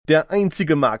der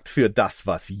einzige Markt für das,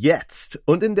 was jetzt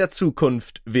und in der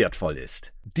Zukunft wertvoll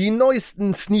ist. Die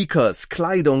neuesten Sneakers,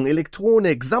 Kleidung,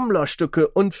 Elektronik, Sammlerstücke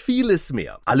und vieles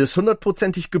mehr. Alles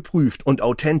 100%ig geprüft und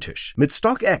authentisch. Mit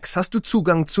StockX hast du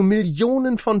Zugang zu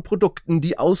Millionen von Produkten,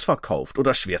 die ausverkauft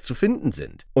oder schwer zu finden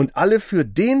sind. Und alle für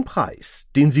den Preis,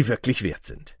 den sie wirklich wert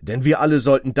sind. Denn wir alle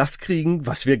sollten das kriegen,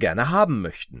 was wir gerne haben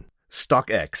möchten.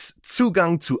 StockX.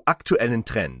 Zugang zu aktuellen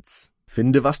Trends.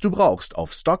 Finde, was du brauchst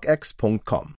auf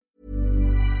stockx.com.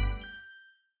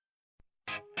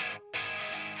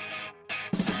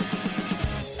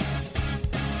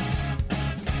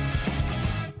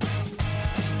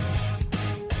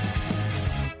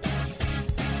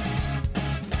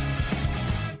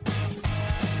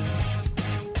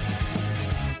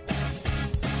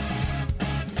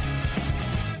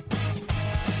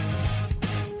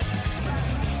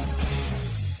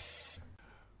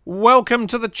 Welcome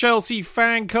to the Chelsea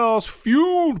FanCast,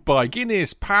 fueled by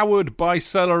Guinness, powered by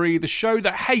celery, the show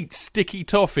that hates sticky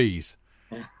toffees.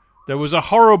 There was a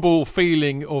horrible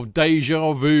feeling of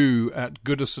deja vu at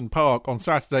Goodison Park on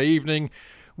Saturday evening,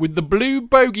 with the blue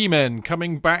bogeymen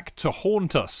coming back to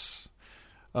haunt us.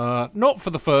 Not for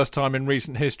the first time in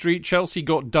recent history, Chelsea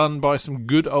got done by some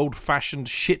good old-fashioned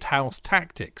shithouse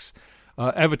tactics.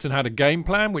 Everton had a game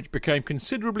plan which became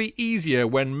considerably easier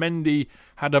when Mendy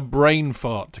had a brain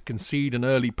fart to concede an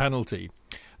early penalty.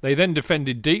 They then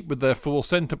defended deep with their four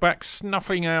centre-backs,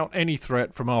 snuffing out any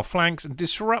threat from our flanks and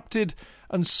disrupted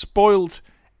and spoilt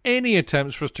any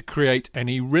attempts for us to create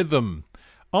any rhythm.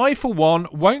 I, for one,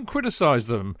 won't criticise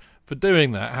them for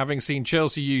doing that, having seen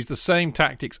Chelsea use the same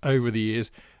tactics over the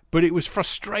years, but it was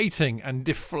frustrating and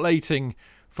deflating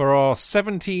for our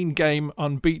 17-game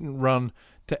unbeaten run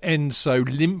to end so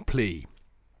limply.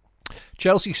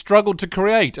 Chelsea struggled to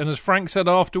create, and as Frank said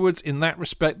afterwards, in that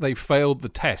respect they failed the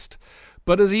test.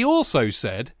 But as he also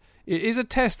said, it is a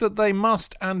test that they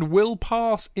must and will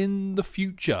pass in the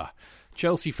future.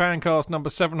 Chelsea Fancast number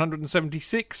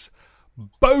 776,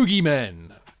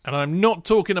 Bogeymen. And I'm not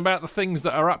talking about the things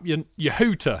that are up your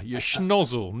hooter, your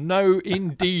schnozzle. No,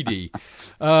 indeedy.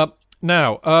 Now,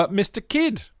 Mr.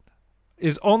 Kidd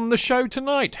is on the show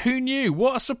tonight. Who knew?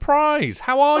 What a surprise.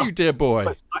 How are you, dear boy?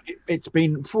 It's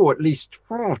been for at least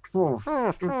 2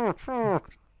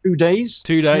 days.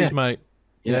 2 days, mate.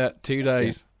 Yeah, 2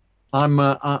 days. I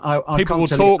People will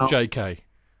talk, JK.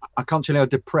 I can't tell you how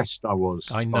depressed I was.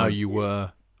 I know you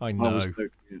were. I know.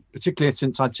 Particularly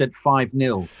since I'd said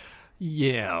 5-0.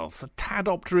 Yeah, it's a tad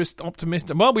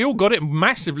optimistic. Well, we all got it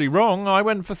massively wrong. I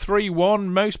went for 3-1.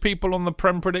 Most people on the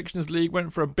Prem Predictions League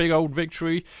went for a big old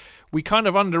victory. We kind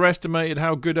of underestimated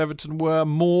how good Everton were.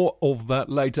 More of that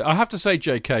later. I have to say,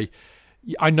 JK,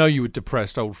 I know you were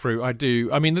depressed, old fruit. I do.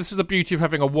 I mean, this is the beauty of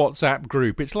having a WhatsApp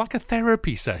group. It's like a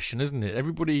therapy session, isn't it?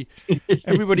 Everybody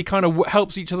kind of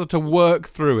helps each other to work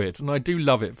through it, and I do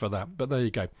love it for that. But there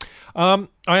you go. I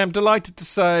am delighted to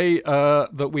say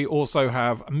that we also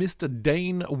have Mr.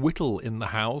 Dane Whittle in the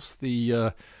house,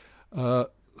 the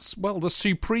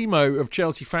supremo of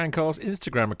Chelsea Fancast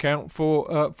Instagram account,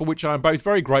 for which I am both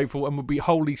very grateful and would be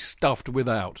wholly stuffed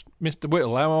without. Mr.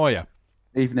 Whittle, how are you?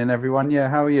 Evening, everyone. Yeah,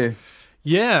 how are you?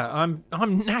 Yeah, I'm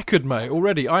knackered, mate,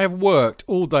 already. I have worked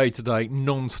all day today,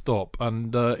 non-stop,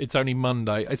 and it's only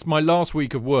Monday. It's my last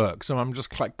week of work, so I'm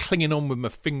just like clinging on with my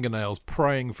fingernails,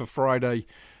 praying for Friday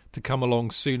to come along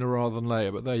sooner rather than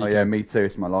later. But there you go. Yeah, me too.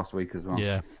 It's my last week as well.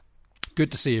 Yeah.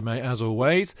 Good to see you, mate, as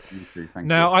always. You too, thank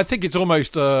now, you. I think it's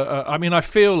almost, I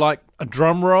feel like a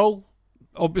drum roll,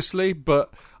 obviously,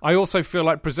 but I also feel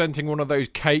like presenting one of those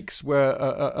cakes where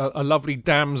a lovely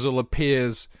damsel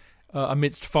appears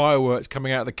amidst fireworks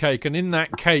coming out of the cake, and in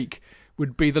that cake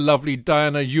would be the lovely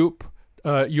Diana Yup,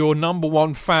 your number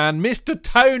one fan, Mr.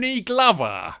 Tony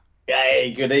Glover.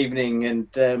 Hey, good evening,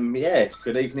 and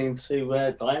good evening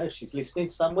to Diana. She's listening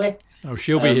somewhere. Oh,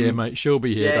 she'll be here, mate. She'll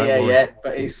be here. Yeah.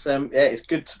 But it's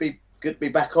good to be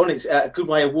back on. It's a good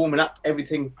way of warming up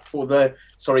everything for the.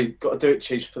 Sorry, got to do it,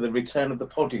 Chiz, for the return of the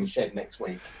podding shed next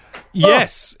week.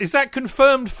 Yes, is that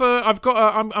confirmed for? I've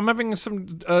got. I'm having a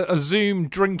Zoom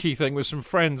drinky thing with some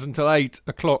friends until 8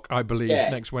 o'clock, I believe,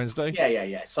 next Wednesday.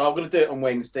 Yeah. So I'm going to do it on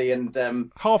Wednesday and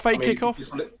 8:30 kickoff.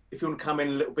 If you want to come in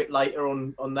a little bit later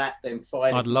on that, then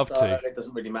fine. I'd love to. It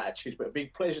doesn't really matter, Chiz, but a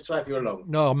big pleasure to have you along.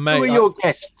 No, mate. Who are your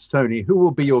guests, Tony? Who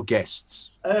will be your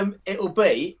guests? It'll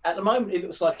be at the moment. It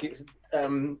looks like it's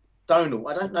Donal.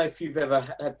 I don't know if you've ever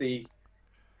had the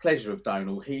pleasure of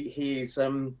Donal. He's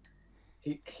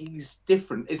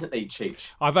different, isn't he, Cheech?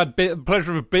 I've had the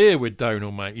pleasure of a beer with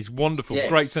Donal, mate. He's wonderful. Yes.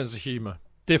 Great sense of humour.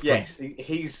 different.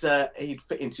 Yes, he'd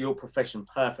fit into your profession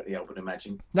perfectly, I would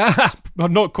imagine.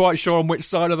 I'm not quite sure on which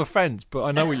side of the fence, but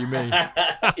I know what you mean.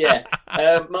 Yeah,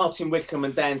 Martin Wickham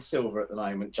and Dan Silver at the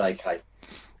moment, JK.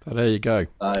 So there you go.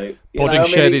 So,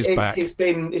 Shed is back. It's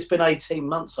been 18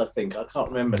 months, I think. I can't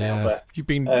remember now, but you've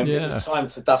been. It was time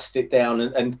to dust it down,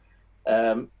 and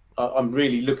I'm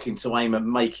really looking to aim and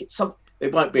make it some.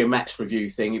 It won't be a match review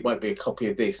thing. It won't be a copy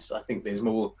of this. I think there's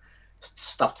more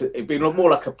stuff it'd be more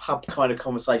like a pub kind of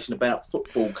conversation about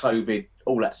football, COVID,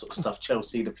 all that sort of stuff,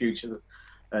 Chelsea, the future,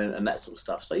 and that sort of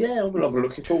stuff. So yeah, I'm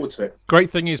looking forward to it. Great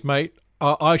thing is, mate,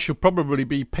 I shall probably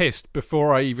be pissed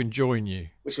before I even join you,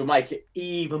 which will make it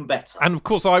even better. And of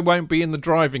course, I won't be in the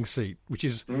driving seat, which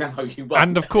is no, you won't.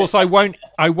 And of course, I won't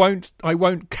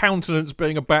countenance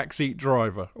being a backseat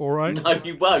driver. All right? No,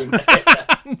 you won't. No,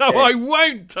 yes. I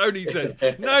won't. Tony says,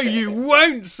 "No, you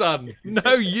won't, son.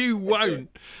 No, you won't."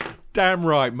 Damn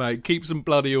right, mate. Keep some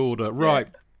bloody order. Right.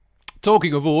 Yeah.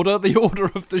 Talking of order, the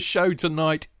order of the show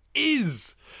tonight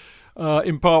is,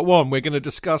 in part one, we're going to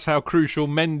discuss how crucial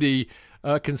Mendy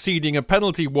conceding a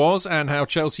penalty was and how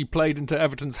Chelsea played into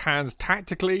Everton's hands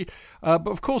tactically. But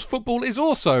of course, football is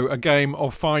also a game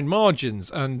of fine margins,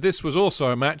 and this was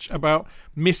also a match about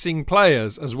missing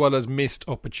players as well as missed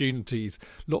opportunities.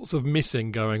 Lots of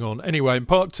missing going on. Anyway, in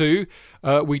part two,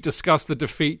 we discussed the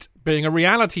defeat being a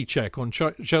reality check on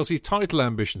Chelsea's title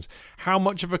ambitions. How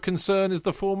much of a concern is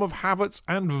the form of Havertz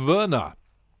and Werner?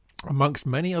 Amongst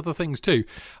many other things too.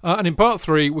 And in part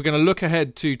three, we're going to look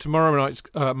ahead to tomorrow night's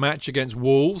match against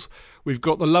Wolves. We've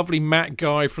got the lovely Matt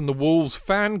Guy from the Wolves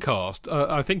FanCast.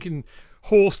 I think in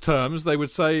horse terms, they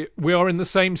would say we are in the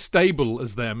same stable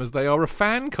as them, as they are a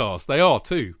fancast. They are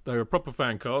too. They're a proper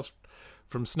fancast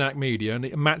from Snack Media.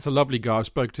 And Matt's a lovely guy. I've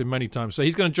spoken to him many times. So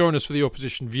he's going to join us for the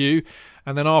opposition view.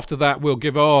 And then after that, we'll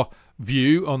give our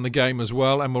view on the game as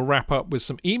well, and we'll wrap up with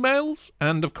some emails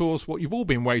and of course what you've all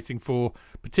been waiting for,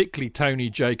 particularly Tony,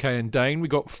 JK and Dane. We've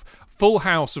got full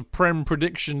house of Prem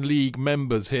Prediction League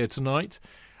members here tonight,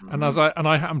 and I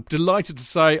am delighted to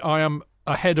say I am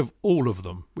ahead of all of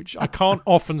them, which I can't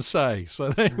often say. So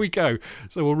there we go.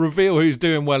 So we'll reveal who's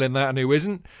doing well in that and who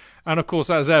isn't. And of course,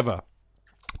 as ever,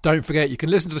 don't forget you can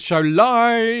listen to the show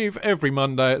live every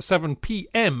Monday at 7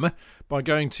 p.m. by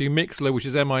going to Mixlr, which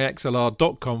is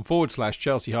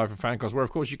mixlr.com/Chelsea-Fancast, where,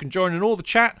 of course, you can join in all the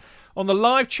chat on the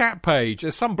live chat page.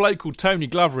 There's some bloke called Tony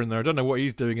Glover in there. I don't know what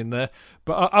he's doing in there.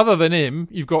 But other than him,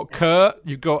 you've got Kurt,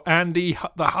 you've got Andy,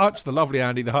 the Hutch, the lovely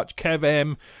Andy, the Hutch, Kev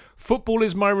M. Football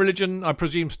is my religion. I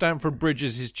presume Stamford Bridge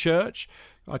is his church.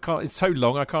 It's so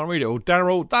long, I can't read it all.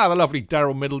 Daryl, the lovely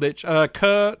Daryl Middleditch.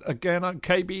 Kurt, again,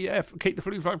 KBF, keep the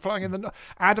blue flag flying in the...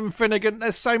 Adam Finnegan,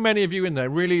 there's so many of you in there.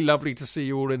 Really lovely to see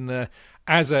you all in there.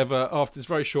 As ever, after this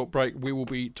very short break, we will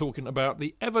be talking about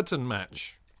the Everton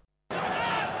match.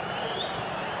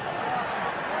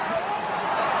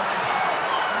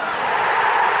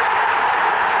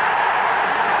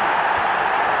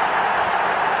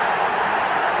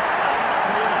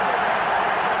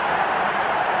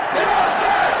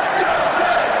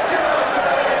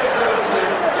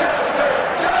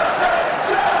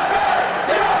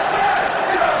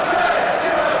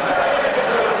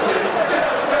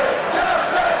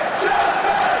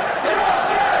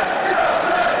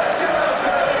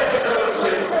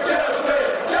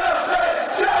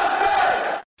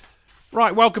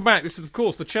 Right, welcome back. This is, of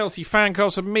course, the Chelsea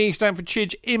Fancast of me, Stanford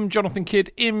Chidge, Jonathan Kidd,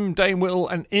 Dane Whittle,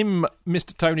 and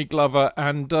Mr. Tony Glover.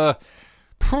 And, I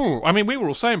mean, we were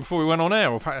all saying before we went on air,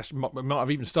 or in fact, we might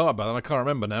have even started by then, I can't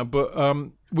remember now, but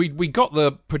we got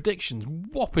the predictions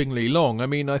whoppingly long. I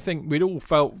mean, I think we'd all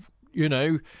felt,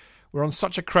 we're on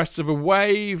such a crest of a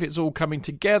wave, it's all coming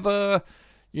together,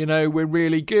 we're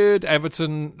really good.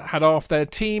 Everton had half their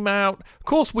team out. Of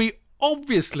course, we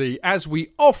obviously, as we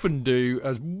often do,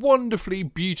 as wonderfully,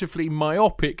 beautifully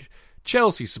myopic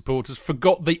Chelsea supporters,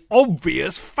 forgot the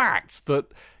obvious fact that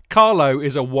Carlo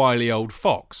is a wily old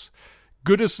fox.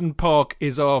 Goodison Park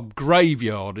is our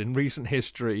graveyard in recent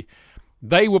history.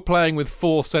 They were playing with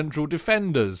 4 central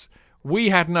defenders. We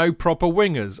had no proper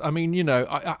wingers. I mean,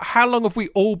 how long have we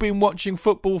all been watching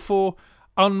football for?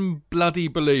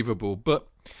 Unbloody believable. But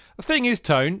the thing is,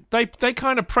 Tone, they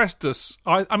kind of pressed us.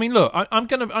 I mean, look, I'm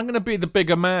gonna be the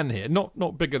bigger man here,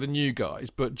 not bigger than you guys,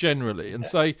 but generally, and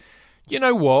say, you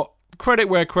know what? Credit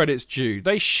where credit's due.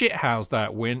 They shithoused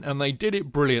that win, and they did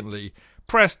it brilliantly.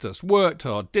 Pressed us, worked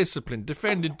hard, disciplined,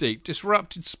 defended deep,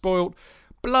 disrupted, spoilt,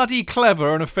 bloody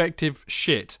clever and effective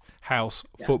shit house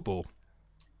football.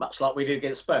 Much like we did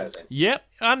against Spurs, then. Yep,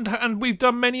 and we've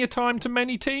done many a time to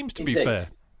many teams. To be fair,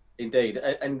 indeed,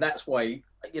 and that's why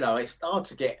it's hard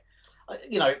to get.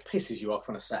 It pisses you off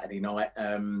on a Saturday night,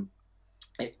 and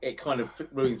it kind of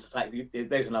ruins the fact that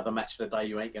there's another match of the day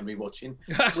you ain't going to be watching.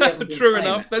 True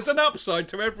enough. There's an upside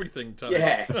to everything, Tony.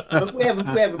 Yeah, but we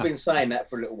haven't been saying that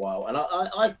for a little while, and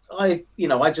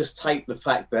I just take the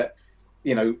fact that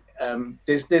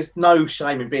there's no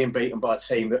shame in being beaten by a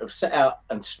team that have set out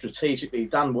and strategically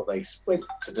done what they went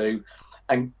to do,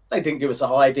 and they didn't give us a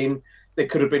hiding. There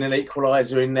could have been an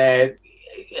equaliser in there.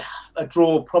 A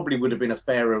draw probably would have been a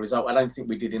fairer result. I don't think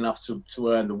we did enough to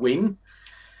earn the win.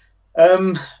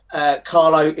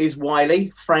 Carlo is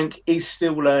wily. Frank is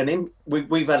still learning.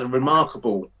 We've had a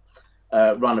remarkable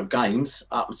run of games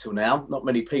up until now. Not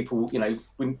many people,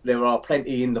 there are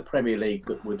plenty in the Premier League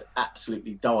that would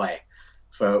absolutely die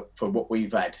for what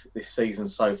we've had this season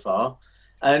so far.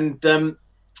 And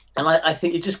I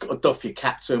think you just got to doff your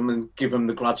cap to them and give them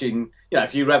the grudging.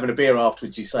 If you were having a beer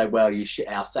afterwards, you say, "Well, you shit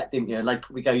house that, didn't you?" And they'd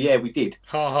probably go, "Yeah, we did."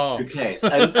 Ha ha. Who cares?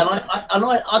 And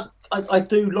I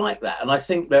do like that, and I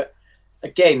think that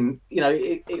again,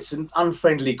 it's an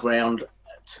unfriendly ground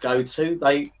to go to.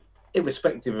 They,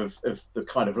 irrespective of the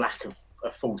kind of lack of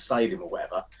a full stadium or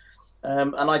whatever,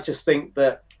 and I just think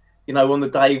that on the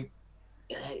day,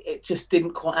 it just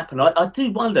didn't quite happen. I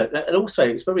do wonder, and also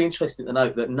it's very interesting to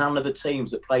note that none of the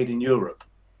teams that played in Europe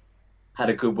had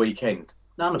a good weekend.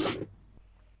 None of them.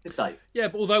 Did they? Yeah,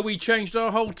 but although we changed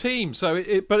our whole team,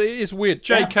 but it is weird.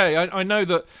 JK, yeah. I know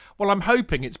that. Well, I'm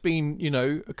hoping it's been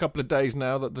a couple of days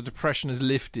now that the depression has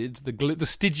lifted, the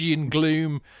Stygian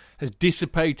gloom has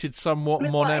dissipated somewhat.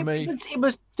 Mon ami, it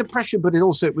was depression, but it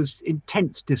was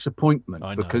intense disappointment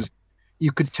because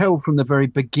you could tell from the very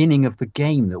beginning of the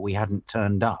game that we hadn't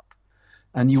turned up,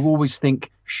 and you always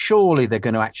think surely they're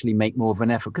going to actually make more of an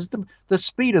effort because the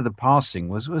speed of the passing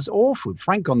was awful.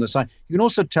 Frank on the side. You can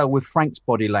also tell with Frank's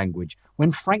body language,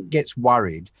 when Frank gets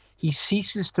worried, he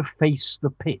ceases to face the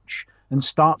pitch and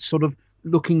starts sort of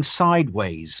looking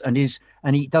sideways and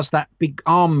he does that big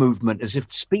arm movement as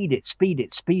if speed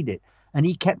it. And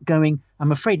he kept going,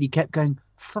 I'm afraid he kept going,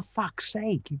 for fuck's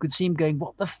sake. You could see him going,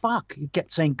 what the fuck? He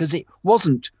kept saying, because it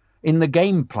wasn't in the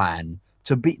game plan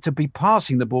to be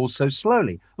passing the ball so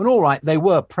slowly. And all right, they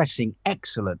were pressing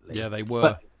excellently. Yeah, they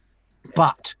were.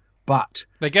 But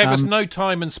they gave us no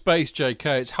time and space,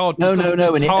 JK. It's hard to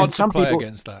It's hard to play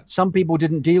against that. Some people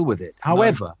didn't deal with it.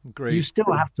 However, you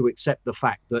still have to accept the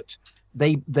fact that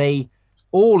they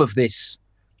all of this.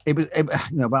 It was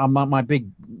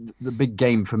the big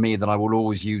game for me that I will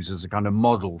always use as a kind of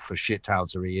model for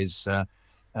shithousery is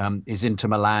Inter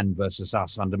Milan versus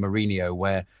us under Mourinho,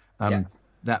 where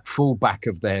that fullback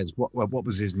of theirs, what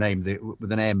was his name?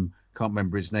 With an M, can't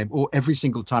remember his name. Or every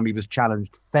single time he was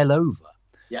challenged, fell over,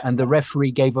 and the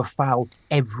referee gave a foul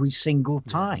every single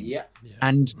time.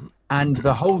 And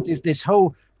the whole this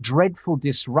whole dreadful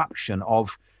disruption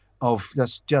of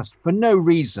just for no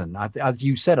reason, as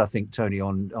you said, I think Tony it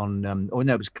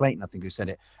was Clayton, I think, who said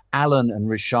it. Alan and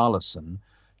Richarlison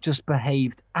just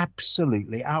behaved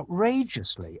absolutely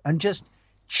outrageously and just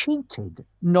cheated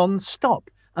non-stop.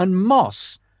 And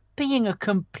Moss, being a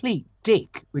complete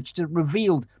dick, which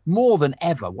revealed more than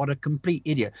ever what a complete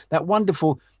idiot. That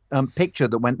wonderful picture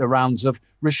that went the rounds of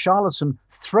Richarlison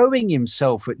throwing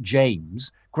himself at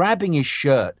James, grabbing his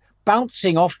shirt,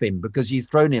 bouncing off him because he'd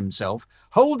thrown himself,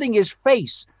 holding his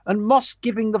face, and Moss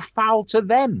giving the foul to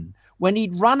them when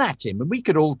he'd run at him. And we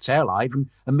could all tell. I even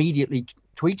immediately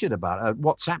tweeted about it,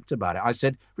 WhatsApped about it. I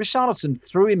said, Richarlison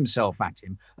threw himself at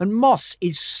him. And Moss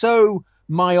is so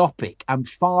myopic and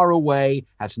far away,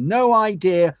 has no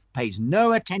idea, pays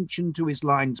no attention to his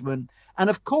linesman. And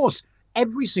of course,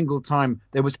 every single time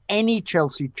there was any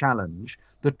Chelsea challenge,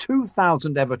 the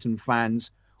 2,000 Everton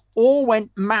fans all went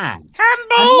mad.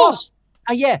 Handball!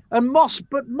 And Moss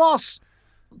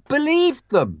believed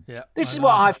them. Yeah, this is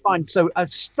what I find so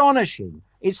astonishing,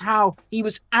 is how he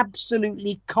was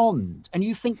absolutely conned. And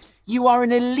you think you are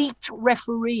an elite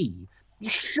referee.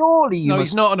 Surely you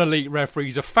he's not an elite referee.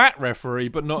 He's a fat referee,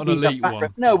 but not an elite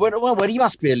one. Well, he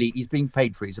must be elite. He's being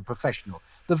paid for it. He's a professional.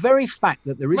 The very fact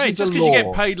that there isn't Mate, just a because law... you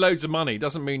get paid loads of money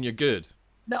doesn't mean you're good.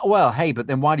 No, well, hey, but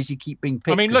then why does he keep being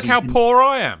picked? I mean, look how poor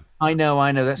I am. I know,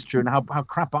 that's true. And how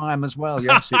crap I am as well.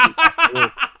 You're absolutely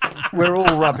right. We're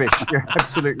all rubbish. You're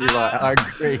absolutely right.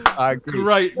 I agree.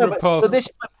 Great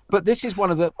riposte. But this is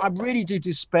one of the... I really do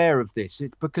despair of this.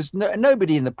 It's because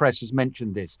nobody in the press has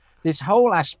mentioned this. This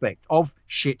whole aspect of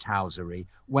shithousery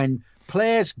when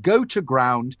players go to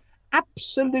ground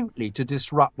absolutely to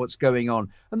disrupt what's going on.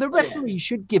 And the referee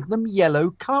should give them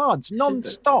yellow cards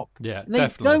non-stop. Yeah, and they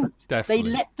definitely. They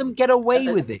let them get away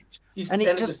with it.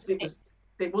 It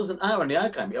it wasn't our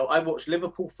game. I watched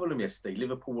Liverpool Fulham yesterday.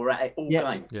 Liverpool were at it all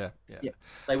game. Yeah. They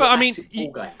were But I at mean,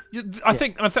 it all game.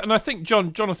 I think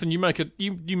Jonathan, you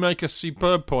make a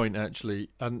superb point actually,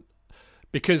 and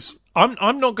because I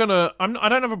don't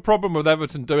have a problem with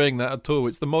Everton doing that at all.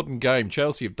 It's the modern game.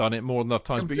 Chelsea have done it more than enough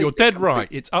times, but you're dead right.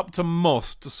 It's up to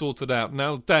Moss to sort it out.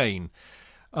 Now, Dane,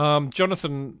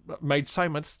 Jonathan made so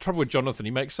much. That's the trouble with Jonathan.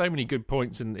 He makes so many good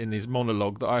points in his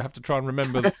monologue that I have to try and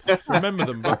remember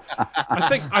them. But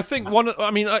I think one.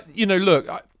 I mean, look.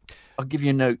 I'll give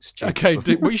you notes, Jim. Okay,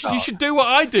 you should do what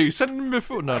I do. Send them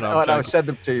before. No, I send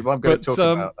them to you. But I'm going to talk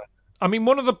about that. I mean,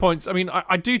 one of the points. I mean,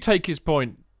 I do take his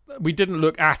point. We didn't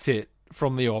look at it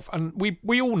from the off, and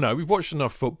we all know, we've watched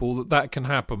enough football that can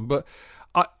happen. But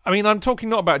I mean, I'm talking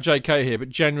not about JK here, but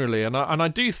generally, and I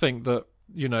do think that,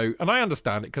 and I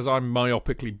understand it because I'm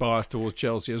myopically biased towards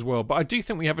Chelsea as well. But I do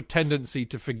think we have a tendency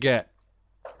to forget,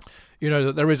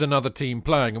 that there is another team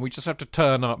playing, and we just have to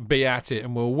turn up, be at it,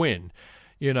 and we'll win.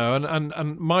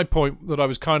 And my point that I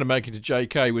was kind of making to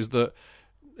JK was that,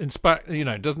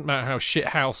 it doesn't matter how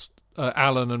shithouse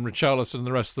Allen and Richarlison and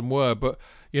the rest of them were, but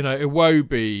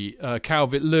Iwobi,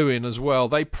 Calvert-Lewin as well,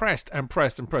 they pressed and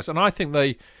pressed and pressed, and I think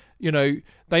they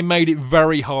made it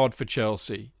very hard for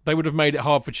Chelsea. They would have made it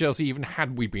hard for Chelsea even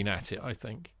had we been at it, I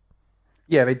think.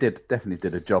 Yeah, they definitely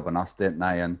did a job on us, didn't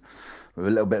they? And with a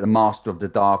little bit of the master of the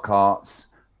dark arts.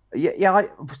 Yeah. I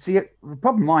see. The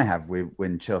problem I have with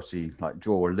when Chelsea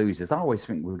draw or loses, I always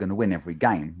think we're going to win every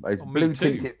game. Those blue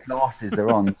tinted glasses are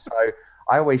on, so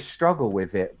I always struggle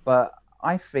with it. But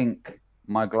I think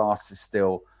my glass is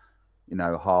still,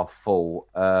 half full.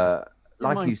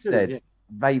 Like you said,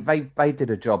 they did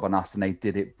a job on us and they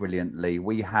did it brilliantly.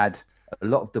 We had a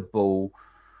lot of the ball.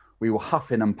 We were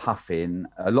huffing and puffing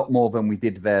a lot more than we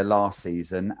did there last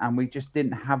season, and we just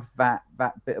didn't have that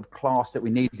bit of class that we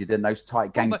needed in those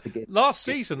tight games to get. Last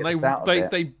season, they.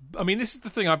 I mean, this is the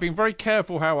thing. I've been very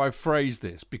careful how I phrase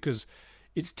this because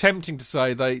it's tempting to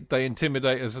say they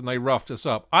intimidate us and they roughed us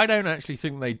up. I don't actually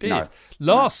think they did.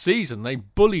 Last season, they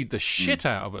bullied the shit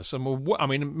out of us,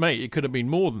 and mate, it could have been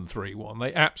more than 3-1.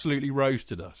 They absolutely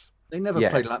roasted us. They never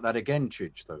played like that again,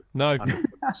 Chidge, though. No.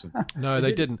 No,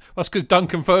 they didn't. That's because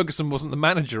Duncan Ferguson wasn't the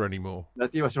manager anymore.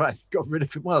 That's right. Got rid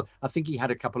of him. Well, I think he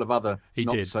had a couple of other he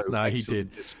did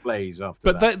displays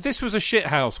after that. But this was a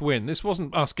shithouse win. This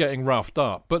wasn't us getting roughed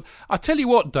up. But I tell you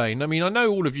what, Dane, I mean, I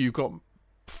know all of you got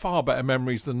far better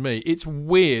memories than me. It's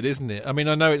weird, isn't it? I mean,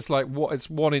 I know it's it's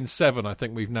 1 in 7, I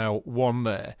think we've now won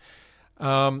there.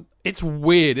 It's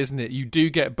weird, isn't it? You do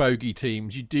get bogey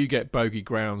teams. You do get bogey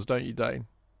grounds, don't you, Dane?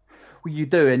 Well, you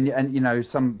do, and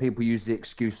some people use the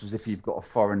excuse as if you've got a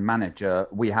foreign manager.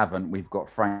 We haven't. We've got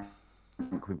Frank,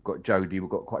 we've got Jody, we've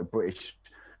got quite a British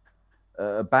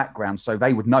background, so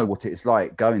they would know what it's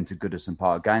like going to Goodison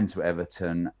Park, going to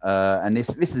Everton, and this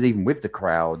is even with the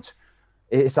crowd.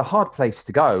 It's a hard place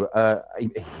to go.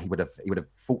 He would have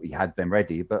thought he had them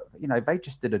ready, but they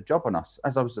just did a job on us.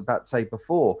 As I was about to say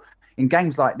before, in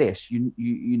games like this,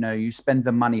 you spend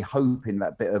the money hoping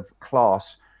that bit of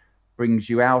class brings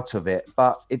you out of it,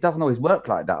 but it doesn't always work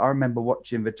like that. I remember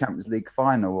watching the Champions League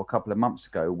final a couple of months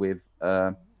ago with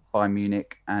Bayern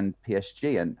Munich and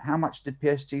PSG, and how much did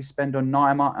PSG spend on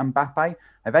Neymar and Mbappe?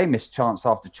 They missed chance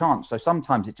after chance, so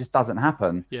sometimes it just doesn't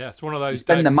happen. Yeah, it's one of those. You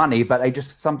spend the money, but they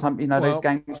just sometimes, those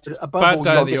games. Just above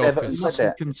all, you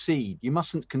mustn't concede. You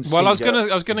mustn't concede. Well, I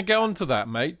was gonna get onto that,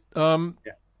 mate.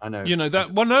 I know.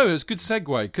 That. Well, no, it's a good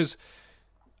segue because.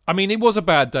 I mean, it was a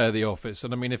bad day at the office,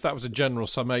 and I mean, if that was a general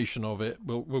summation of it,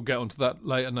 we'll get onto that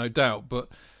later, no doubt. But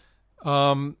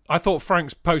I thought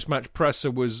Frank's post-match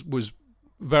presser was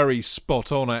very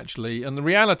spot on, actually. And the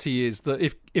reality is that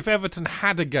if Everton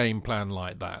had a game plan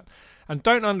like that, and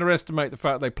don't underestimate the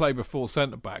fact they play with 4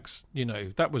 centre-backs,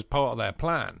 that was part of their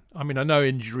plan. I mean, I know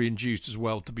injury-induced as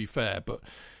well, to be fair, but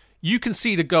you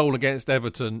concede a goal against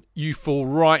Everton, you fall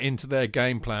right into their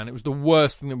game plan. It was the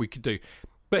worst thing that we could do.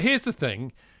 But here's the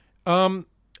thing.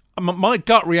 My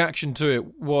gut reaction to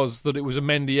it was that it was a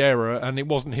Mendy error and it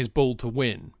wasn't his ball to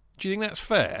win. Do you think that's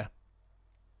fair?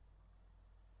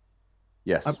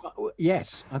 Yes.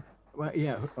 Yes.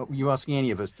 You asking any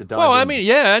of us to dive Well, in? I mean,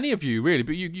 yeah, any of you, really.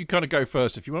 But you kind of go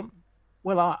first if you want.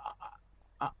 Well,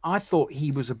 I thought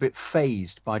he was a bit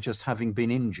phased by just having been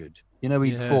injured. He'd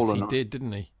fallen. He did,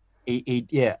 didn't he?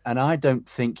 He and I don't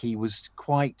think he was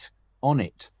quite on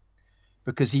it.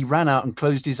 Because he ran out and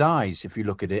closed his eyes, if you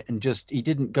look at it, and he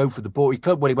didn't go for the ball. He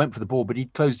went for the ball, but he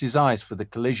closed his eyes for the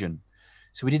collision.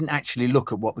 So he didn't actually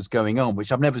look at what was going on,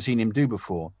 which I've never seen him do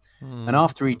before. And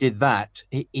after he did that,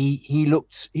 he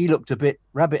looked a bit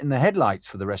rabbit in the headlights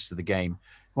for the rest of the game.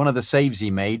 one of the saves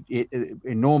he made,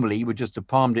 normally he would just have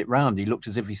palmed it round. He looked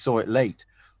as if he saw it late,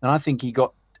 and I think he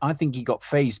got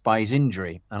phased by his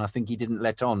injury, and I think he didn't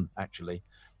let on actually.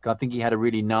 I think he had a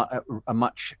really a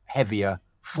much heavier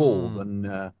fall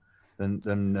than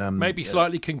maybe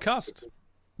slightly concussed.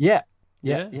 Yeah.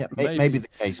 Maybe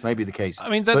the case. I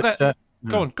mean,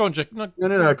 go on, Jack.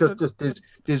 No. Just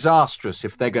disastrous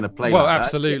if they're going to play. Well, like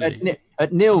absolutely.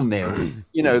 At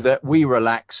 0-0, that we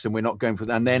relax and we're not going for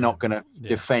that, and they're not going to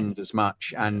defend as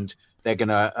much, and they're going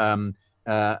to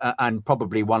and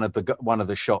probably one of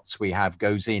the shots we have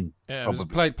goes in. Yeah, it was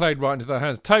played right into their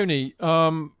hands. Tony,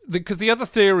 because the other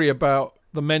theory about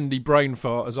the Mendy brain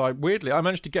fart, I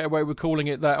managed to get away with calling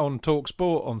it that on Talk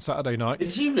Sport on Saturday night.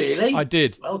 Did you really? I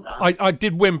did. Well done. I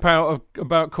did wimp out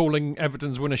about calling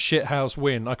Everton's win a shithouse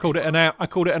win. I called it an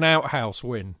outhouse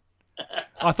win.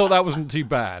 I thought that wasn't too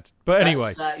bad, but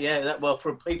anyway. Well,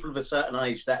 for people of a certain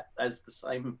age, that has the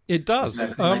same. It does.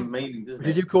 Same meaning, doesn't it?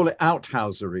 Did you call it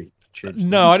outhousery?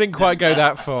 No, I didn't quite go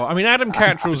that far. I mean, Adam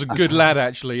Cattrall's a good lad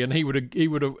actually, and he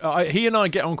and I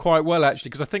get on quite well actually,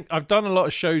 because I think I've done a lot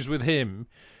of shows with him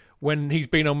when he's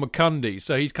been on McCundy,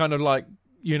 so he's kind of like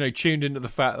tuned into the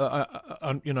fact that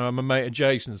I'm a mate of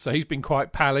Jason's, so he's been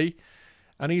quite pally,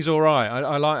 and he's all right.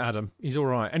 I like Adam. He's all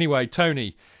right. Anyway,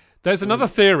 Tony, there's another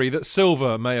theory that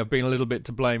Silva may have been a little bit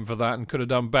to blame for that and could have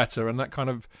done better, and that kind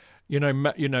of kind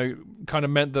of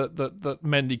meant that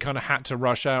Mendy kind of had to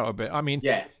rush out a bit. I mean,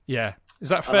 yeah. Is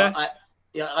that fair? I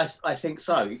think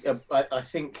so. I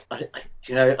think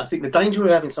the danger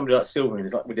of having somebody like Silva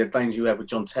is like with the danger you have with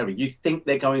John Terry. You think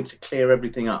they're going to clear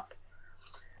everything up,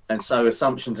 and so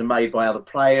assumptions are made by other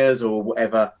players or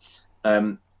whatever,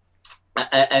 and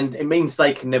it means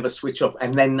they can never switch off.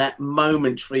 And then that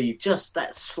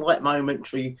slight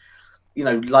momentary,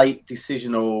 late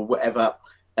decision or whatever.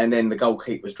 And then the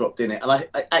goalkeeper's dropped in it. And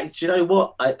I do you know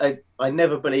what? I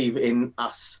never believe in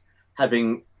us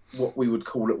having what we would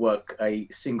call at work a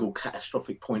single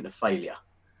catastrophic point of failure,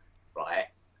 right?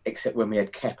 Except when we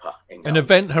had Kepa in goal. An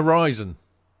event horizon.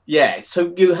 Yeah.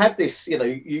 So you have this, you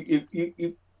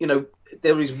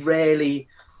there is rarely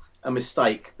a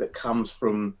mistake that comes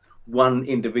from one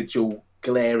individual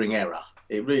glaring error.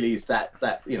 It really is that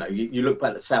you look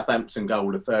back at the Southampton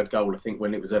goal, the third goal, I think,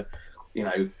 when it was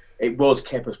it was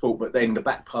Kepa's fault, but then the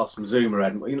back pass from Zuma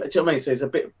had. Do you know what I mean? So it's a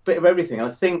bit of everything. And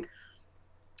I think,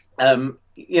 I don't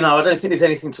think there's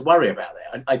anything to worry about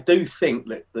there. I do think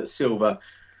that Silva,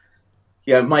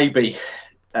 maybe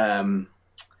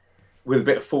with a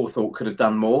bit of forethought could have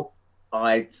done more.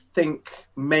 I think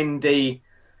Mendy,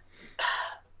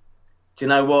 do you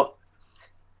know what?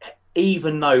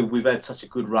 Even though we've had such a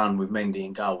good run with Mendy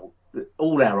in goal,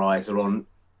 all our eyes are on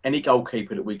any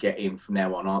goalkeeper that we get in from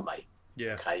now on, aren't they?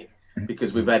 Yeah. Okay.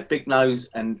 Because we've had Big Nose,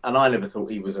 and I never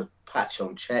thought he was a patch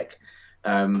on Czech.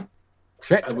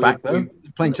 Czech's back though.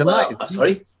 He's playing tonight.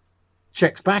 Sorry.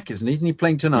 Czech's back, isn't he? Isn't he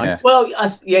playing tonight? Yeah. Well,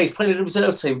 he's playing in the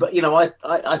reserve team, but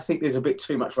I think there's a bit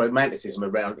too much romanticism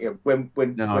around. When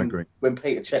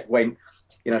Peter Cech went,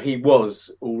 he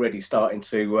was already starting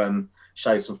to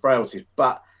show some frailties.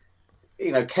 But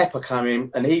Kepa came in,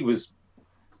 and he was.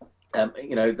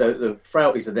 The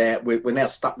frailties are there. We're now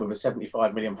stuck with a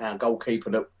 £75 million goalkeeper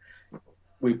that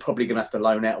we're probably going to have to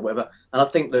loan out or whatever. And I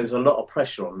think there's a lot of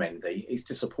pressure on Mendy. It's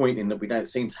disappointing that we don't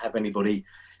seem to have anybody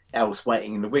else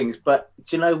waiting in the wings. But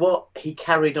do you know what? He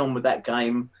carried on with that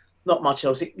game. Not much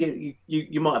else. You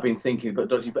might have been thinking about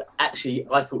dodgy, but actually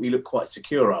I thought he looked quite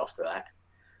secure after that.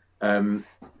 And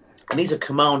he's a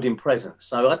commanding presence.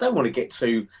 So I don't want to get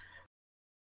too...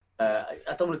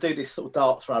 I don't want to do this sort of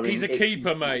dart throwing. He's a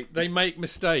keeper, mate. They make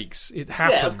mistakes. It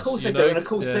happens. Yeah, of course they do. And of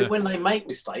course, when they make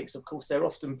mistakes, of course, they're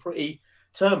often pretty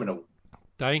terminal.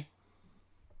 Dane?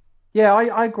 Yeah,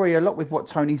 I agree a lot with what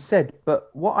Tony said.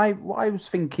 But what I was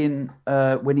thinking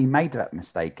when he made that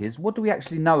mistake is, what do we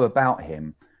actually know about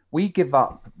him? We give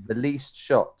up the least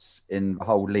shots in the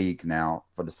whole league now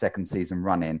for the second season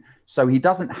running. So he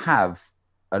doesn't have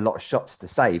a lot of shots to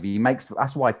save.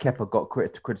 That's why Kepa got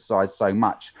criticised so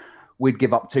much. We'd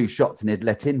give up 2 shots and he'd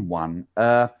let in 1.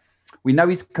 We know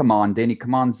he's commanding. He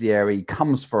commands the area. He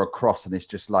comes for a cross, and it's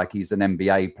just like he's an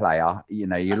NBA player.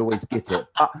 You'll always get it.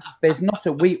 But there's not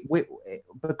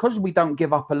because we don't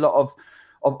give up a lot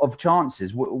of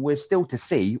chances. We're still to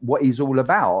see what he's all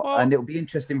about, and it'll be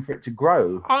interesting for it to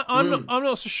grow. I'm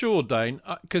not so sure, Dane,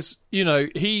 because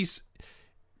he's.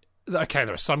 Okay,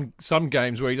 there are some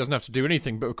games where he doesn't have to do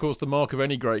anything, but of course the mark of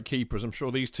any great keeper, as I'm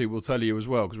sure these two will tell you as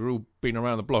well, because we've all been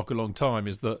around the block a long time,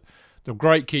 is that the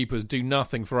great keepers do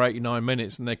nothing for 89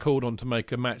 minutes and they're called on to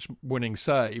make a match-winning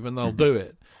save, and they'll do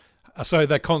it. So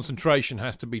their concentration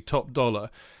has to be top dollar.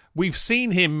 we've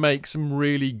seen him make some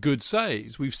really good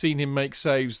saves. We've seen him make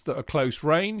saves that are close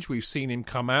range. We've seen him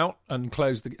come out and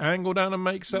close the angle down and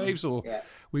make saves. Or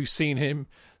we've seen him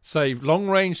save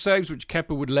long-range saves, which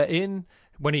Kepa would let in.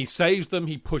 When he saves them,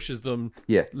 he pushes them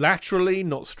laterally,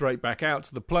 not straight back out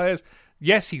to the players.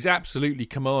 Yes, he's absolutely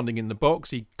commanding in the box.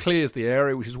 He clears the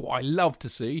area, which is what I love to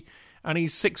see. And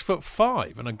he's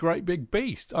 6'5" and a great big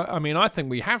beast. I mean, I think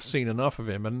we have seen enough of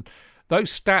him, and those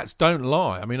stats don't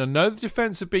lie. I mean, I know the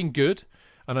defence have been good,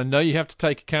 and I know you have to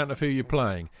take account of who you're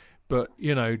playing, but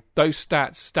those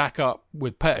stats stack up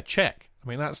with Petr Cech. I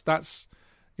mean, that's that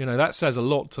says a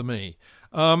lot to me.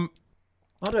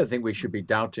 I don't think we should be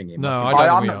doubting him. No, I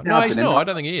don't think we are. No, he's not. I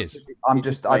don't think he is. I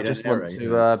just want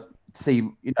to see.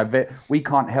 We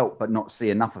can't help but not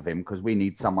see enough of him, because we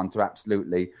need someone to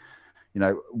absolutely,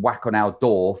 whack on our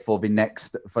door for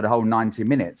the whole 90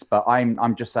 minutes. But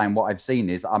I'm just saying what I've seen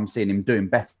is I'm seeing him doing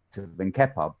better than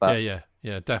Kepa. But yeah,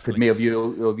 definitely. Could me of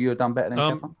you have done better than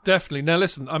Kepa? Definitely. Now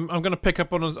listen, I'm going to pick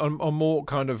up on more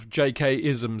kind of JK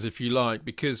isms, if you like,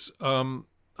 because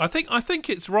I think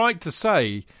it's right to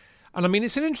say. And I mean,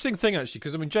 it's an interesting thing, actually,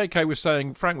 because I mean, JK was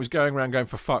saying Frank was going around going,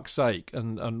 for fuck's sake,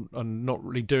 and not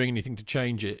really doing anything to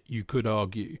change it, you could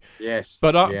argue. Yes.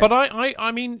 But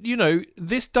I mean,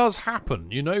 this does happen.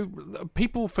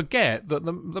 People forget that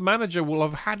the manager will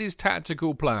have had his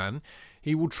tactical plan.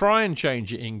 He will try and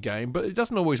change it in game, but it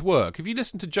doesn't always work. If you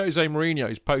listen to Jose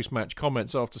Mourinho's post-match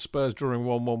comments after Spurs drawing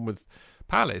 1-1 with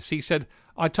Palace, he said,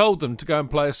 I told them to go and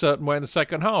play a certain way in the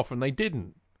second half, and they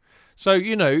didn't. So,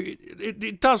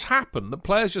 it does happen that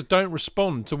players just don't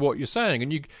respond to what you're saying,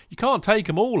 and you can't take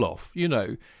them all off.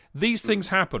 These things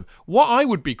happen. What I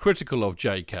would be critical of,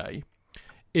 JK,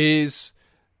 is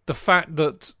the fact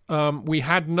that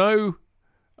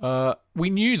we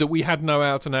knew that we had no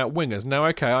out-and-out wingers. Now,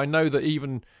 okay, I know that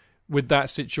even with that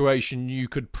situation, you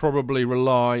could probably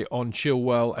rely on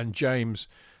Chilwell and James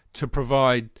to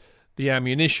provide the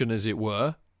ammunition, as it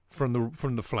were, from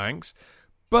the flanks.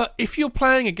 But if you're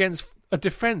playing against a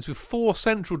defence with 4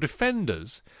 central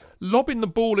defenders, lobbing the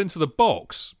ball into the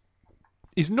box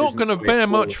is not going to bear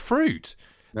much fruit.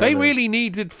 They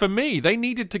needed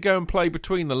to go and play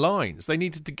between the lines. They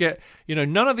needed to get,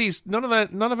 none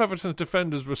of Everton's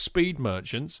defenders were speed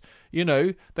merchants.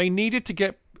 They needed to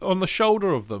get on the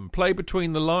shoulder of them, play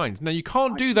between the lines. Now, you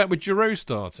can't do that with Giroud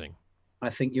starting. I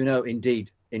think,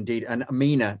 indeed. And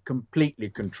Mina completely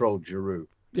controlled Giroud.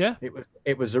 Yeah,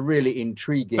 it was a really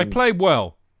intriguing. They played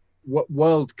well.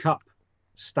 World Cup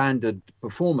standard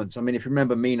performance. I mean, if you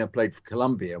remember, Mina played for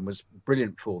Colombia and was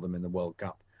brilliant for them in the World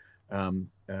Cup, in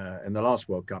the last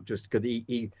World Cup, just because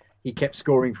he kept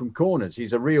scoring from corners.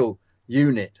 He's a real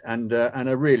unit and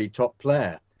a really top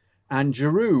player. And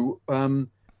Giroud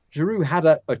had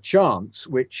a chance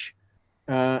which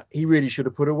he really should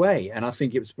have put away, and I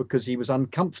think it was because he was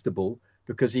uncomfortable,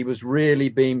 because he was really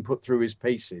being put through his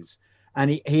paces.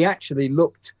 And he actually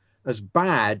looked as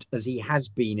bad as he has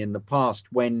been in the past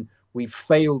when we've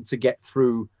failed to get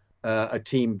through a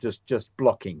team just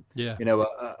blocking. Yeah.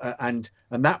 And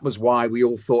that was why we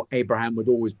all thought Abraham would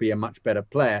always be a much better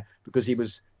player, because he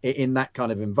was in that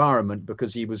kind of environment,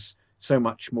 because he was so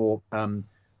much more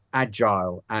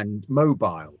agile and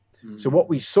mobile. So what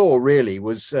we saw really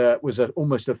was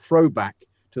almost a throwback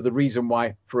to the reason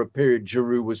why for a period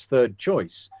Giroud was third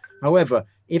choice. However,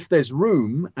 if there's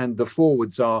room and the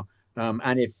forwards are,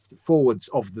 and if forwards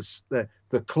of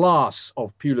the class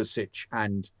of Pulisic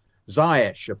and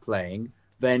Ziyech are playing,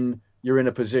 then you're in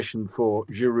a position for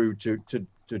Giroud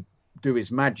to do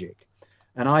his magic.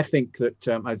 And I think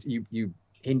that, as you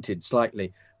hinted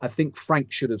slightly, I think Frank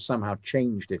should have somehow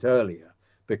changed it earlier,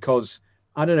 because,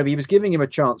 I don't know, he was giving him a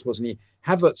chance, wasn't he?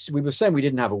 Havertz, we were saying we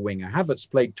didn't have a winger. Havertz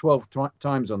played 12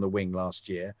 times on the wing last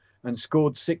year and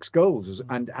scored 6 goals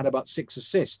and had about 6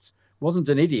 assists. Wasn't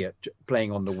an idiot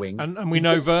playing on the wing. And we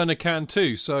know Werner can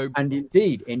too. So and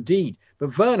indeed.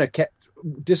 But Werner kept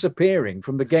disappearing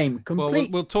from the game completely.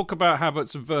 Well, we'll talk about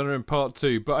Havertz and Werner in part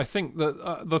 2. But I think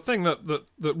that the thing that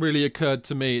really occurred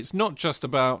to me, it's not just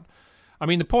about. I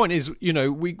mean, the point is,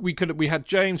 we had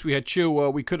James, we had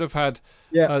Chilwell, we could have had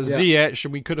Ziyech,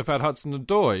 and we could have had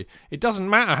Hudson-Odoi. It doesn't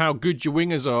matter how good your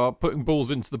wingers are putting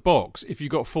balls into the box if you've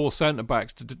got 4 centre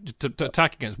backs to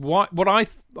attack against.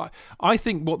 I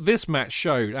think what this match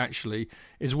showed actually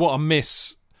is what a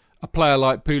miss a player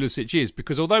like Pulisic is,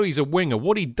 because although he's a winger,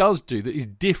 what he does do that is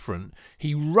different,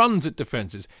 he runs at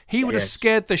defences. He would have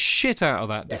scared the shit out of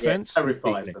that defence.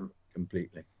 Terrifies them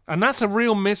completely, and that's a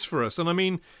real miss for us. And I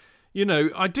mean.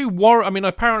 I do worry. I mean,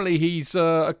 apparently he's.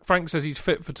 Frank says he's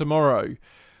fit for tomorrow,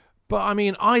 but I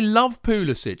mean, I love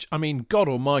Pulisic. I mean, God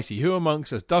Almighty, who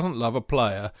amongst us doesn't love a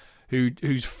player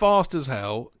who's fast as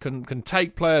hell, can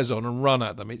take players on and run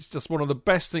at them. It's just one of the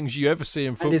best things you ever see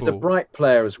in football. And he's a bright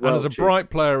player as well. And as a bright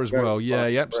player as well. Yeah,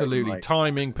 bright, absolutely.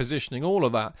 Timing, positioning, all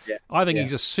of that. Yeah. I think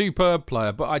he's a superb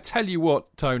player. But I tell you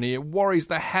what, Tony, it worries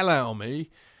the hell out of me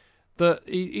that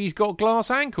he's got glass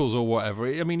ankles or whatever.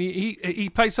 I mean, he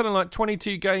played something like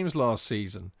 22 games last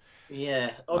season.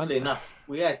 Yeah, oddly enough,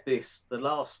 we had the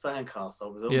last FanCast I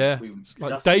was on. Yeah, it's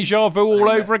like deja vu all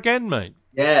over again, mate.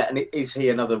 Yeah, and is he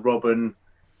another Robin?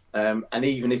 And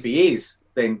even if he is,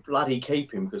 then bloody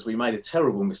keep him, because we made a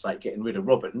terrible mistake getting rid of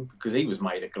Robin because he was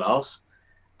made of glass.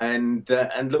 And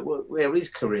look where his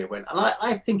career went. And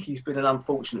I think he's been an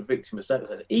unfortunate victim of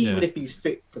circumstances. Even if he's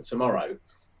fit for tomorrow,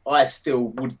 I still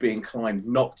would be inclined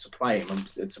not to play him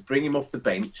and to bring him off the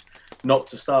bench, not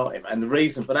to start him. And the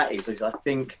reason for that is I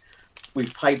think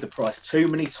we've paid the price too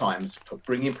many times for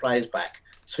bringing players back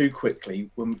too quickly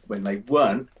when they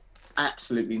weren't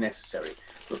absolutely necessary.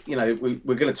 But, you know,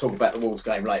 we're going to talk about the Wolves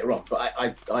game later on, but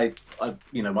I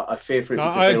fear for it.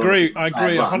 I agree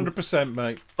 100%,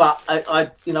 mate. But I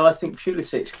think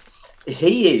Pulisic,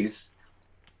 he's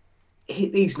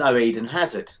no Eden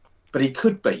Hazard, but he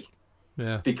could be.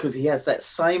 Yeah. Because he has that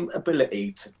same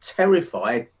ability to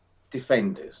terrify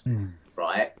defenders,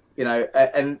 right? You know,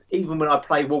 and even when I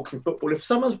play walking football, if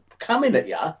someone's coming at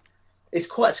you, it's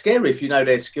quite scary if you know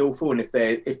they're skillful and if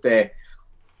they're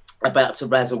about to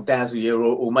razzle dazzle you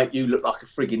or make you look like a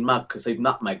frigging mug because they've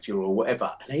nutmegged you or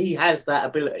whatever. And he has that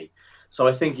ability, so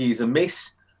I think he's a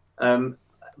miss.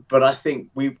 But I think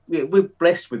we're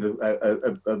blessed with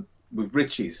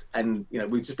riches, and you know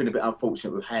we've just been a bit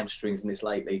unfortunate with hamstrings in this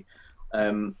lately.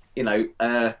 Everton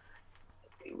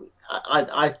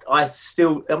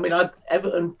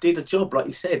did a job, like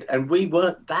you said, and we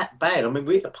weren't that bad. I mean,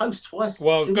 we hit the post twice.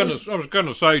 Well, I was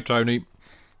gonna say, Tony,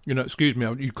 you know, excuse me,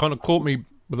 you kind of caught me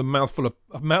with a mouthful of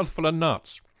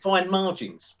nuts. Fine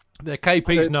margins. They're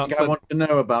KP's nuts. I want to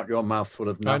know about your mouthful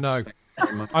of nuts. I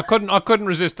know. I couldn't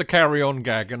resist the carry-on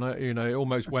gag, and it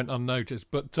almost went unnoticed.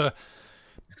 But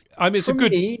I mean, it's From a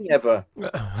good. Me, never.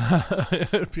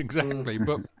 Exactly,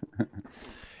 but.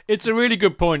 It's a really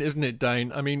good point, isn't it,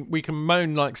 Dane? I mean, we can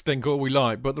moan like stink all we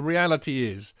like, but the reality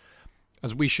is,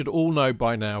 as we should all know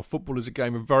by now, football is a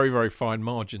game of very, very fine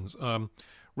margins.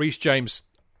 Reece James,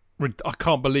 I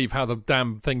can't believe how the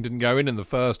damn thing didn't go in the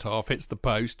first half. Hits the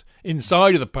post,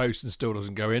 inside of the post, and still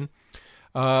doesn't go in.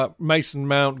 Mason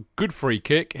Mount, good free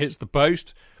kick, hits the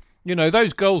post. You know,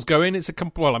 those goals go in. It's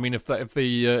well, I mean,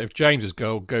 if James's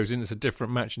goal goes in, it's a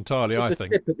different match entirely. I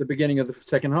think. Chip at the beginning of the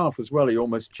second half as well. He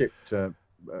almost chipped.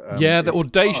 The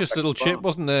audacious little chip,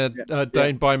 wasn't there,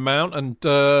 Dane, by Mount,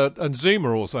 and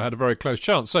Zuma also had a very close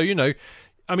chance. So, you know,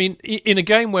 I mean, in a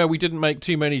game where we didn't make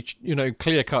too many,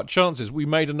 clear-cut chances, we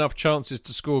made enough chances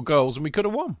to score goals, and we could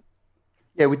have won.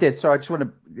 Yeah, we did. So I just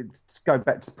want to go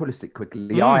back to Pulisic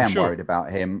quickly. I am worried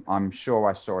about him. I'm sure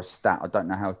I saw a stat. I don't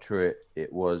know how true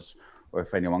it was, or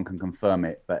if anyone can confirm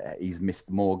it, but he's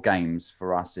missed more games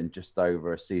for us in just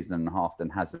over a season and a half than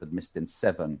Hazard missed in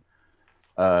 7.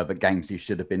 But games he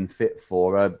should have been fit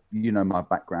for. You know my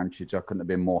background, Chidge. I couldn't have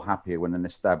been more happier when an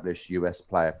established US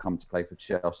player come to play for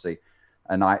Chelsea.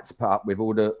 And I had to put up with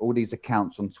all these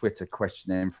accounts on Twitter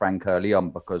questioning Frank early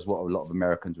on, because what a lot of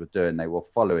Americans were doing, they were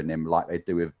following him like they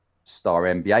do with star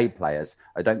NBA players.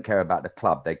 They don't care about the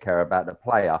club, they care about the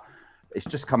player. It's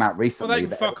just come out recently. Well, they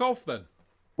can fuck off then.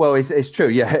 Well, it's true,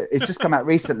 yeah. It's just come out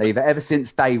recently that ever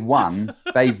since day one,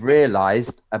 they've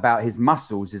realised about his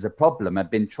muscles is a problem.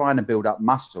 I've been trying to build up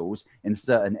muscles in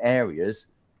certain areas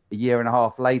a year and a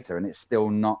half later, and it's still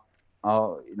not,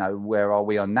 where are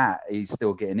we on that? He's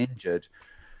still getting injured.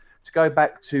 To go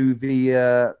back to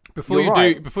the...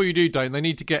 Before you do, Dane, they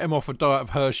need to get him off a diet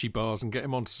of Hershey bars and get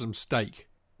him onto some steak.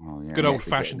 Oh, yeah, good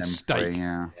old-fashioned steak.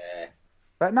 Yeah.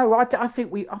 But no, I thought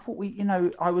we,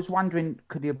 I was wondering,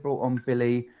 could he have brought on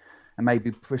Billy and maybe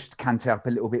pushed Kante up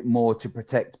a little bit more to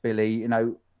protect Billy? You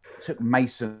know, took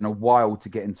Mason a while to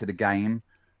get into the game,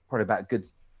 probably about a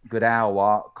good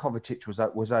hour.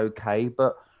 Kovacic was okay,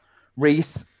 but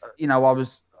Reece, I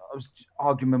was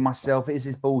arguing with myself: is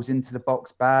his balls into the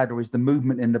box bad, or is the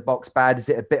movement in the box bad? Is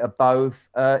it a bit of both?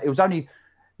 It was only,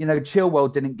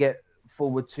 Chilwell didn't get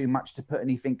forward too much to put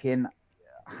anything in.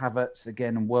 Havertz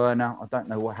again and Werner. I don't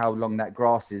know how long that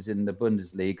grass is in the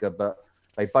Bundesliga, but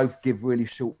they both give really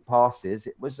short passes.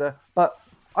 It was but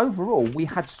overall we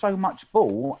had so much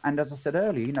ball, and as I said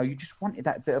earlier, you just wanted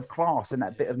that bit of class and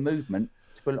that bit of movement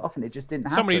to pull it off, and it just didn't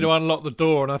happen. Somebody to unlock the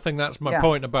door, and I think that's my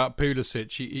point about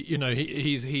Pulisic.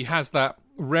 He has that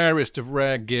rarest of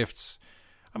rare gifts.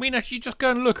 I mean, actually, just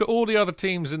go and look at all the other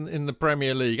teams in the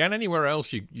Premier League and anywhere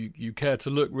else you care to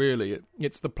look, really.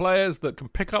 It's the players that can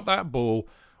pick up that ball,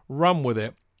 run with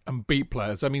it and beat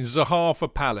players. I mean, Zaha for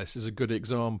Palace is a good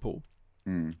example.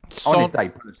 On his day,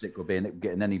 Pulisic will be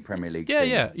getting any Premier League team.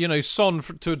 Yeah. You know, Son,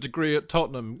 to a degree at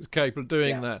Tottenham, is capable of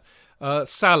doing that.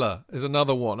 Salah is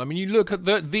another one. I mean, you look at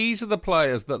these are the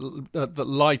players that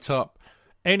light up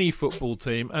any football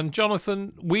team. And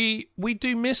Jonathan, we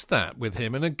do miss that with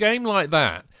him. In a game like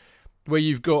that, where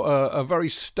you've got a very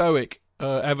stoic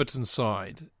Everton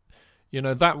side, you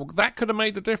know, that could have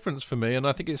made the difference for me. And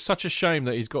I think it's such a shame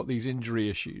that he's got these injury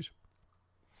issues.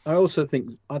 I also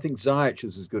think Ziyech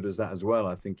is as good as that as well.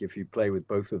 I think if you play with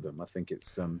both of them, I think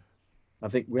it's I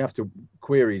think we have to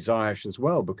query Ziyech as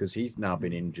well because he's now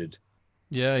been injured.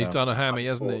 Yeah, he's done a hammy,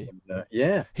 hasn't he?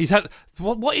 Yeah, he's had.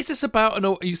 What is this about?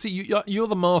 You see, you're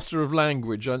the master of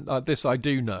language, and this I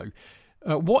do know.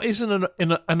 What is an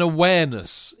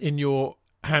awareness in your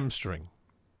hamstring?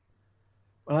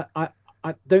 Well, I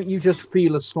don't you just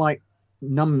feel a slight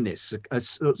numbness?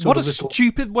 What a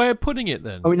stupid way of putting it,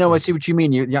 then. Oh no, I see what you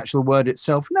mean. The actual word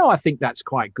itself. No, I think that's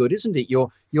quite good, isn't it?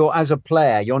 You're as a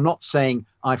player, you're not saying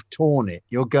I've torn it.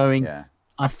 You're going. Yeah.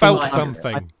 I felt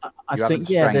something. I think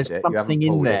there's something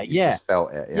in there. You just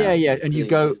felt it. Yeah. And you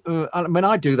go. I mean,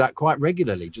 I do that quite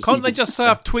regularly. Can't they just say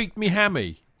I've tweaked me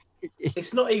hammy?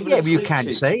 It's not even. Yeah, but you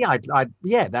can say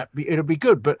it'll be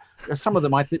good. But some of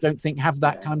them I don't think have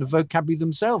that kind of vocabulary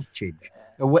themselves, Chidge.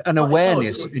 An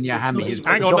awareness in your hammy is.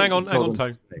 Hang on,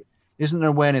 Tone. Isn't an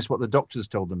awareness what the doctors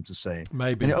told them to say?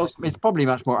 Maybe. And it's probably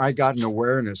much more. I got an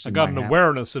awareness. I got an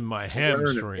awareness in my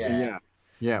hamstring.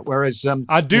 Yeah. Whereas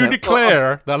I do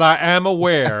declare that I am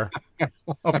aware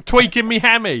of tweaking me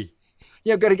hammy.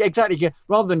 Yeah, exactly.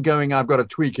 Rather than going, I've got a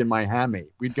tweak in my hammy,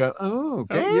 we'd go,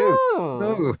 you.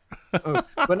 No.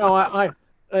 But no,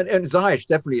 and Ziyech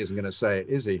definitely isn't going to say it,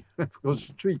 is he? There's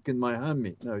a tweak in my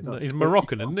hammy. No, he's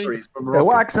Moroccan, isn't he? He's from Morocco.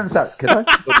 What accent's that? I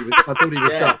thought he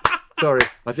was Dutch. Sorry,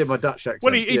 I did my Dutch accent.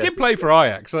 Well, he did play for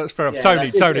Ajax, so that's fair enough. Tony.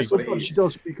 She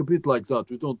does speak a bit like that.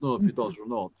 We don't know if he does or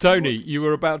not. Tony, you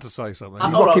were about to say something.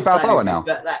 Rocky Balboa now.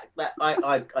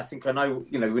 I think I know.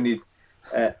 You know, when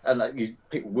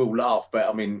people will laugh, but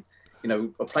I mean, you know,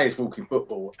 a player's walking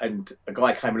football, and a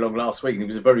guy came along last week, and he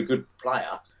was a very good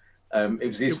player. It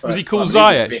was his first. Was he called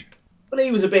Ziyech? But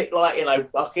he was a bit like, you know,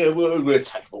 okay, we're going to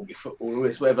take walking football or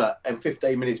whatever. And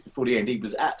 15 minutes before the end, he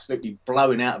was absolutely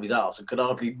blowing out of his arse and could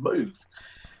hardly move.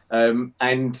 But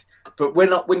when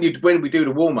we do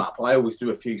the warm up, I always do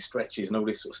a few stretches and all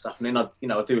this sort of stuff, and then I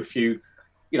do a few,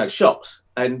 shots.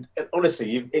 And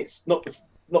honestly, it's not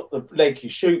the leg you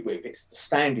shoot with; it's the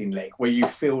standing leg where you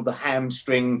feel the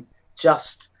hamstring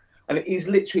and it is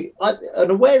literally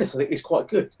an awareness. I think is quite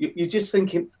good. You're just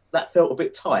thinking that felt a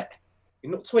bit tight.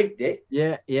 You've not tweaked it.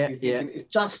 Yeah. It's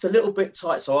just a little bit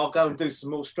tight, so I'll go and do some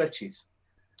more stretches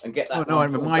and get that.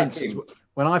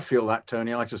 When I feel that,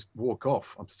 Tony, I just walk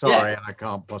off. I'm sorry, I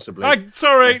can't possibly. I'm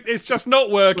sorry, it's just not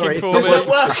working for me. It's not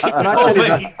working for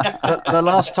me. The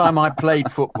last time I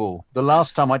played football,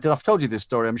 I've told you this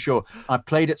story, I'm sure. I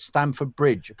played at Stamford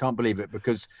Bridge. I can't believe it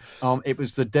because it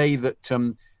was the day that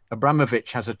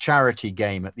Abramovich has a charity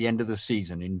game at the end of the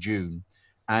season in June,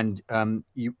 and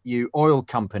you oil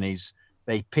companies.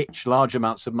 They pitch large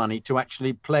amounts of money to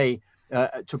actually play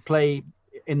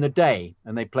in the day,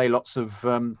 and they play lots of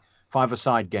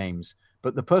five-a-side games.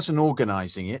 But the person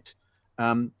organising it,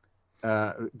 an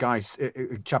oil guy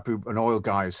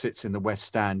who sits in the West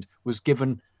Stand, was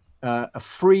given a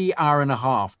free hour and a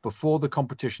half before the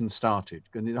competition started,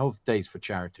 and the whole day's for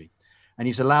charity, and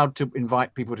he's allowed to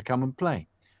invite people to come and play,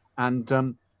 and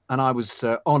I was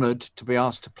honoured to be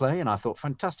asked to play, and I thought,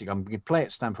 fantastic, I'm going to play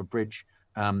at Stamford Bridge.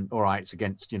 All right, it's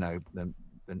against,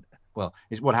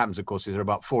 it's what happens, of course, is there are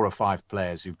about 4 or 5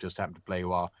 players who just happen to play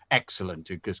who are excellent,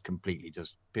 who just completely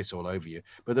just piss all over you.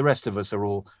 But the rest of us are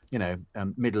all,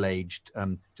 middle-aged,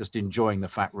 just enjoying the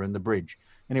fact we're in the bridge.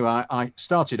 Anyway, I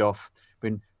started off,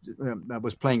 I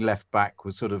was playing left back,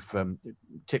 was sort of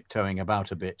tiptoeing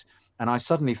about a bit. And I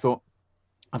suddenly thought,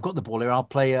 I've got the ball here, I'll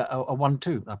play a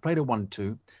 1-2. I played a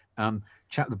 1-2.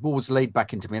 The ball was laid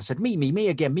back into me. I said, me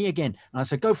again. And I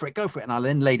said, go for it. And I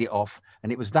then laid it off.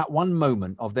 And it was that one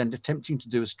moment of then attempting to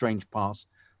do a strange pass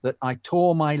that I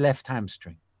tore my left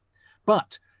hamstring.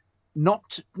 But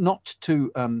not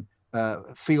to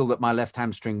feel that my left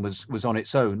hamstring was on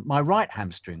its own. My right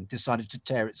hamstring decided to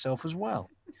tear itself as well.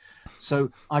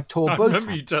 So I tore both. I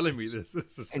remember you telling me this.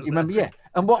 And you remember, yeah.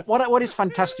 And what is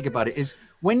fantastic about it is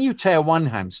when you tear one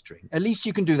hamstring, at least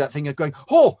you can do that thing of going,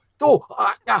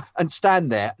 and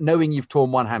stand there knowing you've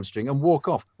torn one hamstring and walk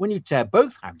off. When you tear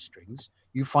both hamstrings,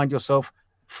 you find yourself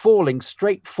falling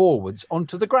straight forwards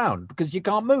onto the ground because you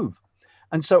can't move.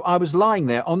 And so I was lying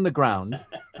there on the ground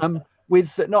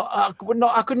with I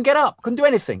couldn't get up, couldn't do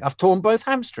anything. I've torn both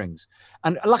hamstrings,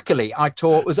 and luckily it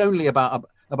was only about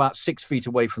 6 feet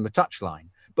away from the touchline.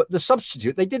 But the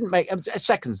substitute, they didn't make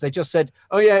seconds. They just said,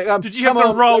 "Oh yeah." Did you have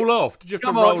to roll off? Did you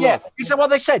have to roll off? Yeah. He said, "Well,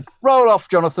 they said roll off,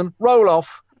 Jonathan, roll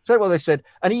off." Said what they said,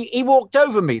 and he walked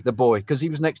over me, the boy, because he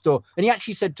was next door, and he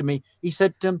actually said to me, he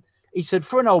said,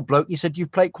 "For an old bloke, he said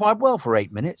you've played quite well for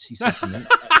 8 minutes." He said to me.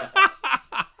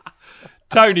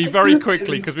 Tony, very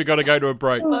quickly, because we've got to go to a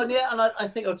break. Well, yeah, and I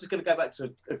think I was just going to go back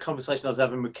to a conversation I was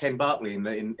having with Ken Barkley in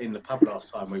the pub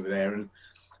last time we were there, and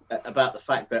about the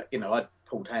fact that I'd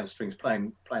pulled hamstrings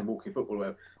playing walking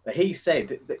football. But he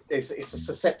said that it's a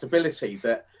susceptibility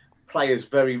that players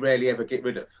very rarely ever get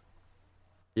rid of.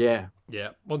 Yeah.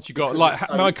 Once you got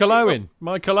Michael Owen.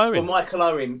 Well, Michael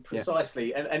Owen,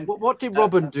 precisely. Yeah. And what did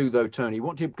Robin do though, Tony?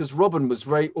 Because Robin was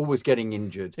always getting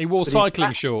injured. He wore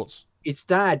cycling shorts. His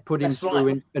dad put him through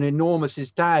an enormous.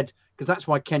 His dad, because that's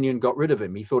why Kenyon got rid of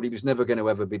him. He thought he was never going to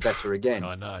ever be better again.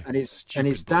 I know. And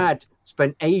his dad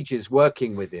spent ages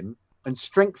working with him and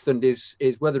strengthened his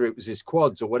whether it was his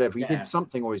quads or whatever. He did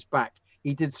something, or his back.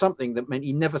 He did something that meant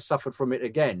he never suffered from it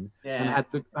again, and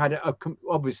had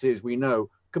obviously, as we know,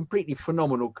 completely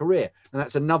phenomenal career. And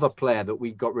that's another player that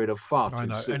we got rid of far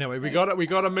too soon. Anyway, we got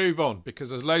to move on,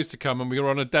 because there's loads to come, and we're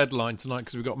on a deadline tonight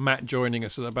because we've got Matt joining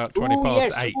us at about 20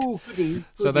 past 8. Goody.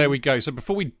 So there we go. So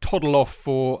before we toddle off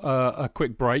for a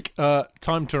quick break,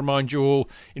 time to remind you all.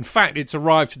 In fact, it's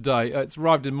arrived today. It's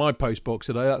arrived in my post box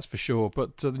today, that's for sure.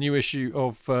 But the new issue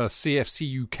of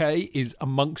CFC UK is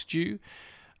amongst you.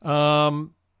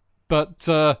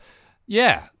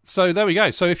 So there we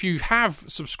go. So if you have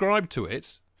subscribed to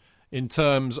it, in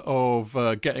terms of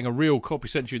getting a real copy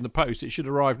sent to you in the post, it should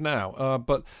arrive now.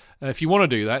 But if you want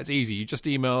to do that, it's easy. You just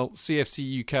email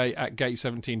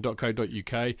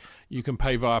cfcuk@gate17.co.uk. You can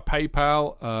pay via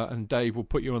PayPal, and Dave will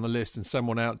put you on the list and send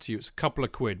one out to you. It's a couple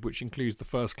of quid, which includes the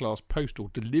first-class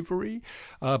postal delivery.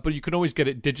 But you can always get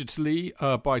it digitally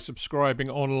by subscribing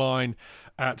online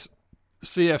at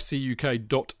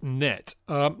cfcuk.net.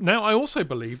 Now, I also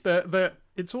believe that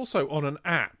it's also on an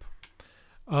app,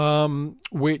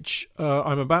 which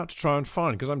I'm about to try and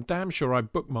find, because I'm damn sure I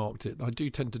bookmarked it. I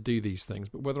do tend to do these things,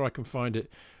 but whether I can find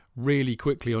it really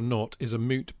quickly or not is a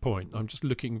moot point. I'm just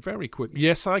looking very quickly.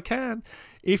 Yes, I can.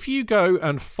 If you go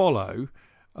and follow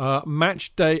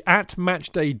Matchday at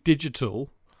Matchday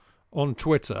Digital on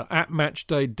Twitter, at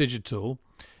Matchday Digital,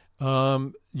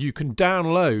 you can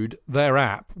download their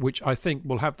app, which I think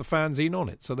will have the fanzine on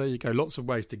it. So there you go. Lots of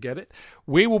ways to get it.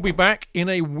 We will be back in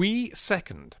a wee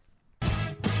second.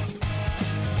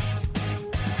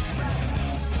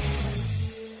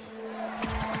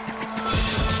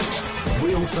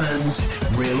 Real fans,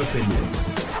 real opinions.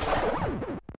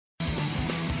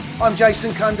 I'm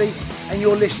Jason Cundy, and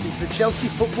you're listening to the Chelsea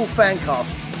Football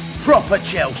Fancast. Proper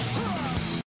Chelsea.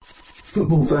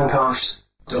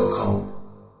 Footballfancast.com.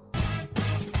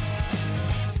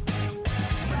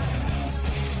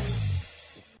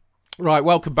 Right,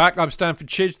 welcome back. I'm Stanford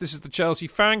Chidge. This is the Chelsea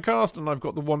Fancast, and I've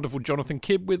got the wonderful Jonathan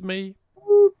Kidd with me.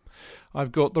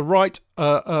 I've got the right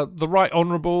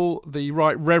honourable, the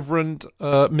right reverend,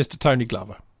 Mr. Tony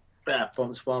Glover.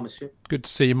 Bonsoir, monsieur. Good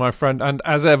to see you, my friend. And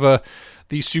as ever,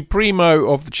 the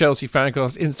supremo of the Chelsea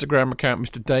Fancast Instagram account,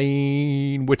 Mr.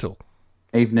 Dane Whittle.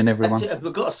 Evening, everyone.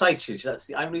 I've got to say, Chidge, that's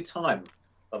the only time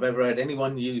I've ever heard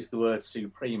anyone use the word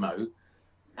supremo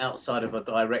outside of a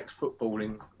direct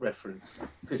footballing reference.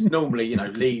 Because normally,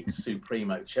 Leeds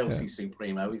Supremo, Chelsea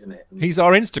Supremo, isn't it? He's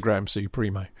our Instagram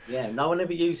Supremo. Yeah, no one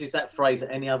ever uses that phrase at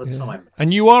any other time.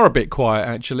 And you are a bit quiet,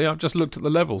 actually. I've just looked at the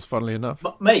levels, funnily enough.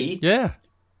 But me? Yeah,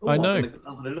 I know.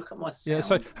 I'm going to look at my sound. Yeah,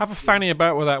 so have a fanny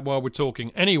about with that while we're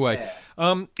talking. Anyway,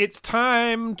 it's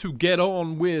time to get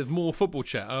on with more football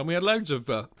chat. We had loads of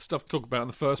stuff to talk about in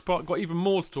the first part. Got even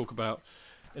more to talk about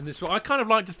in this one. I kind of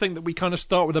like to think that we kind of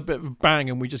start with a bit of a bang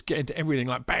and we just get into everything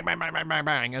like bang, bang, bang, bang, bang,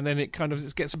 bang, and then it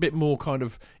gets a bit more kind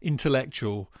of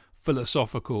intellectual,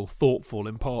 philosophical, thoughtful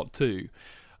in part two.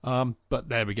 But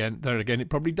there again, it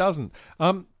probably doesn't.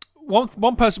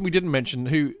 One person we didn't mention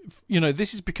who,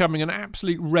 this is becoming an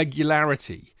absolute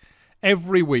regularity.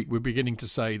 Every week we're beginning to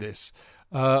say this.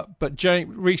 But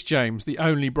Reece James, the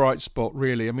only bright spot,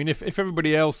 really. I mean, if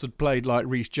everybody else had played like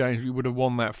Reece James, we would have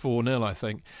won that 4-0, I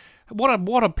think.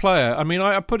 What a player. I mean,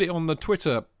 I put it on the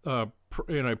Twitter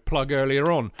plug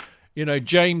earlier on.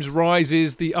 James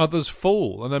rises, the others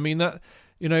fall. And I mean that,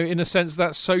 in a sense,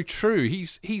 that's so true.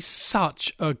 He's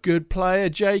such a good player,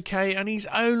 JK, and he's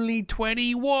only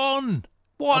 21.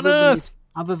 What on earth?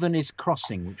 Other than his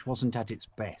crossing, which wasn't at its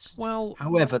best. Well,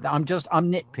 however, I'm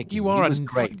nitpicking. You are. He was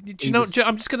great.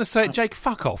 I'm just going to say it, Jake.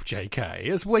 Fuck off, JK.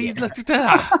 It's where you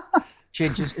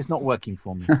Chidge, it's not working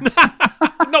for me.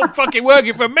 Not fucking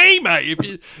working for me, mate.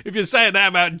 If you're saying that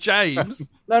about James.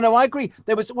 No, I agree.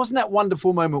 Wasn't that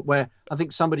wonderful moment where I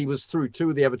think somebody was through,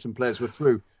 2 of the Everton players were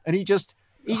through, and he just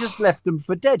left them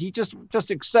for dead. He just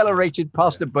accelerated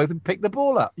past them both and picked the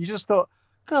ball up. You just thought,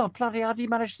 God, bloody how did he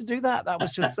manage to do that? That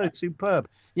was just so superb.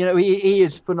 You know, he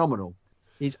is phenomenal.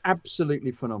 He's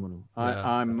absolutely phenomenal.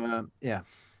 Yeah.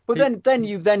 But then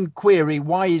you query,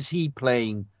 why is he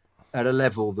playing at a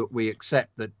level that we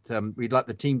accept that we'd like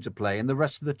the team to play, and the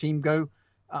rest of the team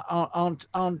aren't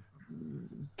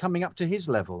coming up to his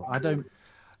level?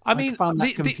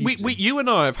 You and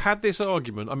I have had this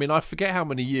argument. I mean, I forget how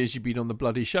many years you've been on the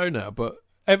bloody show now, but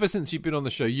ever since you've been on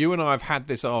the show, you and I have had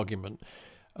this argument.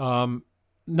 No,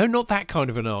 not that kind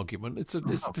of an argument.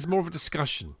 It's more of a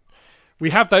discussion. We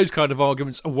have those kind of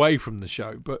arguments away from the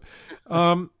show, but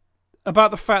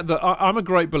about the fact that I'm a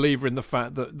great believer in the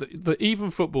fact that even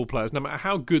football players, no matter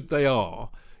how good they are,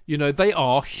 you know, they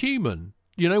are human.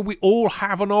 You know, we all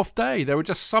have an off day. There are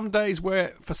just some days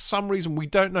where, for some reason, we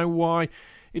don't know why,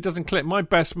 it doesn't click. My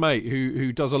best mate,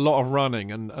 who does a lot of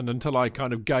running, and until I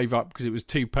kind of gave up because it was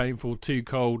too painful, too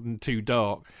cold, and too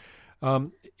dark,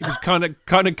 he was kind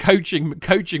of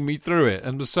coaching me through it,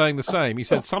 and was saying the same. He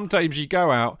said sometimes you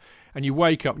go out and you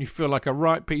wake up and you feel like a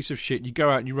right piece of shit. You go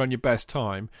out and you run your best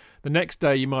time. The next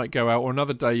day you might go out, or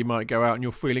another day you might go out, and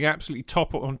you're feeling absolutely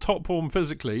on top form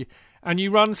physically, and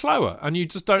you run slower, and you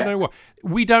just don't know what.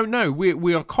 We don't know.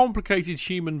 We are complicated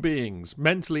human beings,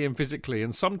 mentally and physically,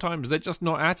 and sometimes they're just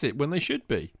not at it when they should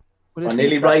be. I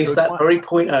nearly raised that very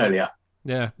point earlier.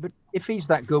 Yeah. But if he's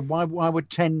that good, why would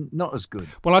 10 not as good?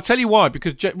 Well, I'll tell you why.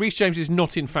 Because Reece James is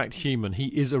not, in fact, human. He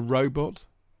is a robot.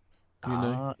 You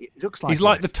know, it looks like he's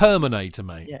like the Terminator,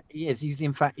 mate. Yeah, he is. He's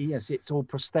in fact, yes, it's all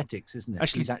prosthetics, isn't it?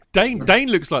 Actually, Dane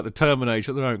looks like the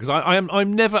Terminator at the moment, because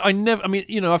I'm never. I mean,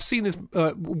 you know, I've seen this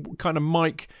kind of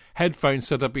mic headphone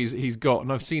setup he's got,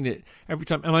 and I've seen it every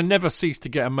time, and I never cease to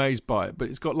get amazed by it. But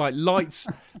it's got like lights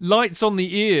on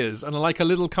the ears, and like a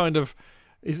little kind of.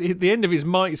 At the end of his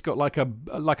mic, it's got like a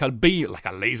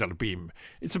laser beam.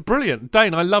 It's a brilliant.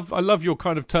 Dane, I love your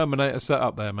kind of Terminator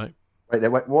setup there, mate. Wait,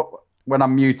 what? When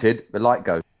I'm muted, the light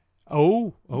goes.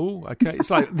 Oh, okay. It's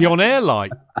like the on-air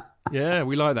light. Yeah,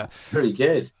 we like that. Pretty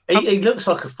good. He looks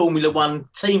like a Formula One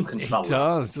team controller. He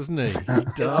does, doesn't he? He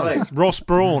does. Ross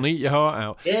Brawn, eat your heart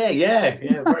out. Yeah,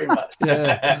 very much.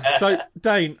 Yeah. So,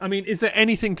 Dane, I mean, is there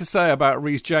anything to say about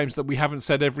Reece James that we haven't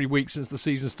said every week since the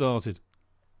season started?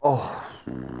 Oh,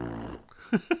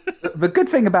 the good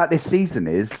thing about this season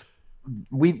is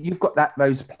you've got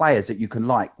those players that you can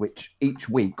like, which each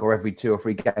week or every 2 or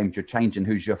 3 games you're changing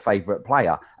who's your favourite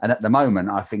player. And at the moment,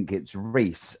 I think it's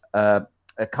Reece. A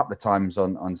couple of times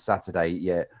on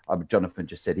Saturday, Jonathan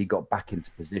just said he got back into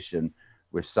position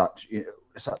with such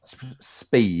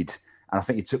speed, and I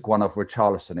think he took one off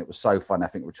Richarlison. It was so fun. I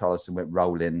think Richarlison went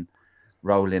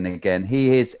rolling again.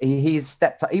 He's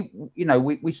stepped up.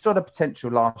 We saw the potential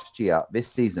last year. This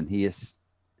season, he has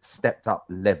stepped up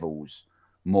levels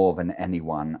more than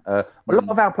anyone. A lot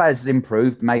of our players has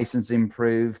improved. Mason's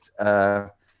improved,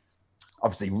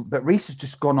 obviously, but Reece has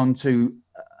just gone on to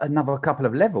another couple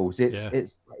of levels.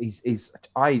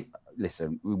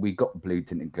 Listen, we got blue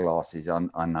tinted glasses.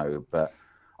 I know, but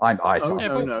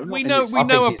we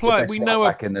know a player. We know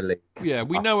back in the league. Yeah,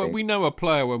 we know a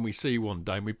player when we see one,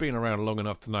 Dane. We've been around long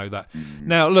enough to know that.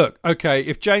 Now, look, okay,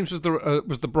 if James was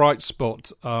the bright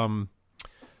spot,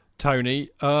 Tony,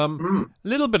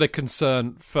 little bit of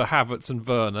concern for Havertz and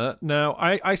Werner. Now,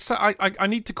 I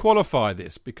need to qualify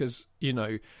this because, you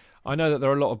know, I know that there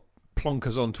are a lot of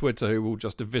plonkers on Twitter who will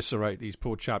just eviscerate these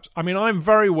poor chaps. I mean, I'm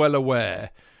very well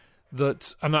aware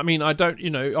that, and I mean, I don't,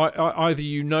 you know, either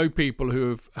you know people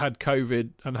who have had COVID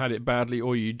and had it badly,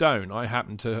 or you don't. I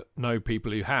happen to know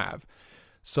people who have.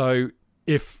 So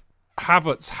if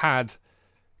Havertz had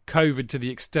COVID to the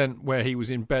extent where he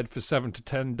was in bed for 7 to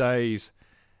 10 days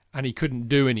and he couldn't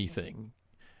do anything,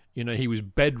 you know, he was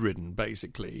bedridden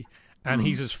basically, and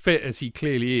he's as fit as he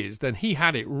clearly is, then he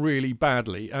had it really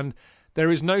badly. And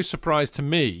there is no surprise to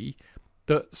me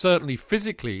that certainly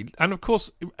physically, and of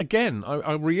course, again,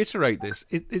 I reiterate this,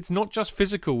 it's not just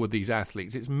physical with these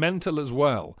athletes, it's mental as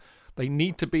well. They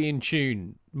need to be in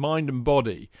tune, mind and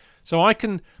body. So I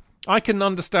can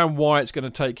understand why it's going to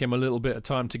take him a little bit of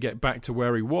time to get back to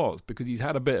where he was, because he's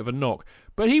had a bit of a knock.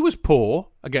 But he was poor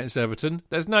against Everton.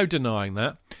 There's no denying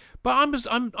that. But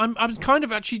I'm kind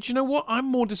of actually, do you know what? I'm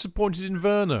more disappointed in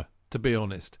Werner, to be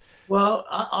honest. Well,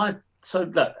 so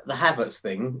look, the Havertz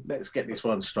thing, let's get this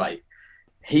one straight.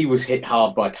 He was hit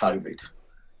hard by COVID.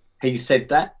 He said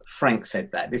that. Frank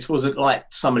said that. This wasn't like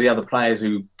some of the other players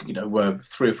who, you know, were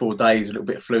 3 or 4 days, a little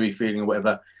bit fluey feeling or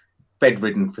whatever.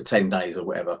 bedridden for 10 days or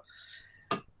whatever.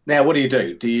 Now, what do?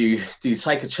 Do you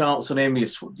take a chance on him?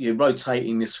 You're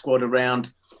rotating the squad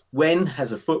around. When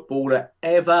has a footballer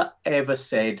ever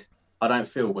said, I don't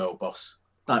feel well, boss,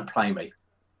 don't play me?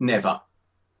 Never.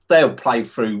 They'll play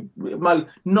through.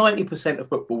 90% of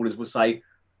footballers will say,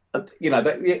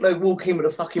 they walk in with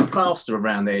a fucking plaster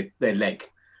around their leg,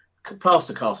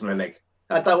 plaster cast on their leg.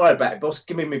 Don't worry about it, boss.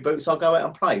 Give me my boots. I'll go out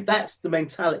and play. That's the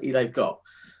mentality they've got.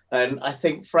 And I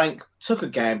think Frank took a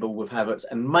gamble with Havertz,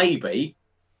 and maybe,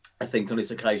 I think on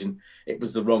this occasion, it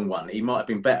was the wrong one. He might have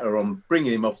been better on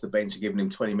bringing him off the bench and giving him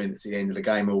 20 minutes at the end of the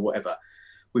game or whatever.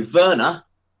 With Werner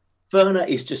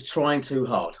is just trying too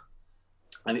hard,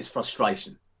 and it's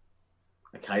frustration.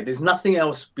 Okay, there's nothing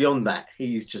else beyond that.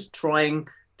 He's just trying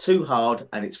too hard,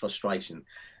 and it's frustration.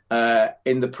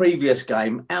 In the previous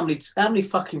game, how many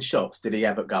fucking shots did he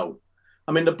have at goal?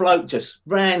 I mean, the bloke just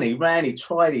ran, he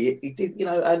tried, he did,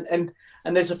 and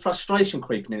there's a frustration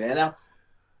creeping in there. Now,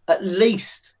 at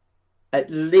least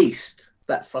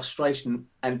that frustration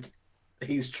and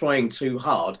he's trying too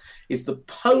hard is the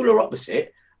polar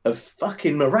opposite of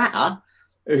fucking Morata,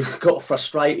 who got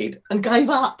frustrated and gave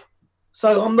up.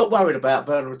 So I'm not worried about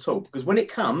Werner at all, because when it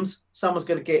comes, someone's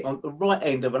going to get on the right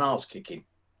end of an arse kicking.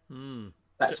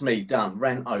 That's me, done,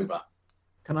 ran over.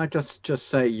 Can I just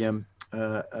say,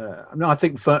 no, I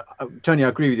think, Tony, I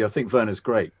agree with you. I think Werner's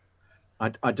great.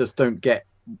 I just don't get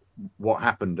what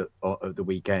happened at the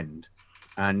weekend.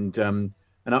 And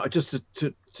just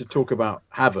to talk about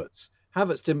Havertz.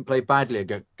 Havertz didn't play badly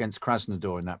against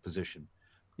Krasnodar in that position.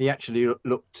 He actually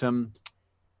looked some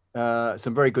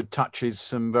very good touches,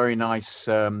 some very nice.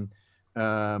 He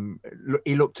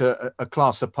looked a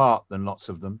class apart than lots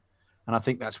of them, and I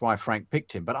think that's why Frank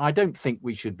picked him. But I don't think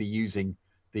we should be using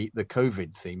the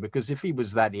COVID thing, because if he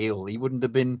was that ill, he wouldn't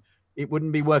have been. It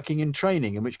wouldn't be working in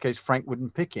training, in which case Frank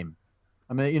wouldn't pick him.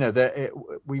 I mean,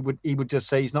 he would just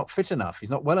say he's not fit enough, he's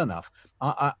not well enough.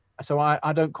 So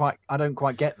I don't quite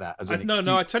get that as an excuse.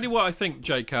 No, I tell you what I think,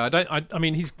 JK. I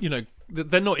mean, he's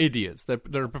they're not idiots.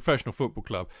 They're a professional football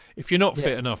club. If you're not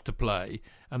fit enough to play,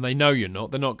 and they know you're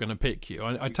not, they're not going to pick you.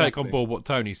 I take on board what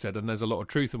Tony said, and there's a lot of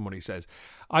truth in what he says.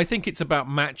 I think it's about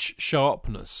match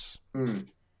sharpness.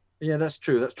 Yeah, that's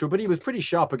true. But he was pretty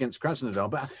sharp against Krasnodar.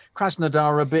 But Krasnodar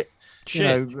are a bit.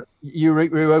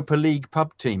 Europa League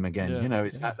pub team again.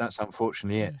 That's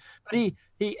unfortunately it.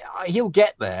 But he'll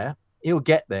get there.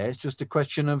 It's just a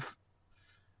question of,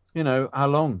 how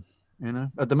long.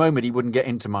 At the moment he wouldn't get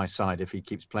into my side if he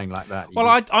keeps playing like that.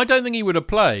 I don't think he would have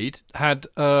played had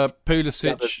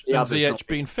Pulisic and Ziyech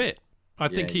been fit. I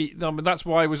think that's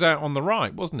why he was out on the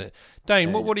right, wasn't it?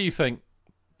 Dane, what do you think?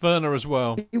 Werner as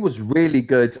well. He was really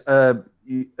good.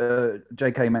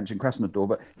 JK mentioned Krasnodar,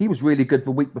 but he was really good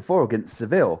the week before against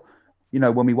Seville.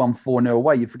 When we won 4-0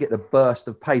 away, you forget the burst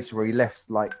of pace where he left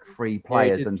like 3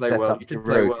 players and set up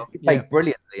Giroud. He played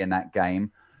brilliantly in that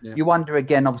game. Yeah. You wonder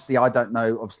again, obviously, I don't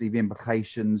know, obviously, the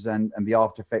implications and the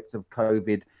after effects of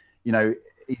COVID.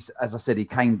 As I said, he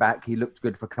came back. He looked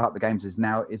good for a couple of games. Is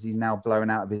he now blowing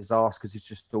out of his arse because it's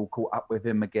just all caught up with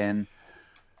him again?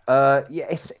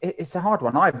 It's a hard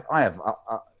one. I have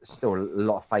still a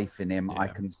lot of faith in him. I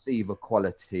can see the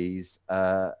qualities,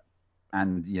 and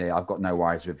I've got no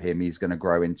worries with him. He's going to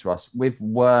grow into us. With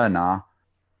Werner,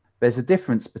 there's a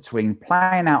difference between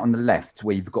playing out on the left,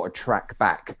 where you've got to track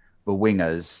back the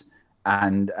wingers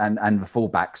and the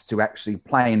fullbacks, to actually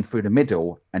playing through the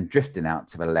middle and drifting out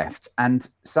to the left. And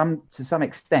to some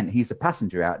extent, he's a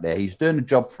passenger out there. He's doing a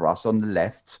job for us on the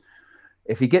left.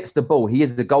 If he gets the ball, he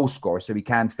is the goal scorer, so he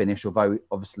can finish, although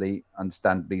obviously,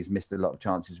 understandably, he's missed a lot of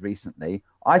chances recently.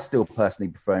 I still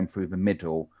personally prefer him through the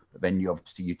middle, but then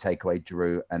you take away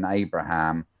Giroud and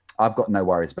Abraham. I've got no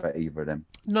worries about either of them.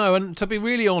 No, and to be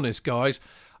really honest, guys,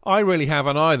 I really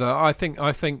haven't either. I think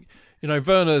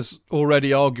Werner's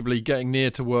already arguably getting near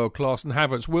to world class, and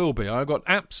Havertz will be. I've got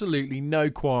absolutely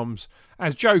no qualms.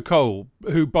 As Joe Cole,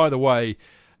 who, by the way,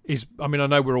 I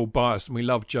know we're all biased and we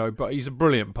love Joe, but he's a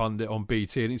brilliant pundit on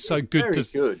BT, and it's so good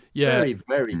very,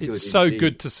 very good. It's so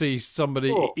good to see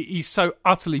somebody. He's so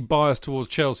utterly biased towards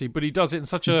Chelsea, but he does it in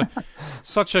such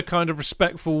a kind of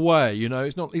respectful way.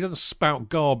 It's not. He doesn't spout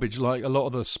garbage like a lot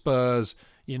of the Spurs,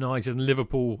 United, and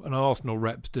Liverpool and Arsenal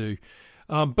reps do.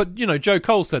 But Joe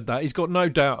Cole said that he's got no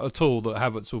doubt at all that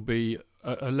Havertz will be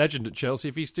a legend at Chelsea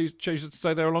if he chooses to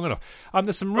stay there long enough.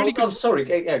 There's some really good. I'm sorry.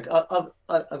 I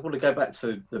want to go back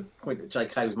to the point that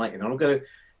JK was making.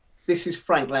 This is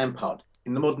Frank Lampard.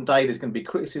 in the modern day, there's going to be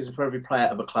criticism for every player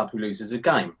of a club who loses a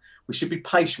game. We should be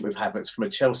patient with Havertz from a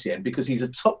Chelsea end because he's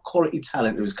a top quality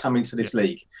talent who's come into this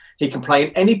league. He can play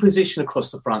in any position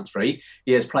across the front three.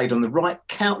 He has played on the right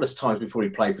countless times before he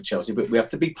played for Chelsea, but we have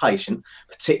to be patient,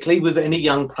 particularly with any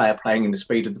young player playing in the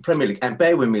speed of the Premier League. And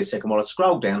bear with me a second while I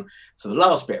scroll down to the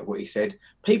last bit of what he said.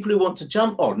 People who want to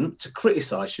jump on to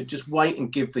criticise should just wait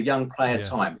and give the young player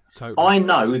time. Totally. I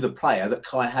know the player that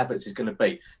Kai Havertz is going to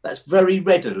be. That's very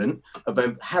redolent of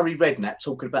a Harry Redknapp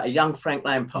talking about a young Frank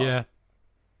Lampard.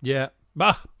 Yeah.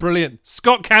 Brilliant.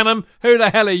 Scott Canham, who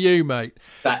the hell are you, mate?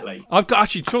 Exactly. I've got,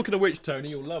 actually, talking of which, Tony,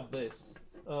 you'll love this.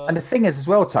 And the thing is as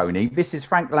well, Tony, this is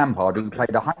Frank Lampard, who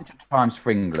played 100 times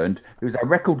for England, who's a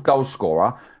record goal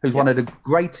scorer, who's one of the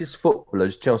greatest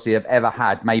footballers Chelsea have ever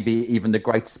had, maybe even the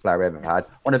greatest player ever had,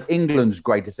 one of England's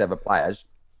greatest ever players.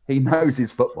 He knows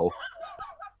his football.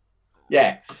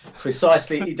 Yeah,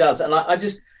 precisely, he does. And I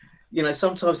just,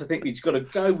 sometimes I think we've got to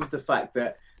go with the fact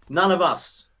that none of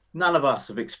us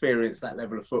have experienced that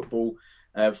level of football.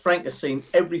 Frank has seen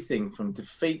everything from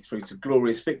defeat through to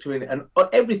glorious victory and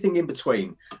everything in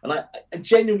between. And I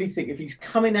genuinely think if he's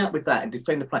coming out with that and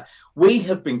defend the play, we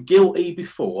have been guilty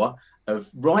before of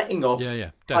writing off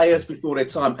players before their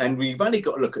time. And we've only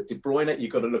got to look at De Bruyne,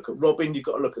 you've got to look at Robin, you've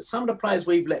got to look at some of the players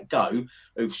we've let go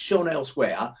who've shone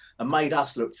elsewhere and made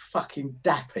us look fucking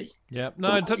dappy. Yeah,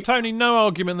 no, Tony, no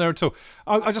argument there at all.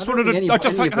 I just wanted to, I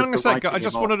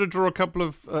just wanted to draw a couple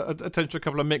of attention to a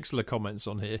couple of Mixler comments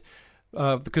on here.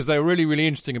 Because they were really, really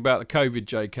interesting about the COVID,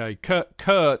 JK.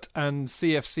 Kurt and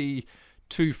CFC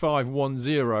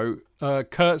 2510.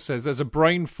 Kurt says there's a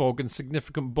brain fog and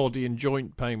significant body and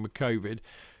joint pain with COVID.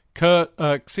 Kurt,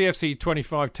 CFC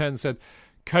 2510 said,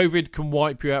 COVID can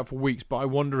wipe you out for weeks, but I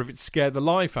wonder if it scared the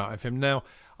life out of him. Now,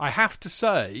 I have to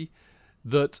say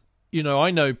that,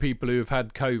 I know people who have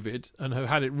had COVID and have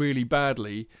had it really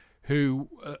badly who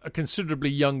are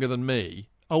considerably younger than me,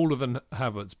 older than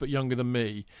Havertz, but younger than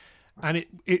me. And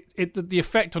the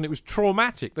effect on it was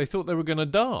traumatic. They thought they were going to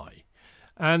die.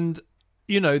 And,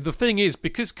 the thing is,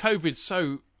 because COVID's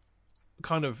so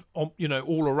kind of,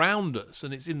 all around us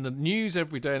and it's in the news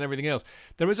every day and everything else,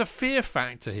 there is a fear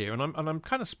factor here. And I'm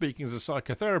kind of speaking as a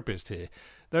psychotherapist here.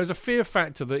 There is a fear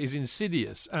factor that is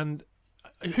insidious. And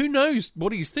who knows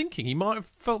what he's thinking? He might have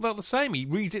felt that the same. He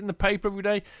reads it in the paper every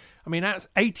day. I mean,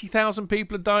 80,000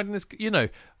 people have died in this,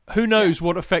 Who knows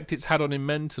what effect it's had on him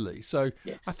mentally? So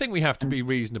I think we have to be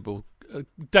reasonable.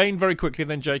 Dane, very quickly,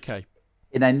 then JK.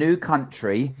 In a new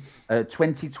country, a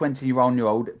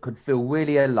 20-20-year-old could feel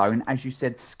really alone, as you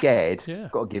said, scared. Yeah.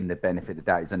 Got to give him the benefit of the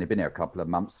doubt. He's only been here a couple of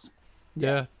months.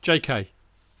 Yeah. JK.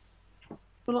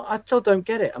 Well, I still don't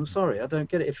get it. I'm sorry. I don't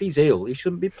get it. If he's ill, he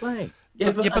shouldn't be playing.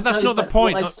 Yeah, but that's not the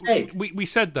point. We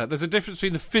said that. There's a difference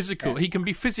between the physical. Yeah. He can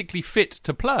be physically fit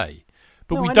to play.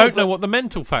 But we don't know what the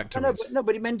mental factor is.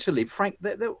 But mentally, Frank,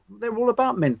 they're all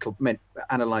about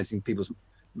analysing people's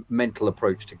mental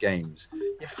approach to games.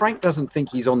 If Frank doesn't think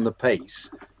he's on the pace,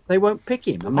 they won't pick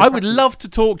him. I would love to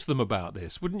talk to them about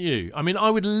this, wouldn't you? I mean, I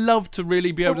would love to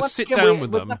really be able to sit down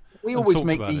with them. We always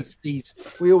make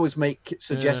we always make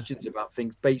suggestions about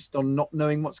things based on not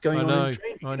knowing what's going on in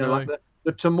training. I know. Like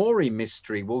the Tomori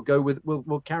mystery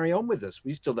will carry on with us.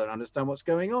 We still don't understand what's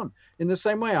going on. In the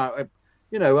same way,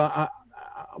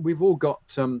 we've all got.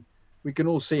 We can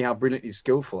all see how brilliantly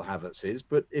skillful Havertz is,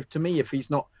 but if he's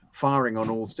not firing on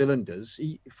all cylinders,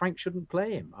 Frank shouldn't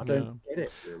play him. I don't get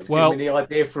it. Really. Well, the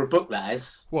idea for a book that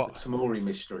is what? The Tomori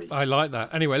mystery. I like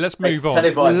that. Anyway, let's move on.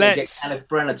 Get Kenneth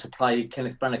Brenner to play.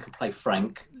 Kenneth Brenner can play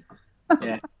Frank.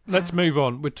 Yeah. Let's move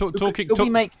on. We're talking. Could we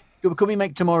make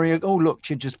Tomori? Oh, look,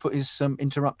 she just put his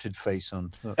interrupted face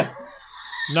on.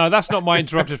 No, that's not my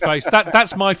interrupted face.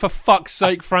 That's my for fuck's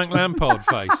sake Frank Lampard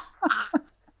face.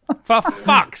 For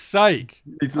fuck's sake.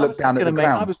 Look down at the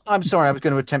ground. I'm sorry, I was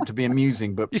going to attempt to be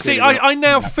amusing, but... You see, I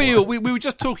now feel... We were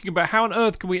just talking about how on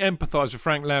earth can we empathise with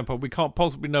Frank Lampard? We can't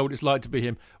possibly know what it's like to be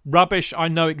him. Rubbish, I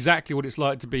know exactly what it's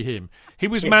like to be him. He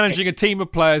was managing a team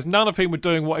of players, none of whom were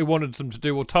doing what he wanted them to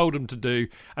do or told them to do,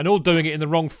 and all doing it in the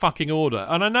wrong fucking order.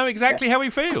 And I know exactly how he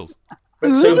feels. But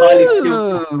too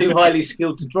highly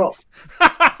skilled to drop.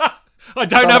 I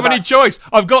don't have any choice.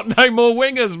 I've got no more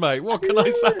wingers, mate. What can I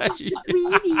say?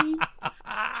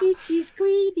 She's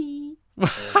greedy.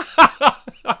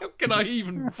 How can I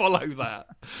even follow that?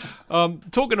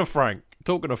 Talking of Frank.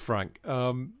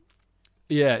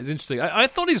 Yeah, it's interesting. I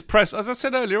thought his press, as I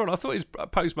said earlier on, I thought his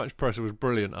post-match presser was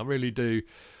brilliant. I really do.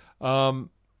 And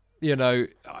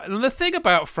the thing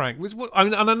about Frank was, I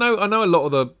know a lot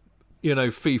of the,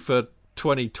 FIFA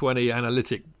 2020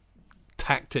 analytic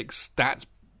tactics, stats,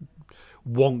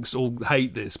 wonks all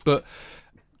hate this, but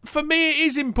for me, it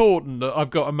is important that I've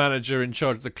got a manager in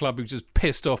charge of the club who's just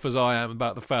pissed off as I am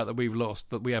about the fact that we've lost,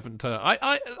 that we haven't turned.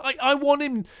 I want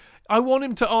him. I want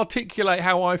him to articulate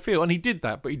how I feel, and he did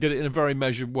that, but he did it in a very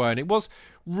measured way. And it was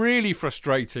really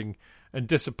frustrating and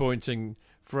disappointing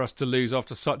for us to lose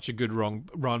after such a good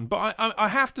run. But I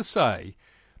have to say,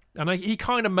 and he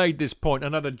kind of made this point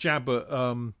and had a jab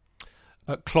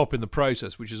at Klopp in the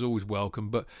process, which is always welcome.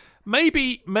 But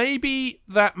maybe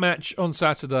that match on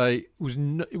Saturday was,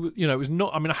 it was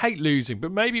not. I mean, I hate losing,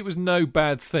 but maybe it was no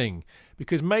bad thing,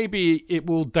 because maybe it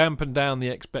will dampen down the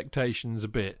expectations a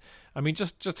bit. I mean,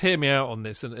 just hear me out on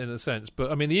this in a sense.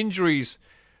 But I mean, the injuries,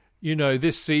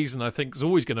 this season, I think is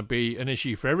always going to be an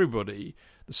issue for everybody.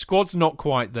 The squad's not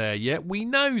quite there yet. We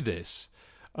know this.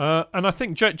 And I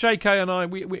think JK and I,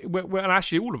 we're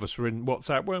actually all of us were in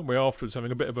WhatsApp, weren't we, afterwards,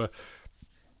 having a bit of a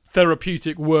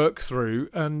therapeutic work through.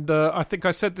 And I think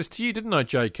I said this to you, didn't I,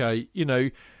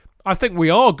 JK? I think we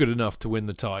are good enough to win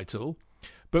the title,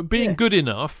 but being good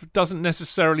enough doesn't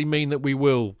necessarily mean that we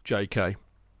will, JK.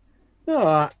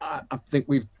 No, I think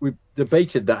we've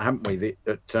debated that, haven't we?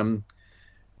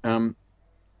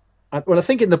 I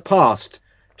think in the past,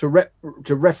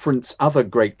 to reference other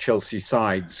great Chelsea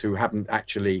sides who haven't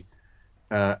actually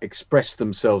expressed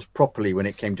themselves properly when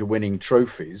it came to winning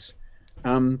trophies,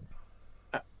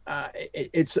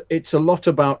 it's a lot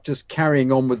about just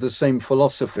carrying on with the same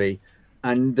philosophy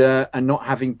and not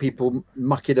having people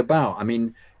muck it about. I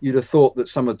mean, you'd have thought that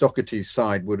some of Doherty's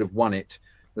side would have won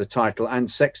the title,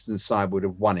 and Sexton's side would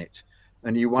have won it,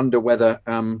 and you wonder whether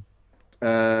I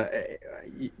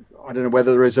don't know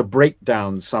whether there is a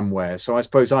breakdown somewhere. So I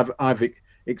suppose I've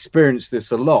experienced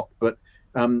this a lot, but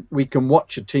we can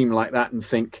watch a team like that and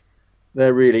think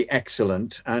they're really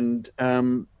excellent, and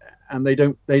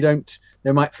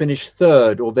they might finish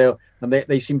third, or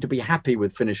they seem to be happy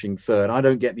with finishing third. I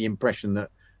don't get the impression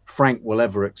that Frank will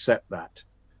ever accept that,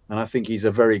 and I think he's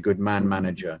a very good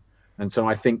manager. And so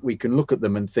I think we can look at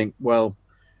them and think, well,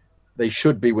 they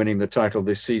should be winning the title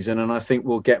this season, and I think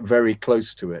we'll get very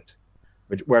close to it.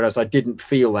 Whereas I didn't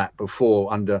feel that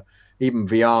before under even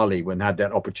Vialli, when had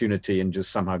that opportunity and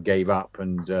just somehow gave up.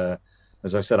 And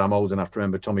as I said, I'm old enough to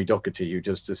remember Tommy Doherty, who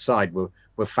just aside were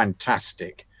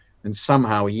fantastic. And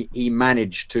somehow he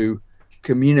managed to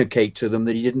communicate to them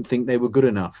that he didn't think they were good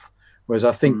enough. Whereas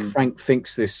I think Frank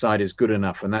thinks this side is good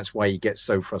enough, and that's why he gets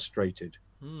so frustrated.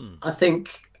 I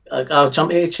think... I'll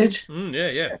jump in here, Chidge.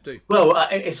 Yeah, do. Well,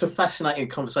 it's a fascinating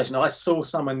conversation. I saw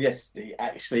someone yesterday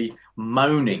actually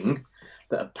moaning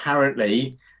that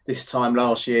apparently this time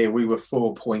last year we were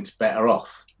 4 points better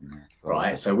off,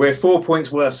 right? So we're 4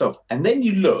 points worse off. And then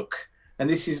you look, and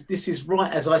this is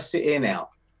right as I sit here now,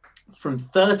 from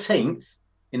 13th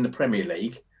in the Premier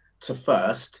League to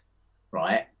first,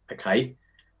 right? Okay,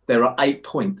 there are 8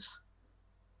 points.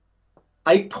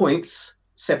 8 points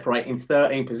separating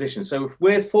 13 positions. So if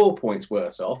we're 4 points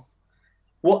worse off,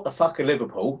 what the fuck are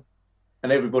Liverpool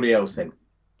and everybody else then?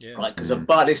 Yeah. Right, because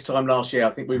by this time last year, I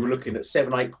think we were looking at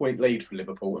 7-8 point lead for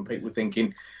Liverpool, and people were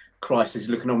thinking, Christ, this is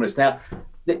looking ominous. Now,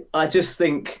 I just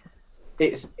think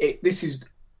this is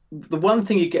the one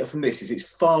thing you get from this is it's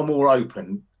far more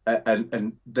open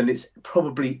and than it's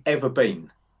probably ever been.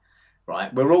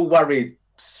 Right, we're all worried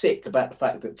sick about the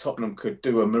fact that Tottenham could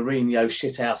do a Mourinho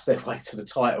shithouse their way to the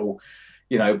title,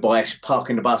 by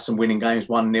parking the bus and winning games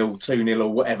 1-0, 2-0 or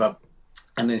whatever,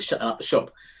 and then shutting up the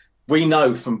shop. We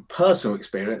know from personal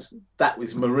experience that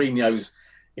was Mourinho's,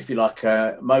 if you like,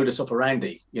 modus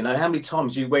operandi. How many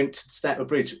times you went to Stamford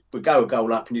Bridge, would go a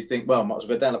goal up and you think, well, might as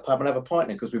well go down the pub and have a pint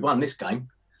because we won this game,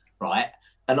 right?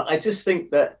 And I just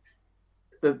think that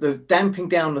the damping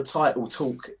down the title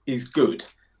talk is good.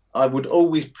 I would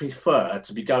always prefer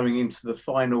to be going into the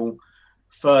final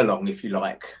furlong, if you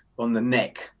like, on the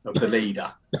neck of the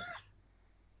leader.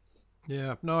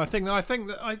 Yeah, no, I think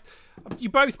that you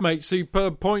both make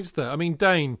superb points there. I mean,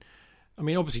 Dane,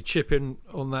 obviously chip in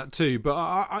on that too, but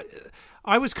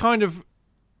I was kind of,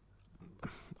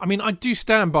 I do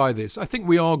stand by this. I think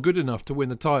we are good enough to win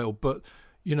the title, but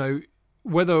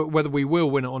whether we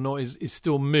will win it or not is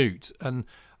still moot. And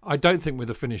I don't think we're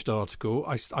the finished article.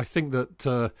 I think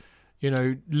that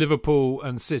Liverpool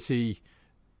and City.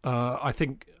 I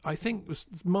think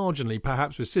marginally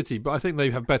perhaps with City, but I think they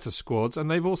have better squads,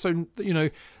 and they've also,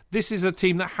 this is a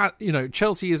team that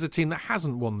Chelsea is a team that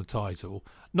hasn't won the title,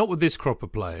 not with this crop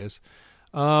of players.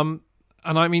 And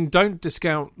don't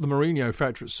discount the Mourinho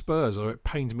factor at Spurs, or it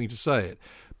pains me to say it.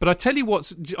 But I tell you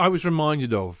what, I was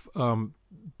reminded of,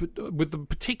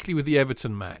 particularly with the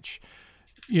Everton match,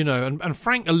 and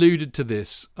Frank alluded to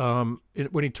this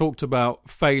when he talked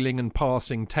about failing and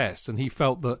passing tests, and he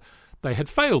felt that they had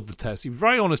failed the test. He was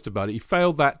very honest about it. He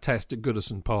failed that test at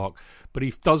Goodison Park, but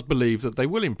he does believe that they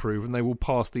will improve and they will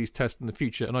pass these tests in the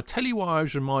future. And I tell you what I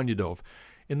was reminded of.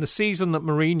 In the season that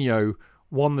Mourinho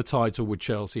won the title with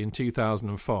Chelsea in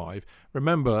 2005,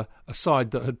 remember, a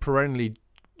side that had perennially,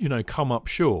 come up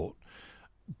short,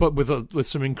 but with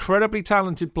some incredibly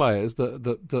talented players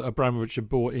that Abramovich had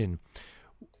brought in.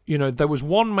 There was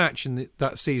one match in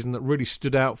that season that really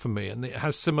stood out for me, and it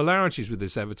has similarities with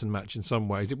this Everton match in some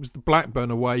ways. It was the Blackburn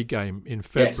away game in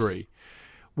February,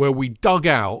 where we dug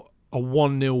out a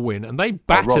 1-0 win, and they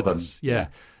battered us. Yeah.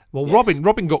 Well, yes.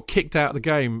 Robin got kicked out of the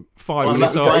game 5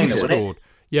 minutes after he scored.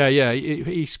 Yeah.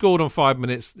 He scored on 5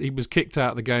 minutes. He was kicked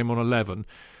out of the game on 11.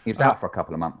 He was out for a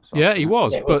couple of months. Yeah, he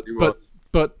was.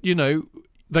 But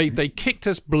They kicked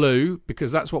us blue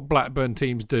because that's what Blackburn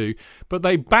teams do, but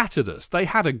they battered us. They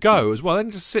had a go as well. They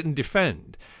didn't just sit and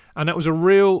defend. And that was a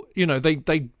real,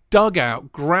 they dug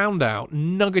out, ground out,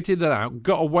 nuggeted it out,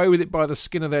 got away with it by the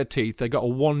skin of their teeth. They got a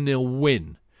 1-0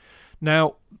 win.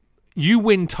 Now, you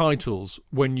win titles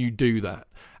when you do that.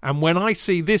 And when I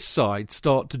see this side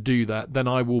start to do that, then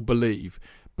I will believe.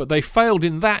 But they failed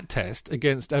in that test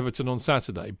against Everton on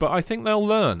Saturday. But I think they'll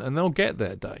learn and they'll get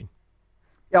there, Dane.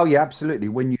 Oh yeah, absolutely.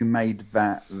 When you made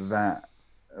that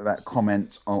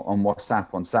comment on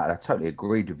WhatsApp on Saturday, I totally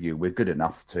agreed with you. We're good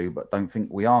enough to, but don't think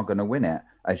we are going to win it,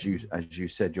 as you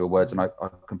said your words, and I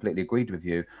completely agreed with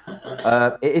you.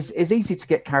 It's easy to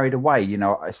get carried away.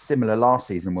 Similar last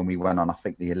season when we went on, I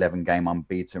think, the 11-game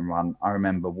unbeaten run. I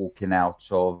remember walking out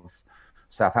of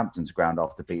Southampton's ground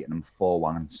after beating them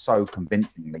 4-1, and so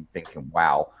convincingly thinking,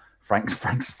 "Wow,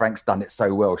 Frank's done it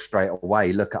so well straight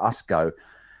away. Look at us go."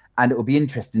 And it will be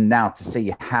interesting now to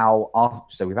see how.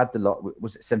 So we've had the lot.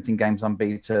 Was it 17 games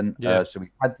unbeaten? Yeah. So we've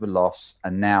had the loss,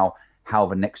 and now how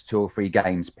the next 2 or 3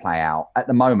 games play out. At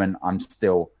the moment, I'm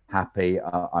still happy.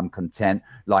 I'm content.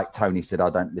 Like Tony said, I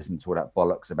don't listen to all that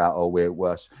bollocks about we're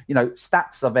worse.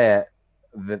 Stats are there;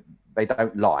 they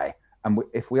don't lie. And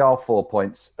if we are 4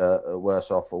 points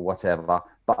worse off or whatever,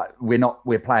 but we're not.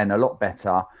 We're playing a lot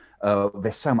better.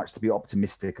 There's so much to be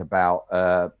optimistic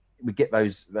about. We get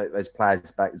those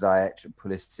players back, Ziyech and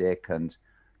Pulisic, and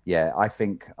I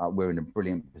think we're in a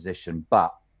brilliant position.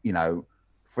 But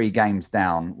 3 games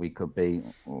down, we could be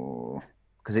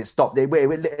because it stopped. It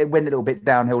went a little bit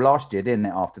downhill last year, didn't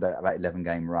it? After that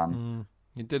 11-game run,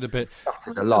 it did a bit.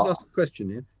 Started a lot. I'll ask a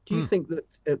question here. Do you think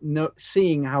that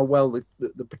seeing how well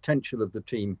the potential of the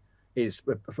team is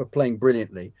for playing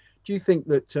brilliantly, do you think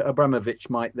that Abramovich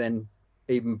might then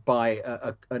even buy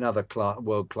another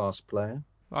world-class player?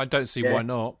 I don't see why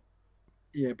not.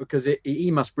 Yeah, because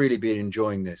he must really be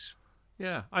enjoying this.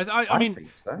 Yeah, I mean, think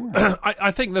so.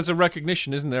 I think there's a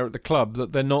recognition, isn't there, at the club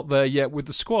that they're not there yet with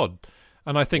the squad,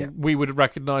 and I think we would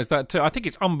recognise that too. I think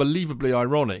it's unbelievably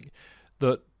ironic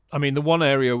that the one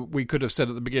area we could have said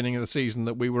at the beginning of the season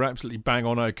that we were absolutely bang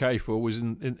on okay for was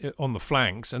on the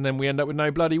flanks, and then we end up with no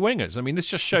bloody wingers. This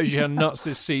just shows you how nuts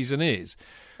this season is.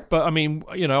 But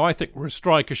I think we're a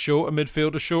striker short, a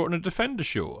midfielder short, and a defender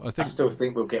short. I still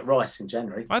think we'll get Rice in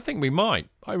January. I think we might.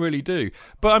 I really do.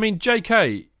 But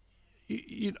JK,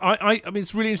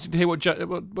 it's really interesting to hear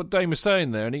what Dane was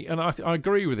saying there, and I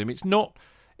agree with him. It's not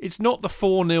the 4-0,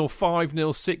 5-0,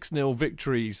 6-0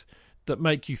 victories that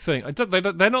make you think.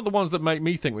 They're not the ones that make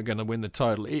me think we're going to win the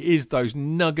title. It is those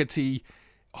nuggety,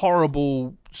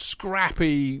 horrible,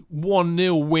 scrappy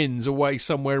 1-0 wins away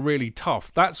somewhere really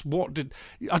tough. That's what did.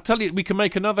 I tell you, I can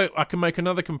make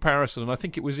another comparison, and I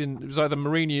think it was either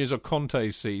Mourinho's or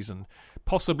Conte's season,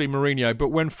 possibly Mourinho. But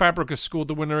when Fabregas scored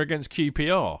the winner against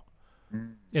QPR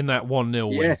in that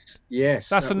 1-0 win, yes,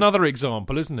 that's another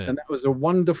example, isn't it? And that was a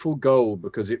wonderful goal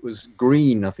because it was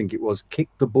Green. I think it was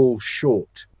kicked the ball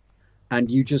short,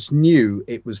 and you just knew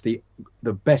it was the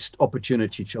best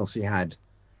opportunity Chelsea had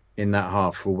in that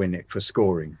half for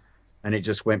scoring, and it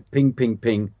just went ping, ping,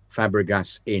 ping.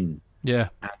 Fabregas in,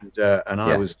 and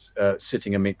I was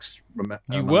sitting amongst.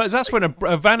 You were. That's when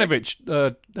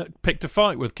Ivanovic picked a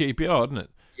fight with QPR, didn't it?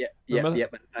 Yeah.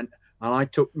 And I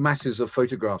took masses of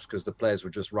photographs because the players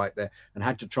were just right there, and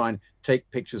had to try and take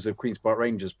pictures of Queen's Park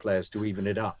Rangers players to even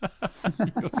it up.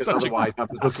 Because otherwise, I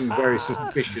was looking very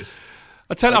suspicious.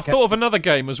 I've thought of another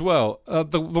game as well.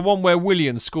 The one where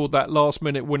Williams scored that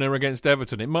last-minute winner against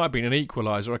Everton. It might have been an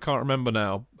equaliser. I can't remember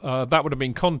now. That would have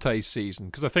been Conte's season,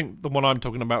 because I think the one I'm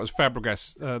talking about was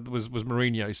Fabregas. Was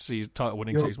Mourinho's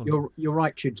title-winning season. You're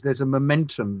right, Chidge. There's a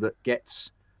momentum that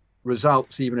gets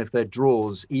results, even if they're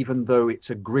draws, even though it's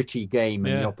a gritty game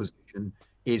and the opposition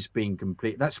is being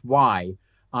complete. That's why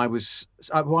I was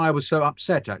so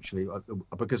upset, actually,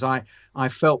 because I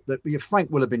felt that Frank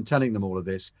will have been telling them all of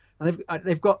this. And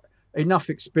they've got enough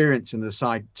experience in the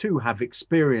side to have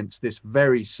experienced this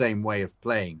very same way of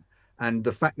playing, and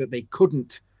the fact that they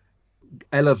couldn't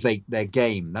elevate their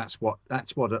game, that's what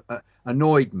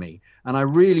annoyed me. And I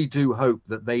really do hope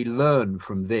that they learn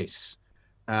from this,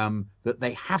 that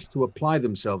they have to apply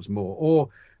themselves more, or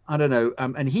I don't know,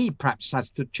 and he perhaps has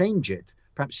to change it.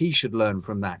 Perhaps he should learn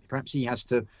from that. Perhaps he has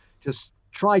to just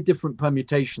try different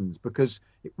permutations, because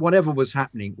whatever was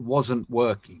happening wasn't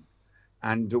working,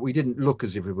 and we didn't look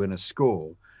as if we were going to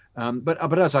score.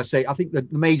 But as I say, I think the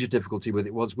major difficulty with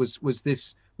it was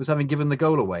having given the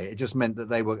goal away. It just meant that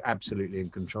they were absolutely in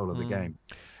control of the game.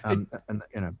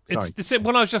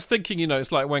 When I was just thinking,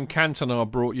 it's like when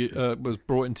Cantona was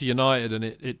brought into United, and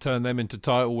it turned them into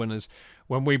title winners.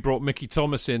 When we brought Mickey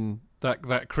Thomas in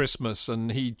that Christmas,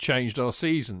 and he changed our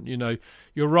season.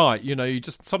 You're right. You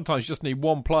sometimes just need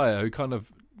one player who kind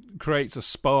of creates a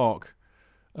spark.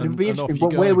 It would be interesting.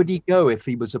 But where would he go if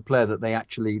he was a player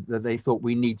that they thought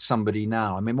we need somebody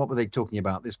now? I mean, what were they talking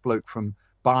about? This bloke from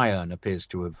Bayern appears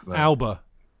to have Alba.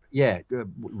 Yeah,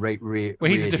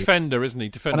 he's a defender, isn't he?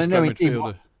 Defender,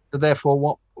 midfielder. So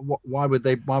therefore, why would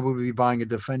we be buying a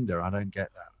defender? I don't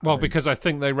get that. Well, because I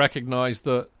think they recognise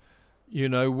that.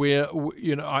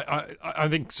 I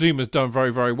think Zuma's done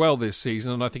very, very well this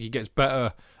season, and I think he gets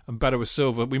better and better with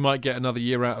Silva. We might get another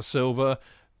year out of Silva.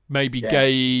 Maybe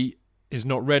Gay is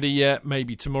not ready yet.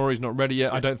 Maybe Tomori's not ready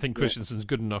yet. I don't think Christensen's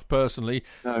good enough, personally.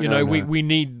 We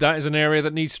need that is an area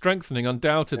that needs strengthening,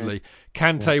 undoubtedly.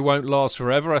 Kante won't last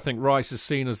forever. I think Rice is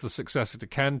seen as the successor to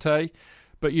Kante.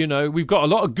 But, we've got a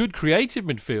lot of good creative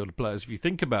midfield players, if you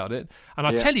think about it. And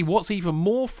I tell you what's even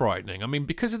more frightening. I mean,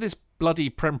 because of this bloody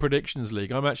Prem Predictions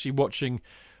League, I'm actually watching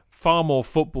far more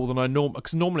football than I normally...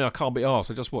 Because normally I can't be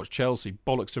arsed. I just watch Chelsea,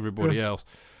 bollocks to everybody else.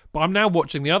 But I'm now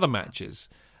watching the other matches.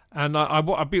 And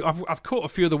I've caught a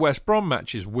few of the West Brom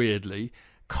matches, weirdly.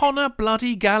 Conor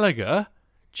bloody Gallagher,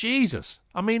 Jesus.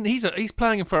 I mean, he's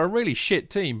playing for a really shit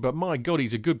team, but my God,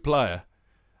 he's a good player.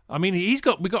 I mean, we've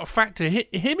got to factor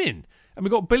him in. And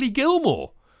we've got Billy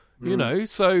Gilmore,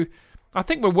 so I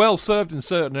think we're well served in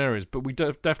certain areas, but we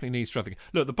definitely need strengthening.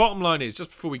 Look, the bottom line is, just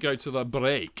before we go to the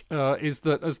break, is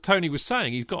that, as Tony was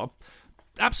saying, he's got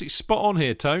absolutely spot on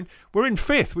here, Tone. We're in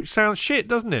 5th, which sounds shit,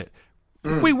 doesn't it?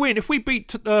 If we win, if we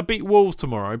beat Wolves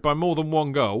tomorrow by more than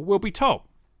one goal, we'll be top.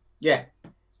 Yeah.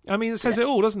 I mean, it says it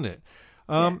all, doesn't it?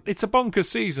 It's a bonkers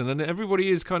season, and everybody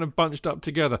is kind of bunched up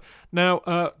together.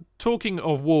 Now, talking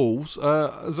of Wolves,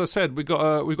 as I said, we've got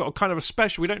a kind of a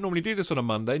special. We don't normally do this on a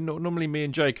Monday. Normally, me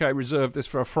and JK reserve this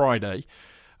for a Friday.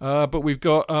 But we've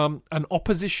got an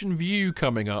opposition view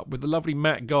coming up with the lovely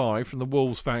Matt Guy from the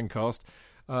Wolves FanCast,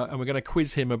 and we're going to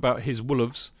quiz him about his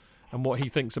Wolves and what he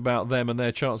thinks about them and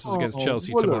their chances against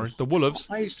Chelsea tomorrow. The Wolves.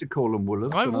 I used to call them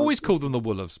Wolves. I've always called them the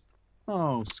Wolves.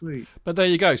 Oh, sweet. But there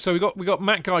you go. So we got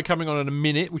Matt Guy coming on in a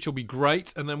minute, which will be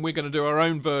great. And then we're going to do our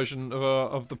own version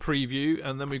of the preview.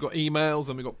 And then we've got emails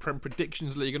and we've got Prem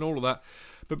Predictions League and all of that.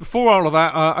 But before all of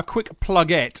that, a quick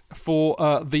plugette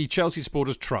for the Chelsea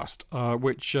Supporters Trust,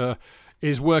 which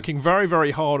is working very, very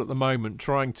hard at the moment,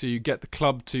 trying to get the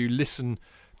club to listen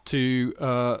to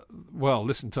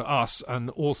us, and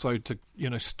also to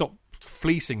stop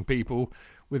fleecing people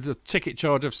with a ticket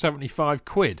charge of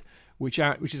 £75. Which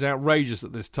is outrageous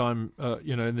at this time,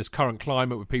 in this current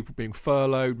climate, with people being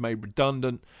furloughed, made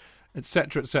redundant,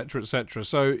 etc., etc., etc.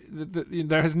 So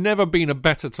there has never been a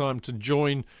better time to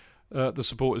join the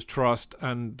Supporters Trust,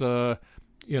 and the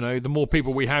more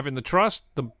people we have in the trust,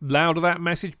 the louder that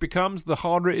message becomes, the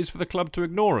harder it is for the club to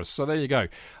ignore us. So there you go.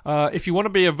 If you want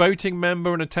to be a voting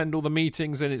member and attend all the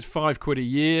meetings, then it's £5 a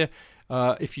year.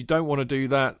 If you don't want to do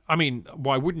that, I mean,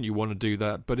 why wouldn't you want to do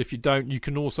that? But if you don't, you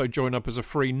can also join up as a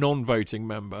free non-voting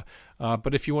member.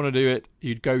 But if you want to do it,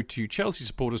 you'd go to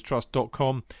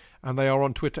chelseasupporterstrust.com, and they are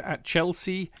on Twitter at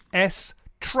Chelsea S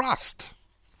Trust.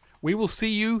 We will see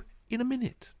you in a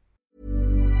minute.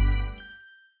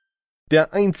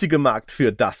 Der einzige Markt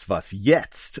für das, was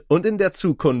jetzt und in der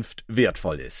Zukunft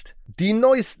wertvoll ist. Die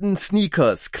neuesten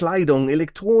Sneakers, Kleidung,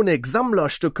 Elektronik,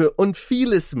 Sammlerstücke und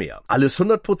vieles mehr. Alles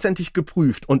 100%ig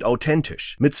geprüft und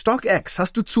authentisch. Mit StockX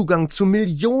hast du Zugang zu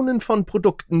Millionen von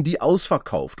Produkten, die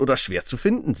ausverkauft oder schwer zu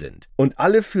finden sind. Und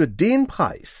alle für den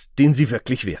Preis, den sie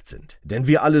wirklich wert sind. Denn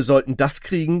wir alle sollten das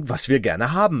kriegen, was wir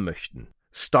gerne haben möchten.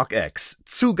 StockX.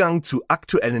 Zugang zu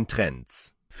aktuellen Trends.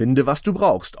 Finde, was du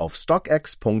brauchst auf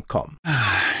stockx.com.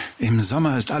 Im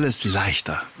Sommer ist alles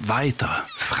leichter, weiter,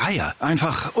 freier,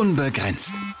 einfach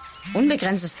unbegrenzt.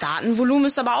 Unbegrenztes Datenvolumen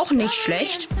ist aber auch nicht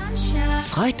schlecht.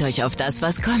 Freut euch auf das,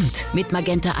 was kommt. Mit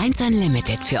Magenta 1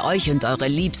 Unlimited für euch und eure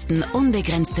Liebsten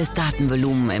unbegrenztes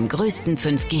Datenvolumen im größten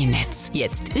 5G-Netz.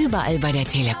 Jetzt überall bei der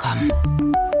Telekom.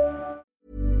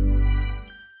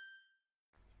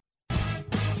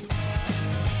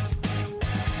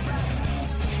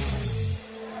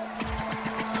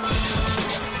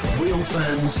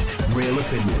 fans, real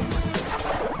opinions.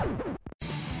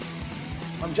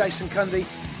 I'm Jason Cundy,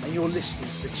 and you're listening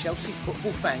to the Chelsea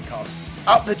Football Fancast.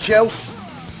 Up the Chelsea!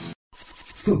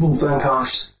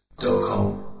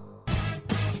 Footballfancast.com.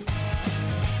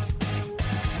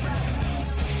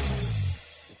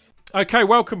 Okay,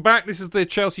 welcome back. This is the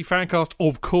Chelsea Fancast,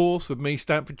 of course, with me,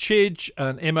 Stamford Chidge,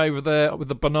 and him over there with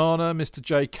the banana, Mr.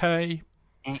 JK,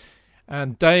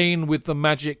 and Dane with the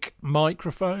magic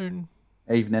microphone.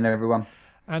 Evening, everyone.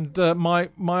 And my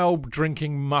old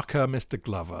drinking mucker, Mr.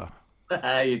 Glover.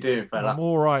 How you doing, fella? I'm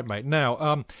all right, mate.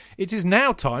 Now, it is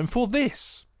now time for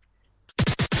this.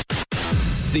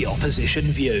 The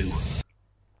opposition view.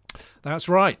 That's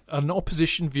right, an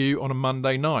opposition view on a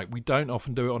Monday night. We don't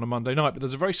often do it on a Monday night, but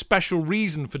there's a very special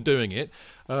reason for doing it,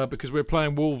 because we're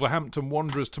playing Wolverhampton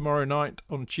Wanderers tomorrow night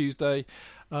on Tuesday,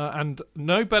 and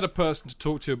no better person to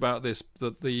talk to about this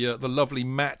than the lovely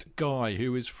Matt Guy,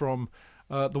 who is from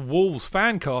the Wolves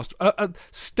Fancast,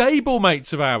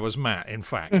 stablemates of ours, Matt, in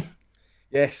fact.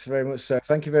 Yes, very much so.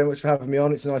 Thank you very much for having me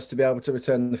on. It's nice to be able to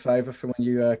return the favour from when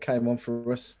you came on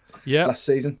for us last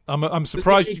season. I'm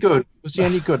surprised. Was he good? Was he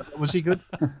any good? Was he good?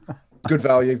 Good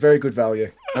value, very good value.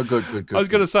 Oh, good. I was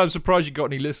going to say, I'm surprised you got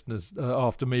any listeners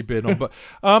after me being on. But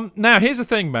now, here's the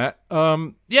thing, Matt.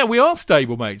 Yeah, we are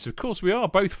stablemates. Of course, we are.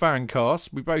 Both Fancasts.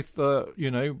 We both,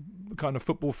 kind of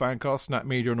football Fancast, Snap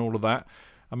Media and all of that.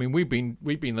 I mean, we've been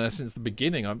there since the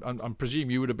beginning. I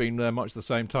presume you would have been there much the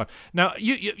same time. Now,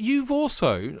 you've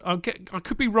also, I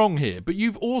could be wrong here, but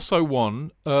you've also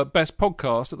won Best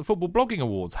Podcast at the Football Blogging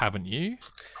Awards, haven't you?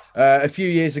 A few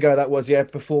years ago, that was,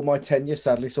 before my tenure,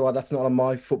 sadly. So that's not on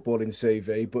my footballing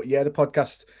CV. But yeah, the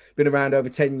podcast's been around over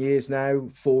 10 years now,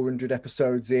 400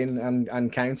 episodes in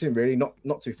and counting, really.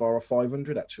 Not too far off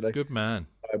 500, actually. Good man.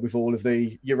 With all of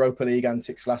the Europa League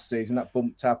antics last season, that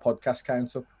bumped our podcast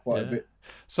count up quite a bit.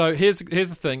 So here's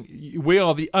the thing. We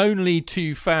are the only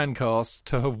two Fancasts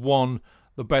to have won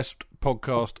the Best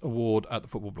Podcast Award at the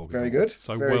Football Blogging Very Awards. good.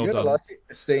 So Very well good. done. I like it.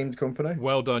 Esteemed company.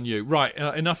 Well done, you. Right,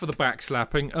 enough of the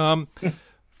backslapping.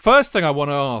 First thing I want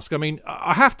to ask, I mean,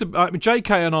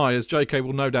 JK and I, as JK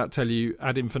will no doubt tell you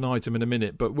ad infinitum in a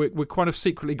minute, but we're kind of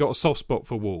secretly got a soft spot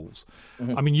for Wolves.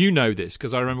 Mm-hmm. I mean, you know this,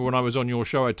 because I remember when I was on your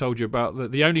show, I told you about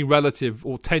the only relative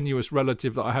or tenuous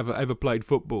relative that I have ever played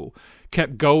football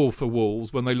kept goal for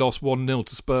Wolves when they lost 1-0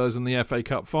 to Spurs in the FA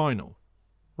Cup final.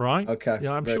 Right? Okay.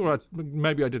 Yeah, I'm sure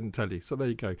maybe I didn't tell you. So there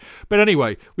you go. But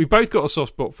anyway, we've both got a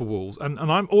soft spot for Wolves. And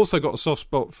I've also got a soft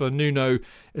spot for Nuno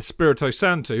Espirito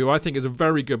Santo, who I think is a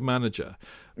very good manager.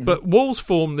 Mm-hmm. But Wolves'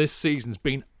 form this season's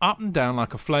been up and down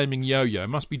like a flaming yo-yo. It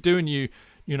must be doing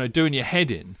doing your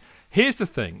head in. Here's the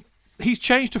thing. He's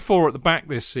changed to 4 at the back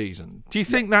this season. Do you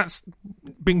think that's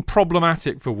been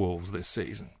problematic for Wolves this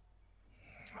season?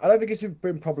 I don't think it's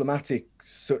been problematic,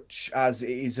 such as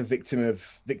it is a victim of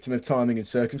timing and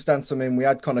circumstance. I mean, we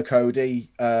had Connor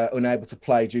Cody unable to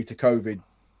play due to COVID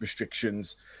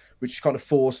restrictions, which kind of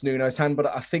forced Nuno's hand. But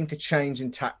I think a change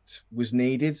in tact was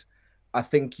needed. I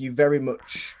think you very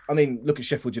much. I mean, look at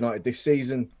Sheffield United this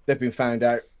season; they've been found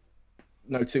out.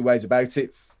 No two ways about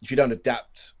it. If you don't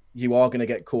adapt, you are going to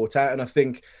get caught out. And I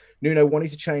think Nuno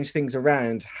wanted to change things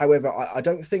around. However, I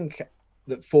don't think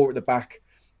that 4 at the back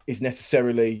is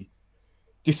necessarily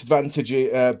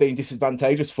being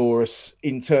disadvantageous for us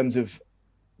in terms of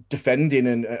defending,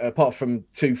 and apart from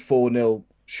 2 4-0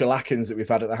 shellackings that we've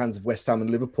had at the hands of West Ham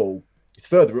and Liverpool, it's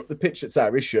further up the pitch that's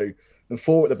our issue. And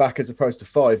 4 at the back as opposed to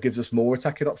 5 gives us more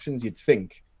attacking options, you'd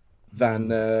think, than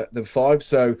 5.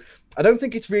 So I don't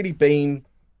think it's really been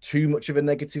too much of a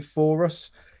negative for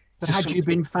us. But had you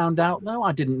been found out, though?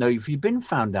 I didn't know if you'd been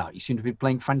found out. You seem to be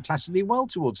playing fantastically well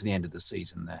towards the end of the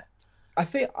season there. I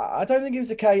don't think it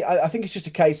was a case. I think it's just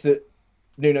a case that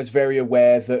Nuno's very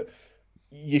aware that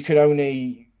you can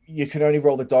only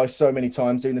roll the dice so many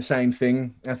times doing the same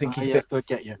thing. I think he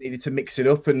needed to mix it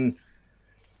up, and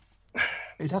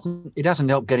it hasn't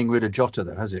helped getting rid of Jota,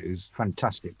 though, has it? Who's a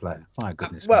fantastic player. My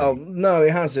goodness. Well, no,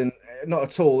 it hasn't, not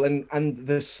at all. And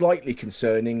the slightly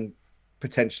concerning,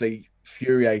 potentially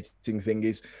infuriating thing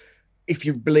is, if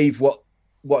you believe what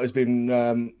has been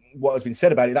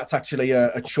said about it, that's actually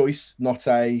a choice, not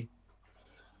a,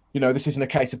 this isn't a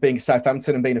case of being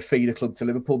Southampton and being a feeder club to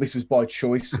Liverpool. This was by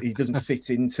choice. He doesn't fit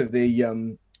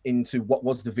into into what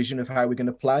was the vision of how we're going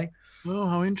to play. Oh,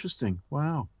 how interesting.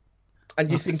 Wow. And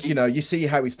you think, you see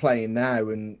how he's playing now,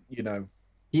 and,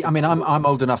 I'm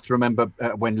old enough to remember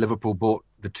when Liverpool bought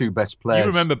the 2 best players.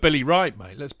 You remember Billy Wright,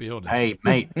 mate, let's be honest. Hey,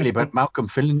 mate, Billy, but Malcolm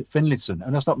Finlayson.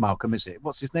 And that's not Malcolm, is it?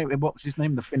 What's his name?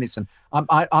 The Finlayson.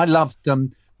 I loved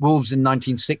Wolves in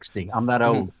 1960. I'm that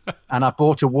old. And I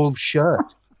bought a Wolves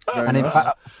shirt. And in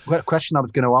fact, a question I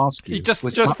was going to ask you.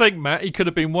 Just think, Matt, he could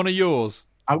have been one of yours.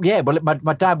 Oh yeah, well,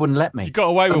 my dad wouldn't let me. You got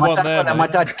away with one there. My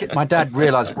dad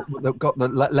realised, got the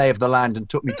lay of the land, and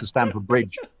took me to Stamford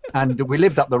Bridge. And we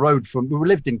lived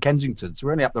in Kensington, so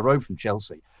we're only up the road from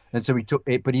Chelsea. And so he took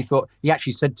it, but he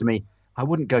actually said to me, "I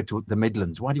wouldn't go to the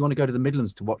Midlands. Why do you want to go to the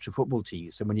Midlands to watch a football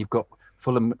team? So when you've got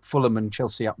Fulham and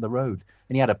Chelsea up the road?"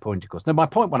 And he had a point, of course. Now, my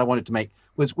point, what I wanted to make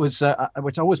was which I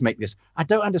always make this. I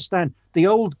don't understand the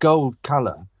old gold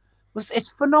colour.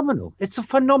 It's phenomenal. It's a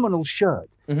phenomenal shirt.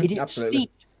 Mm-hmm, it is absolutely.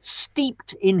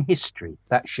 Steeped in history,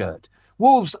 that shirt.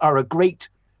 Wolves are a great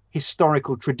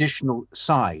historical, traditional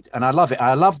side, and I love it.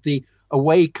 I love the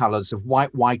away colours of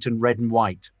white, and red and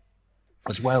white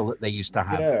as well that they used to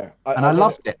have. Yeah, I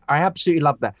loved it. I absolutely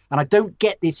love that. And I don't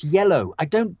get this yellow. I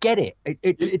don't get it.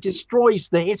 It destroys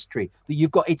the history that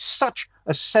you've got. It's such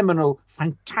a seminal,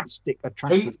 fantastic,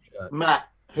 attractive shirt. Matt,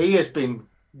 he has been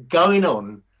going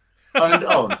on and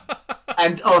on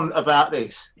and on about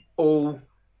this all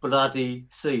bloody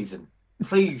season.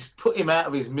 Please put him out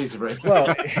of his misery.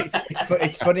 Well,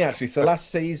 it's funny actually. So last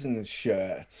season's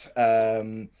shirt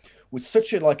was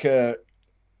such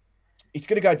it's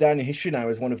going to go down in history now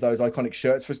as one of those iconic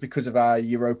shirts for us because of our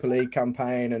Europa League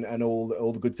campaign and all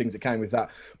the good things that came with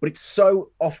that. But it's so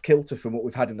off kilter from what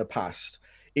we've had in the past.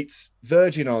 It's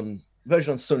verging on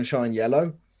sunshine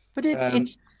yellow. But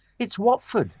it's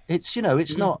Watford. It's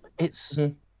it's not. It's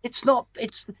not.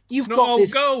 You've got old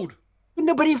this gold.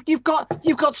 No, but you've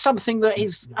got something that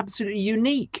is absolutely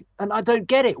unique, and I don't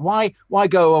get it. Why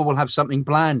go? Oh, we'll have something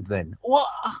bland then. What?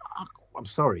 I'm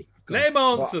sorry. Let him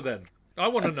answer then. I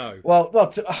want to know. Well,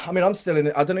 I'm still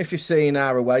in. I don't know if you've seen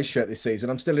our away shirt this season.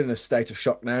 I'm still in a state of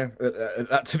shock now.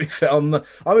 To be fair, I'm a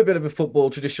bit of a football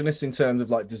traditionalist in terms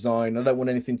of design. I don't want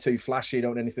anything too flashy. I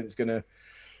don't want anything that's going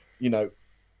to,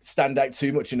 stand out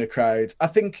too much in a crowd. I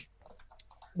think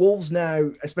Wolves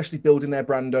now, especially building their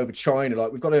brand over China,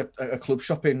 we've got a club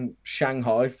shop in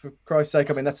Shanghai, for Christ's sake.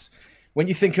 I mean, that's when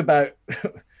you think about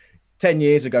 10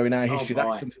 years ago in our history,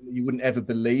 that's something that you wouldn't ever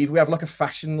believe. We have a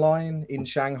fashion line in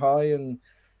Shanghai, and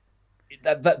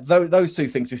those two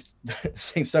things just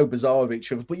seem so bizarre of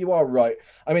each other. But you are right.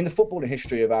 I mean, the footballing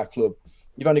history of our club,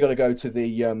 you've only got to go to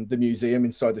the museum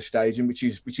inside the stadium, which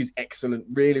is excellent,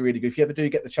 really, really good. If you ever do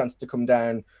get the chance to come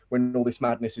down when all this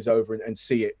madness is over and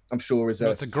see it, I'm sure it's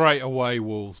a great away,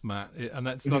 Wolves, Matt, and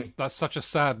that's such a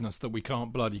sadness that we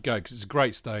can't bloody go because it's a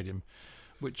great stadium,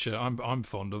 which I'm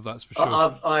fond of. That's for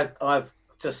sure. I've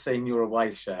just seen your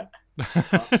away shirt.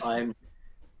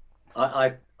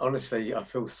 I honestly, I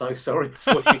feel so sorry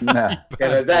for you.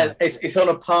 It's on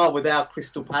a par with our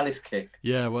Crystal Palace kit.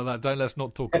 Yeah, well, let's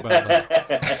not talk about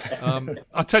that.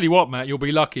 I'll tell you what, Matt, you'll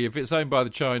be lucky if it's owned by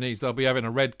the Chinese. They'll be having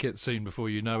a red kit soon before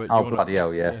you know it. Oh, bloody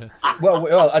hell, yeah.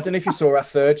 Well, I don't know if you saw our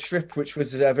third strip, which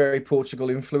was very Portugal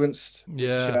influenced.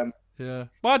 Yeah. Yeah,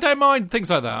 well, I don't mind things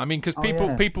like that. I mean, because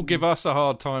people give us a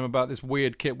hard time about this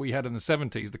weird kit we had in the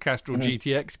 70s, the Castrol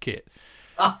GTX kit.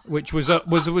 Which was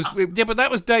but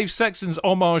that was Dave Sexton's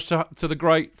homage to the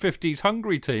great 50s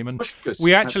Hungary team, and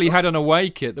we actually had an away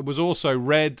kit that was also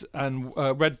red and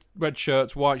red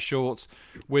shirts, white shorts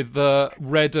with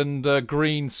red and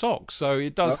green socks. So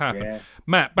it does happen. Yeah.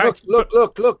 Matt,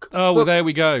 look. Oh, well, there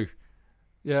we go.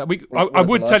 Yeah, I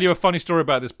would tell you a funny story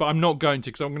about this, but I'm not going to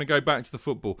because I'm going to go back to the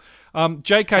football.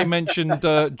 JK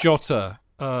mentioned Jota.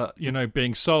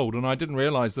 Being sold, and I didn't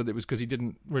realise that it was because he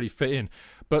didn't really fit in.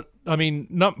 But I mean,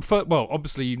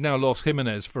 obviously you've now lost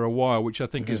Jimenez for a while, which I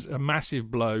think is a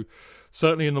massive blow,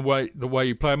 certainly in the way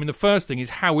you play. I mean, the first thing is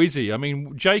how is he? I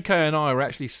mean, JK and I were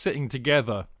actually sitting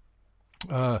together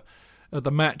at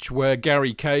the match where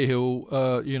Gary Cahill,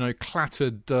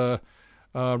 clattered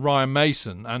Ryan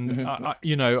Mason, and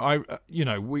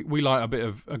we like a bit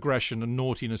of aggression and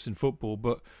naughtiness in football,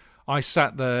 but I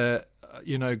sat there.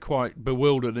 Quite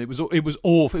bewildered. It was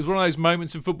awful. It was one of those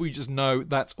moments in football you just know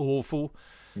that's awful.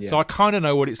 Yeah. So I kind of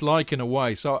know what it's like in a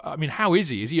way. So I mean, how is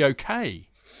he? Is he okay?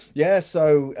 Yeah.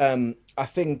 So I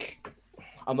think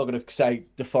I'm not going to say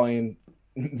defying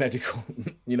medical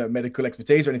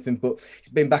expertise or anything, but he's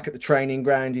been back at the training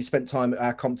ground. He spent time at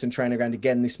our Compton training ground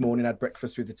again this morning. Had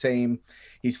breakfast with the team.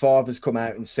 His father's come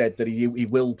out and said that he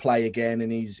will play again,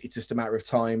 and it's just a matter of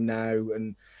time now.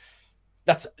 And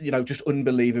that's just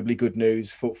unbelievably good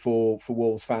news for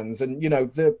Wolves fans, and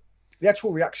the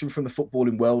actual reaction from the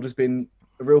footballing world has been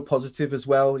a real positive as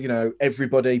well.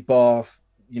 Everybody bar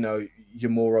your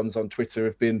morons on Twitter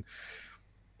have been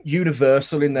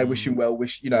universal in their wishing well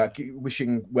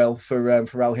for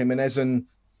Raul Jimenez, and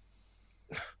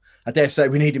I dare say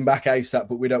we need him back ASAP,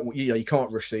 but we don't. You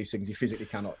can't rush these things. You physically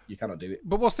cannot. You cannot do it.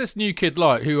 But what's this new kid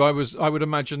like? Who I would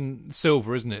imagine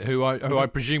Silva, isn't it? Who I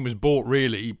presume was bought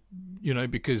really,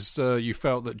 because you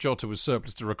felt that Jota was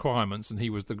surplus to requirements and he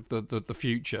was the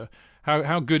future.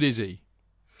 How good is he?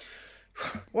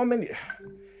 Well, I mean,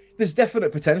 there's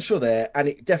definite potential there,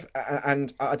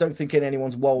 and I don't think in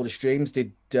anyone's wildest dreams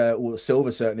did, or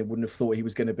Silva certainly wouldn't have thought he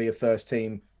was going to be a first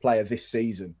team player this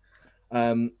season.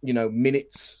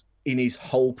 Minutes in his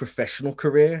whole professional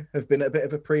career have been at a bit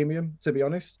of a premium, to be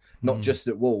honest, not just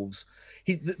at Wolves.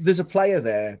 There's a player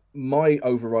there. My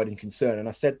overriding concern, and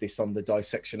I said this on the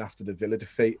dissection after the Villa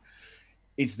defeat,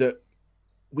 is that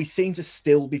we seem to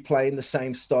still be playing the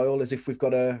same style as if we've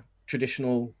got a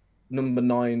traditional number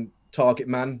 9 target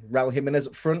man, Raul Jimenez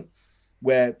up front,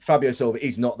 where Fabio Silva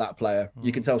is not that player.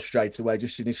 You can tell straight away,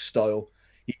 just in his style,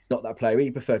 he's not that player.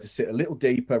 He prefers to sit a little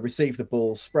deeper, receive the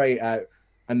ball, spray it out,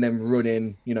 and then run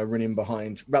in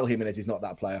behind. Raul Jimenez is not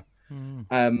that player.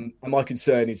 And my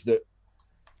concern is that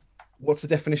what's the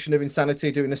definition of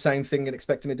insanity? Doing the same thing and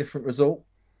expecting a different result?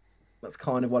 That's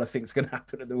kind of what I think is going to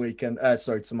happen at the weekend.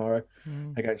 Tomorrow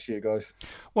against you guys.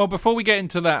 Well, before we get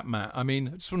into that, Matt, I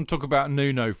just want to talk about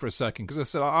Nuno for a second, because I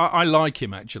said I like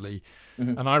him actually,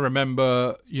 and I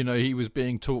remember he was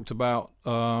being talked about.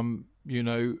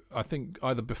 I think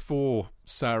either before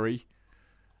Sarri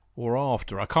or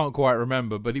after, I can't quite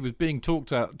remember, but he was being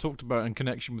talked about in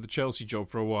connection with the Chelsea job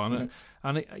for a while,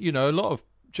 and a lot of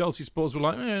Chelsea supporters were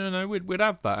like, no, we'd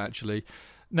have that actually.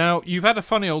 Now, you've had a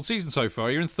funny old season so far.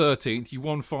 You're in 13th. You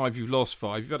won 5. You've lost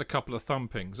 5. You've had a couple of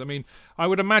thumpings. I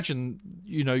would imagine,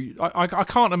 I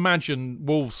can't imagine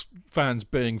Wolves fans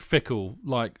being fickle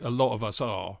like a lot of us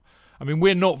are.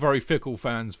 We're not very fickle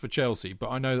fans for Chelsea, but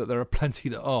I know that there are plenty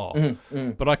that are.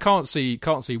 But I can't see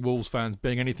Wolves fans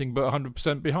being anything but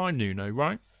 100% behind Nuno,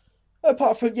 right?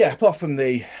 Apart from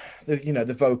the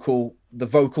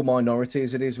vocal minority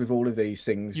as it is with all of these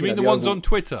things. You mean the ones on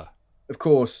Twitter? Of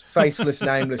course, faceless,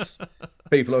 nameless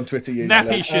people on Twitter usually.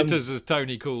 Nappy shitters, as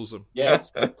Tony calls them.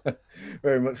 Yes.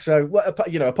 Very much so. Well,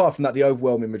 apart from that, the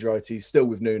overwhelming majority is still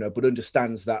with Nuno, but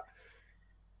understands that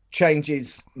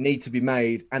changes need to be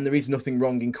made, and there is nothing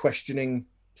wrong in questioning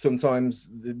sometimes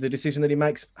the decision that he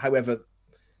makes. However,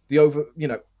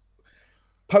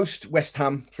 post West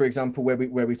Ham, for example, where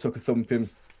we took a thumping,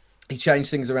 he changed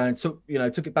things around, took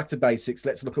it back to basics.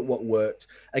 Let's look at what worked.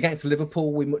 Against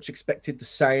Liverpool, we much expected the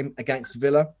same. Against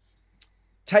Villa,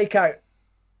 take out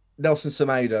Nelson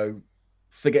Semedo,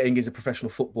 forgetting he's a professional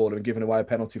footballer and giving away a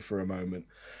penalty for a moment.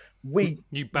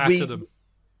 You battered them.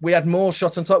 We had more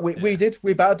shots on top. We did.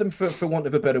 We battered them for want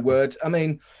of a better word. I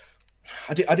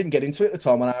didn't get into it at the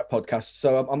time on our podcast,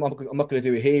 so I'm not going to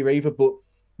do it here either. But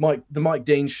the Mike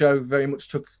Dean show very much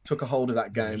took a hold of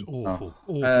that game. It was awful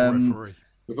referee.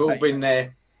 We've all been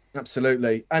there.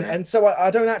 Absolutely. And so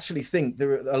I don't actually think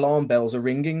the alarm bells are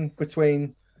ringing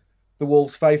between the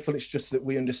Wolves faithful. It's just that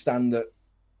we understand that,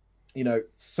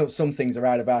 some things are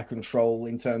out of our control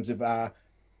in terms of our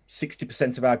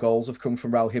 60% of our goals have come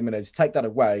from Raul Jimenez. Take that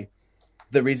away,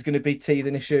 there is going to be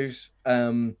teething issues.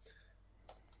 And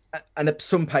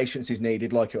some patience is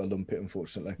needed, like it'll lump it,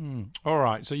 unfortunately. All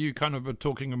right. So you kind of were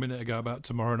talking a minute ago about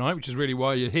tomorrow night, which is really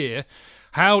why you're here.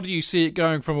 How do you see it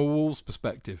going from a Wolves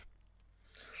perspective?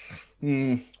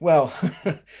 Well,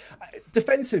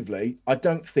 defensively, I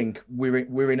don't think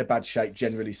we're in a bad shape,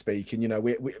 generally speaking.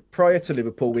 We prior to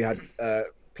Liverpool, we had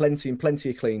plenty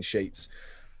of clean sheets.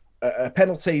 A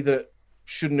penalty that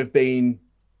shouldn't have been,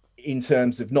 in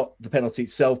terms of not the penalty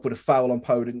itself, but a foul on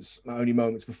Podence only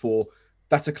moments before.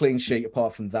 That's a clean sheet.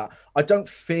 Apart from that, I don't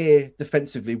fear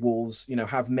defensively Wolves,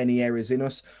 have many errors in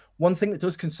us. One thing that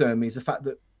does concern me is the fact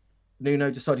that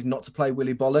Nuno decided not to play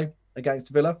Willy Boly against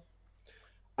Villa.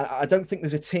 I don't think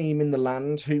there's a team in the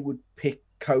land who would pick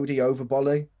Cody over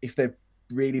Boly if they're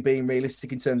really being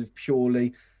realistic in terms of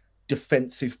purely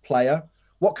defensive player.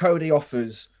 What Cody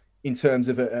offers in terms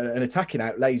of an attacking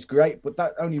outlay is great, but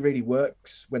that only really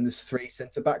works when there's 3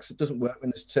 centre-backs. It doesn't work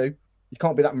when there's 2. You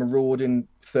can't be that marauding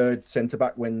third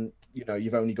centre-back when,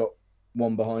 you've only got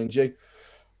 1 behind you.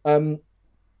 I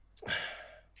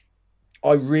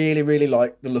really, really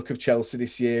like the look of Chelsea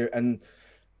this year. And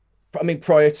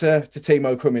prior to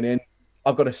Timo coming in,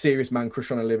 I've got a serious man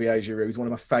crush on Olivier Giroud. He's one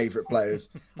of my favourite players.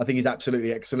 I think he's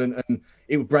absolutely excellent. And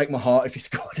it would break my heart if he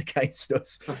scored against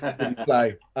us in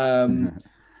play.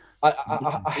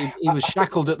 He was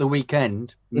shackled at the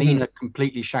weekend. Mina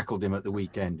completely shackled him at the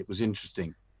weekend. It was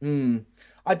interesting.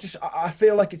 I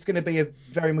feel like it's going to be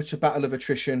very much a battle of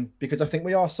attrition, because I think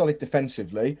we are solid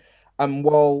defensively. And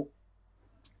while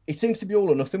it seems to be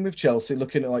all or nothing with Chelsea,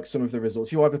 looking at some of the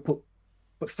results, you either put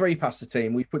put 3 past the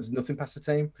team. We put nothing past the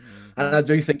team. And I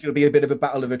do think it'll be a bit of a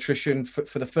battle of attrition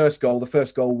for the first goal. The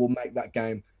first goal will make that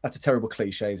game. That's a terrible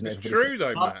cliche, isn't it? It's true,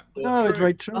 though, Matt. No, it's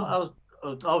very true. I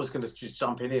was going to just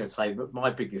jump in here and say, but my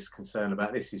biggest concern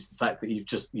about this is the fact that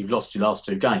you've lost your last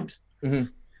 2 games,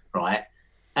 right?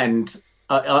 And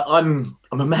I'm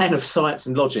a man of science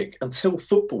and logic until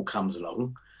football comes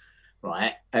along,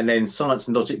 right? And then science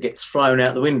and logic gets thrown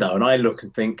out the window, and I look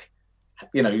and think,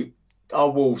 are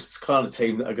Wolves the kind of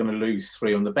team that are going to lose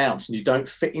 3 on the bounce? And you don't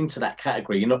fit into that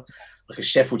category. You're not like a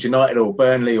Sheffield United or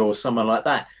Burnley or someone like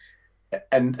that.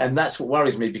 And that's what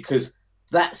worries me, because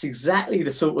that's exactly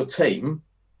the sort of team,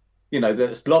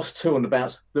 that's lost 2 on the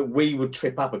bounce that we would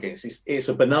trip up against. It's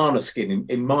a banana skin,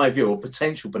 in my view, a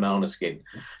potential banana skin.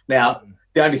 Now,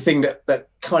 the only thing that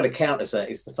kind of counters that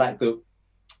is the fact that,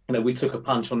 we took a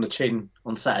punch on the chin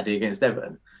on Saturday against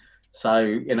Everton.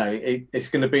 So, it's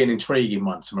going to be an intriguing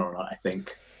one tomorrow night, I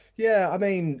think. Yeah, I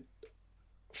mean,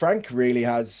 Frank really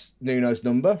has Nuno's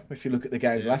number. If you look at the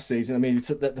games last season, I mean, we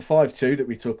took the 5-2 that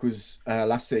we took was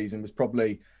last season was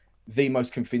probably the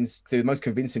most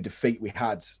convincing defeat we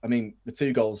had. I mean, the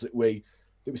 2 goals that we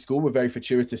scored were very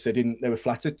fortuitous. They were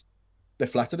flattered. They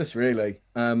flattered us, really.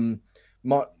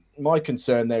 My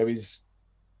concern there is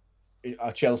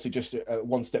Chelsea just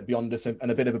one step beyond us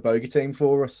and a bit of a bogey team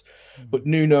for us. But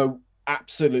Nuno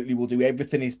absolutely will do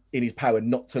everything in his power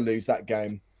not to lose that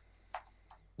game.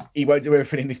 He won't do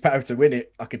everything in his power to win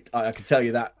it. I could tell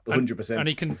you that 100%. And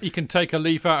he can take a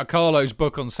leaf out of Carlo's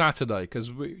book on Saturday, because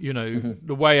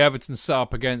the way Everton set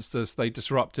up against us, they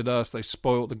disrupted us, they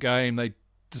spoilt the game, they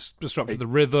disrupted the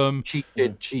rhythm.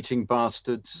 Cheating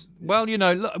bastards. Well,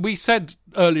 we said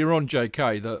earlier on,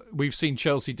 JK, that we've seen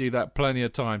Chelsea do that plenty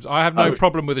of times. I have no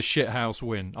problem with a shithouse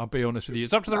win. I'll be honest with you.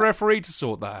 It's up to the referee to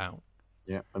sort that out.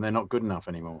 Yeah, and they're not good enough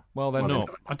anymore. Well, they're not.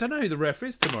 I don't know who the ref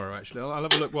is tomorrow, actually. I'll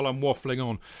have a look while I'm waffling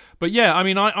on. But yeah, I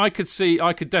mean, I could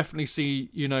definitely see,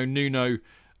 Nuno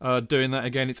doing that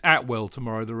again. It's Atwell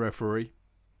tomorrow, the referee.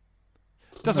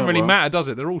 Doesn't really matter, does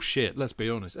it? They're all shit, let's be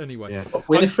honest. Anyway. Yeah.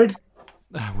 Winifred?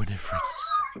 Winifred.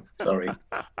 Sorry.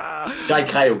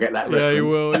 JK will get that reference. Yeah, he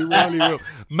will.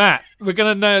 Matt, we're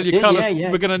going to nail your colours.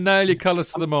 Yeah. We're going to nail your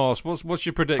colours to the mast. What's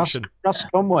your prediction? Russ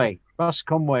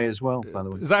Conway as well, by the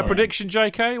way. Is that a prediction,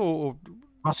 JK? Or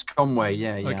Russ Conway,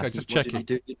 yeah. Okay, just checking.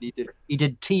 He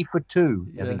did T for 2,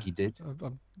 I think he did.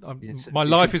 My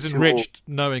life is enriched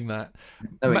knowing that.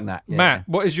 Matt,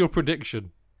 what is your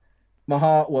prediction? My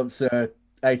heart wants a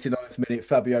 89th minute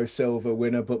Fabio Silva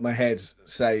winner, but my head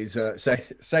says a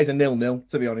 0-0.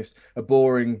 To be honest, a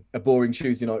boring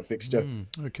Tuesday night fixture.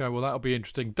 Okay, well that'll be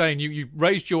interesting. Dane, you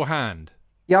raised your hand.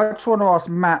 Yeah, I just want to ask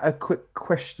Matt a quick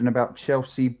question about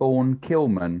Chelsea-born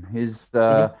Kilman.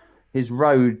 His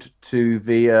road to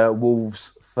the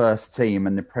Wolves first team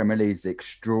and the Premier League is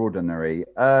extraordinary,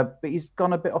 but he's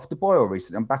gone a bit off the boil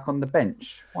recently and back on the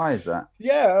bench. Why is that?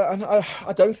 Yeah, and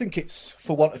I don't think it's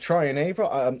for want of trying either.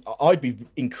 I'd be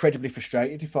incredibly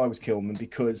frustrated if I was Kilman,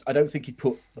 because I don't think he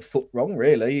put a foot wrong,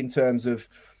 really, in terms of,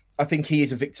 I think he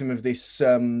is a victim of this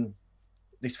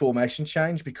this formation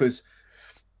change, because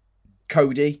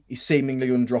Cody is seemingly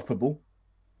undroppable.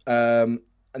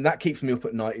 And that keeps me up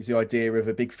at night, is the idea of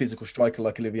a big physical striker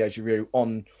like Olivier Giroud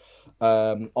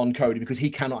on Cody, because he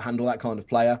cannot handle that kind of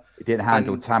player. He didn't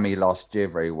handle Tammy last year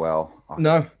very well.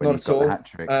 No, not at all.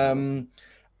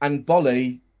 And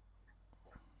Bolly,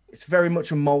 it's very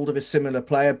much a mould of a similar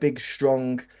player, big,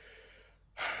 strong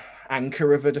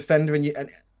anchor of a defender. And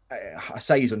I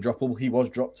say he's undroppable. He was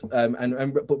dropped.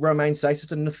 But Romain Saiss has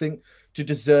done nothing to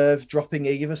deserve dropping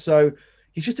either. So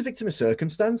he's just a victim of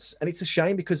circumstance. And it's a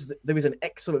shame, because there is an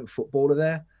excellent footballer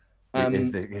there.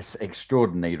 It's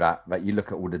extraordinary that you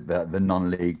look at all the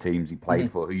non-league teams he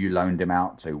played for, who you loaned him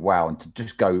out to. Wow, and to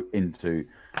just go into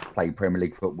play Premier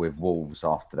League football with Wolves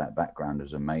after that background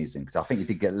was amazing. Because I think he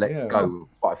did get let go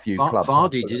with quite a few clubs.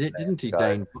 Vardy did it, didn't he,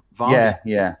 Dane? Vardy,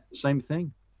 yeah. Same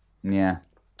thing. Yeah.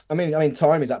 I mean,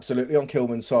 time is absolutely on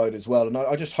Kilman's side as well. And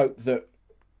I just hope that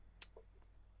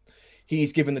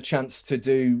he's given the chance to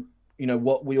do,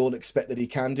 what we all expect that he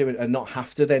can do, and not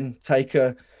have to then take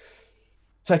a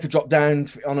drop down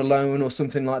on a loan or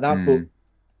something like that. But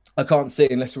I can't see,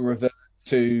 unless we revert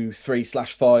to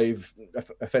 3/5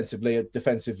 offensively,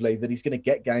 defensively, that he's going to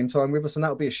get game time with us, and that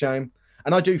would be a shame.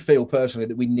 And I do feel personally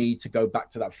that we need to go back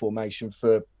to that formation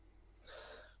for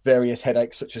various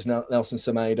headaches, such as Nelson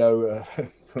Semedo,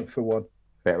 for one.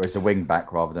 Better as a wing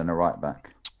back rather than a right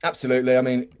back. Absolutely. I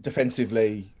mean,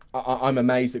 defensively, I'm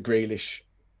amazed that Grealish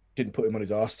didn't put him on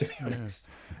his arse, to be honest.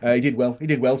 He did well. He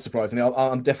did well, surprisingly.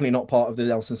 I'm definitely not part of the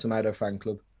Nelson Semedo fan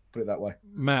club, put it that way.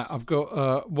 Matt, I've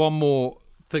got one more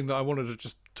thing that I wanted to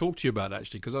just talk to you about,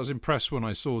 actually, because I was impressed when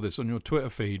I saw this on your Twitter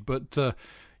feed. But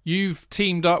you've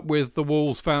teamed up with the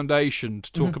Wolves Foundation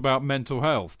to talk about mental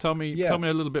health. Tell me a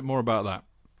little bit more about that.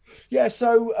 Yeah,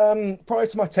 so prior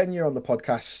to my tenure on the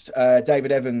podcast,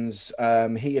 David Evans,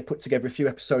 he had put together a few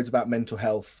episodes about mental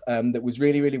health that was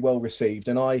really, really well received.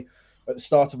 And I, at the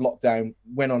start of lockdown,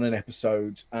 went on an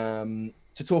episode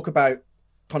to talk about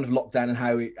kind of lockdown and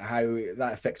how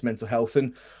that affects mental health.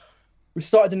 And we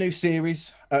started a new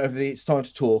series of the It's Time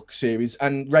to Talk series,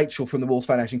 and Rachel from the Wolves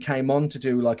Foundation came on to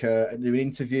do an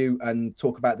interview and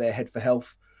talk about their Head for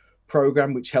Health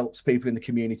program, which helps people in the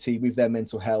community with their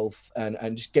mental health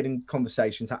and just getting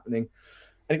conversations happening.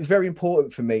 And it was very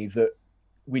important for me that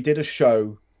we did a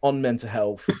show on mental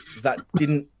health that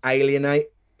didn't alienate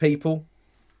people.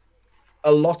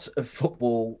 A lot of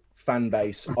football fan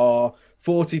base are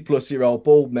 40-plus-year-old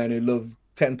bald men who love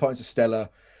 10 pints of Stella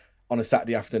on a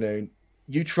Saturday afternoon.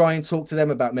 You try and talk to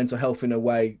them about mental health in a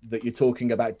way that you're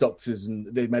talking about doctors and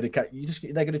the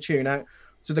medication, they're going to tune out.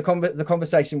 So the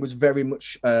conversation was very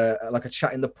much like a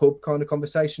chat in the pub kind of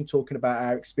conversation, talking about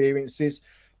our experiences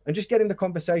and just getting the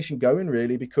conversation going,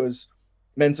 really, because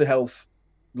mental health,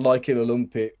 like it or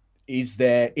lump it, is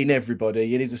there in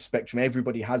everybody. It is a spectrum.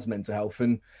 Everybody has mental health.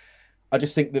 And I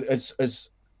just think that as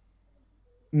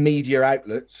media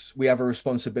outlets, we have a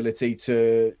responsibility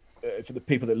to for the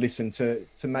people that listen to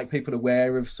make people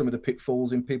aware of some of the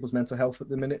pitfalls in people's mental health at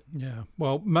the minute. Yeah,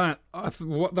 well, Matt,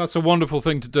 that's a wonderful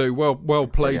thing to do. Well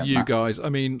played, you Matt. Guys. I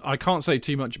mean, I can't say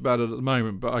too much about it at the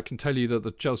moment, but I can tell you that the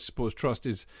Chelsea Sports Trust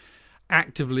is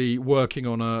actively working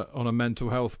on a mental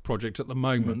health project at the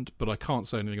moment, but I can't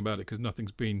say anything about it because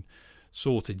nothing's been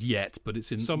sorted yet. But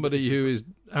it's in somebody who is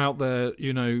out there,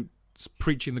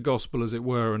 preaching the gospel, as it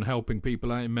were, and helping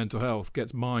people out in mental health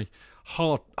gets my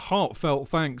heartfelt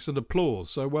thanks and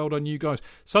applause. So well done, you guys.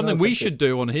 Something we should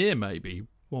do on here maybe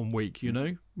one week,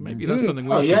 maybe that's something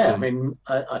we should do. I mean,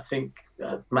 I think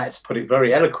Matt's put it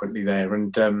very eloquently there,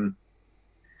 and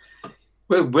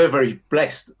we're very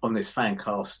blessed on this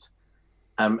FanCast.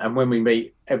 And when we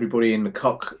meet everybody in the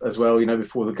Cock as well,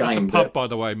 before the game. That's a pub, by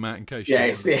the way, Matt, in case you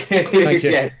Yes, it is,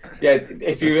 yeah.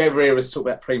 If you ever hear us talk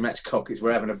about pre-match Cock, it's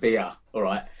we're having a beer, all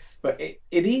right? But it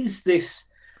is this,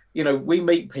 we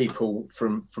meet people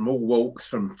from all walks,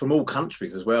 from all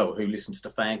countries as well, who listen to the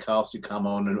FanCast, who come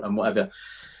on and whatever.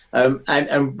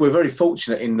 And we're very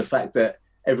fortunate in the fact that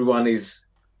everyone is,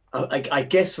 I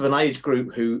guess, of an age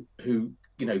group who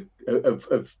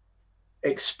have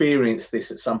experienced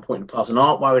this at some point in the past and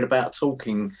aren't worried about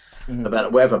talking about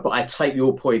it, whatever. But I take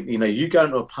your point, you go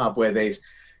into a pub where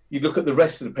you look at the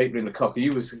rest of the people in the Cock,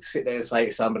 you would sit there and say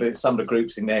to some of the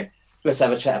groups in there, let's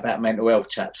have a chat about mental health,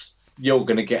 chaps. You're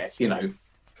going to get, an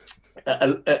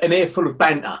earful of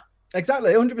banter.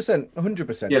 Exactly,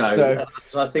 100%.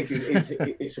 So I think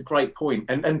it's a great point.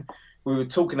 And we were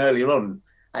talking earlier on,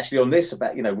 actually, on this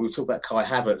about, we were talking about Kai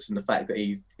Havertz and the fact that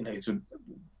he's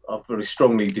very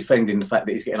strongly defending the fact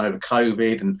that he's getting over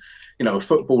COVID, and a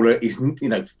footballer is,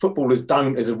 footballers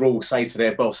don't, as a rule, say to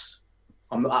their boss,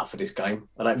 "I'm not up for this game.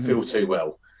 I don't feel too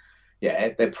well."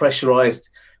 Yeah, they're pressurised.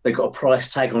 They've got a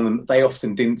price tag on them. They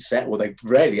often didn't set, or they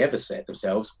rarely ever set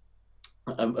themselves,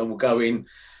 and will go in.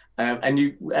 And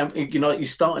you're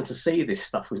starting to see this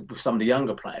stuff with some of the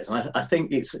younger players, and I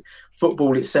think it's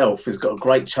football itself has got a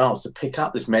great chance to pick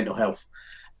up this mental health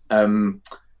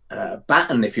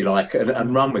baton, if you like,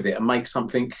 and run with it and make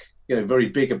something very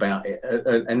big about it.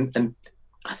 And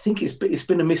I think it's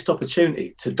been a missed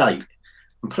opportunity to date.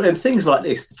 And things like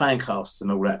this, the FanCasts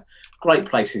and all that, great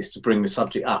places to bring the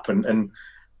subject up and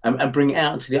bring it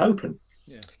out into the open.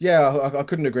 Yeah, I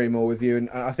couldn't agree more with you. And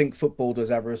I think football does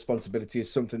have a responsibility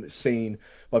as something that's seen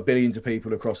by billions of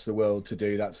people across the world to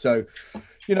do that. So,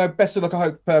 best of luck. I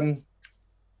hope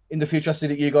in the future I see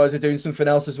that you guys are doing something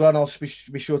else as well, and I'll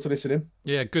be sure to listen in.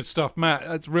 Yeah, good stuff, Matt.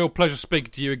 It's a real pleasure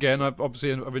speaking to you again. I've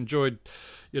enjoyed,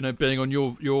 being on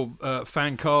your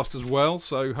FanCast as well.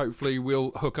 So hopefully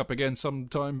we'll hook up again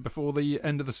sometime before the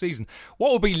end of the season.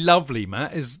 What will be lovely,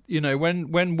 Matt, is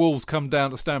when Wolves come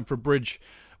down to Stamford Bridge,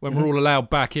 when we're all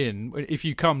allowed back in, if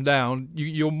you come down,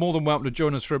 you're more than welcome to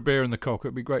join us for a beer in the Cock.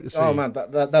 It'd be great to see. Oh man,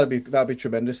 that'd be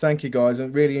tremendous. Thank you guys,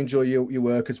 and really enjoy your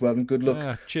work as well. And good luck.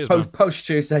 Yeah, cheers, post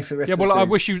Tuesday for the rest of the season. I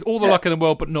wish you all the luck in the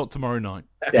world, but not tomorrow night.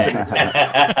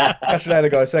 Catch you later,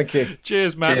 guys. Thank you.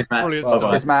 Cheers, Matt. Cheers, Matt. Brilliant Bye-bye.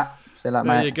 stuff. Cheers, Matt.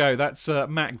 There you go. That's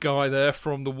Matt Guy there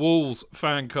from the Wolves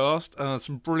FanCast.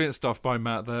 Some brilliant stuff by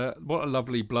Matt there. What a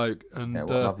lovely bloke. And what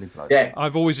a lovely bloke.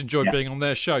 I've always enjoyed being on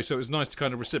their show, so it was nice to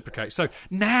kind of reciprocate. So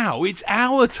now it's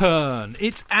our turn.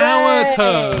 It's our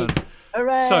turn.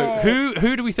 Hooray! So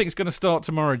who do we think is going to start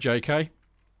tomorrow, JK?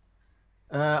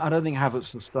 I don't think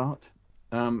Havertz will start.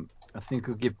 I think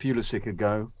I'll give Pulisic a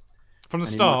go. From the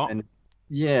start?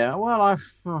 Yeah, well, I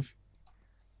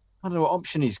don't know what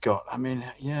option he's got. I mean,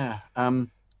 yeah. Not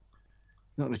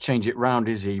going to change it round,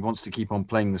 is he? He wants to keep on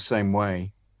playing the same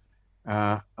way.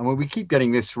 And we keep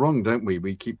getting this wrong, don't we?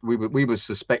 We were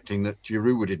suspecting that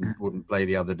Giroud wouldn't play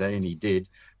the other day, and he did.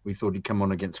 We thought he'd come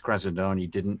on against Krasnodar, and he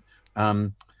didn't. I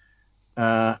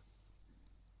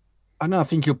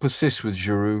think he'll persist with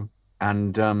Giroud,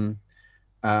 and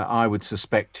I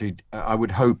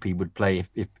would hope he would play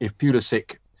if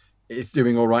Pulisic is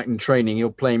doing all right in training. He'll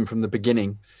play him from the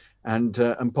beginning,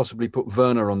 and possibly put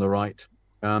Werner on the right.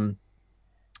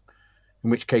 In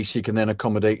which case he can then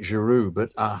accommodate Giroud.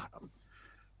 But I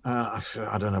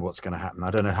don't know what's going to happen.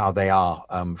 I don't know how they are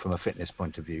from a fitness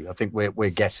point of view. I think we're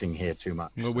guessing here too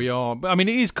much. Well, we are. But I mean,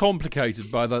 it is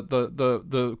complicated by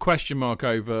the question mark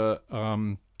over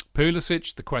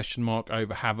Pulisic, the question mark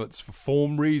over Havertz for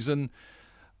form reason.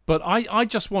 But I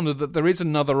just wonder that there is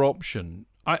another option.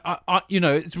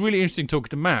 It's really interesting talking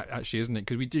to Matt, actually, isn't it?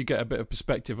 Because we do get a bit of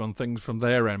perspective on things from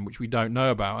their end, which we don't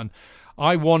know about. And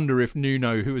I wonder if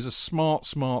Nuno, who is a smart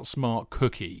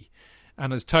cookie,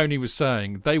 and as Tony was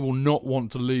saying, they will not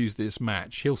want to lose this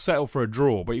match. He'll settle for a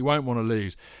draw, but he won't want to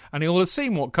lose. And he'll have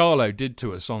seen what Carlo did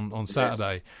to us on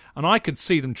Saturday. And I could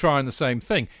see them trying the same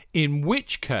thing. In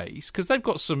which case, because they've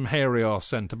got some hairy-arse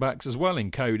centre-backs as well in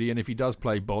Cody, and if he does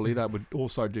play Bolly, that would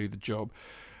also do the job.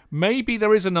 Maybe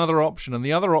there is another option, and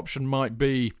the other option might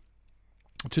be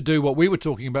to do what we were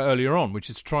talking about earlier on, which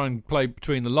is to try and play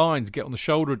between the lines, get on the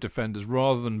shoulder of defenders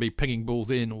rather than be pinging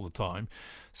balls in all the time.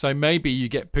 So maybe you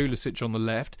get Pulisic on the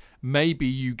left. Maybe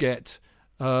you get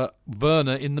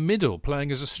Werner in the middle,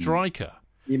 playing as a striker.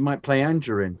 You might play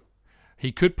Angerin.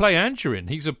 He could play Angerin.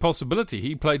 He's a possibility.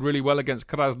 He played really well against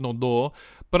Krasnodar.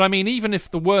 But, I mean, even if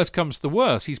the worst comes to the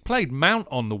worst, he's played Mount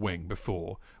on the wing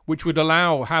before, which would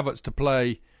allow Havertz to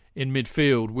play in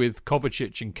midfield with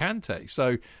Kovacic and Kante.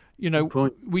 So,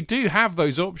 we do have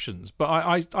those options.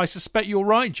 But I suspect you're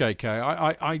right,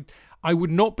 JK. I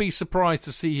would not be surprised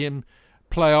to see him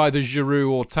play either Giroud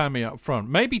or Tammy up front.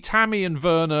 Maybe Tammy and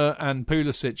Werner and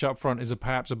Pulisic up front is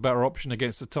perhaps a better option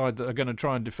against the side that are going to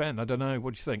try and defend. I don't know.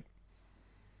 What do you think?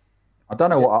 I don't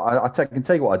know. What I can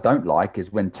tell you what I don't like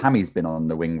is when Tammy's been on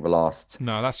the wing the last.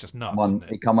 No, that's just nuts.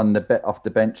 He come on off the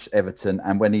bench, Everton,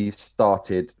 and when he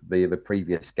started the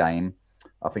previous game,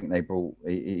 I think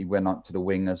he went up to the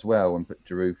wing as well and put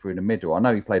Giroud through the middle. I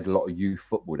know he played a lot of youth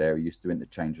football there. He used to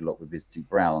interchange a lot with Izzy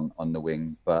Brown on the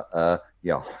wing, but I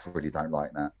really don't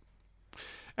like that.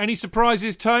 Any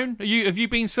surprises, Tone? Have you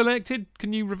been selected?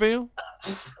 Can you reveal?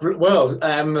 Well,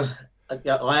 I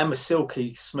am a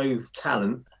silky smooth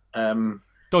talent.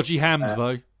 Dodgy hams,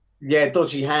 though. Yeah,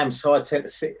 dodgy hams. So I tend to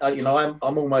sit. I'm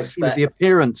almost that. The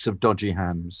appearance of dodgy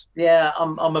hams. Yeah,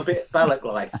 I'm a bit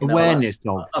Ballack-like. Awareness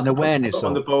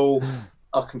on the ball.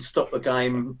 I can stop the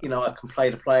game. I can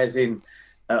play the players in.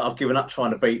 I've given up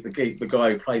trying to beat the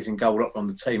guy who plays in goal up on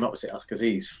the team opposite us because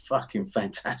he's fucking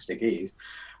fantastic. He is,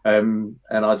 and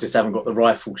I just haven't got the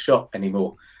rifle shot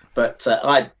anymore. But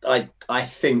I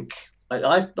think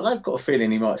I've got a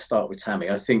feeling he might start with Tammy.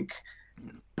 I think.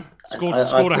 Scored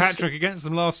a hat-trick against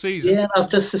them last season. Yeah, I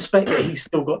just suspect that he's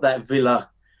still got that Villa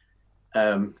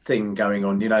thing going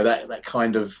on. That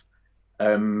kind of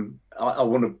I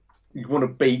want to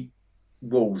beat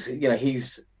Wolves.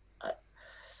 He's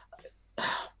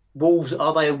Wolves.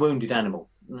 Are they a wounded animal?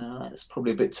 No, that's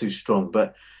probably a bit too strong.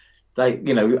 But they,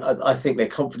 I think their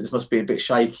confidence must be a bit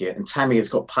shaky. And Tammy has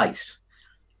got pace.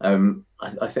 I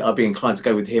think I'd be inclined to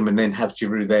go with him and then have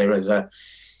Giroud there as a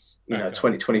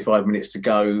 20-25 minutes to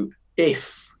go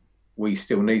if we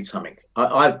still need something.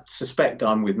 I suspect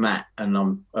I'm with Matt and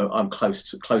I'm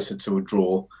closer to a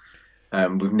draw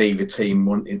with neither team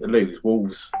wanting to lose.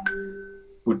 Wolves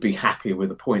would be happier with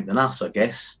a point than us, I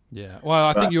guess. Yeah, well,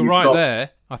 I think you're right there.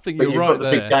 I think you're right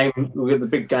there. We've got the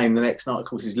big game the next night, of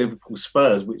course, is Liverpool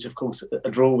Spurs, which, of course, a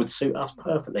draw would suit us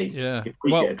perfectly. Yeah, if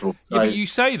we get a draw. So. Yeah, but you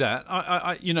say that.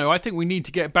 I think we need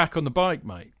to get back on the bike,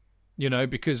 mate.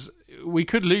 Because we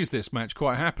could lose this match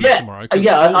quite happily tomorrow.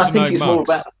 Yeah, I think it's more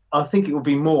about. I think it will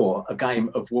be more a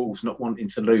game of Wolves not wanting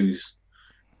to lose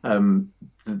than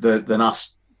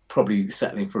us probably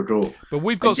settling for a draw. But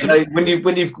we've got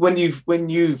when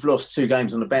you've lost 2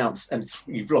 games on the bounce and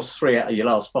you've lost 3 out of your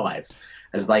last 5,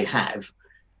 as they have.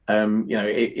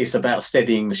 It's about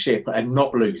steadying the ship and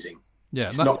not losing. Yeah,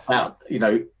 it's not about.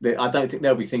 I don't think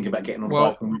they'll be thinking about getting on the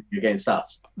bike and winning against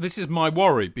us. This is my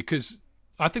worry because.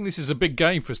 I think this is a big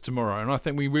game for us tomorrow, and I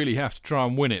think we really have to try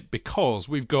and win it because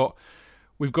we've got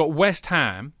West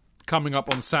Ham coming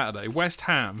up on Saturday. West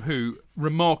Ham, who,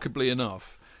 remarkably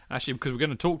enough, Actually, because we're going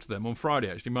to talk to them on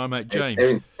Friday, actually, my mate James. They're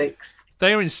in 6th.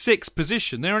 They are in 6th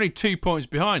position. They're only 2 points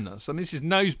behind us. And this is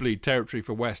nosebleed territory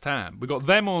for West Ham. We've got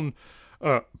them on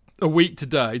a week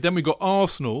today. Then we've got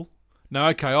Arsenal. Now,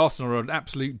 okay, Arsenal are an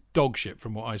absolute dog shit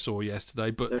from what I saw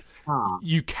yesterday, but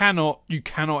you cannot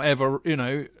ever,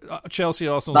 Chelsea,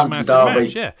 Arsenal's a massive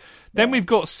match, yeah. Then we've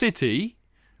got City,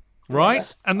 right?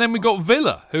 Yes. And then we've got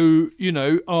Villa, who,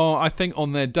 are, I think,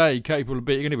 on their day, capable of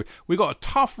beating anybody. We've got a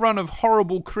tough run of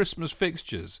horrible Christmas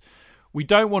fixtures. We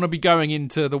don't want to be going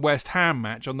into the West Ham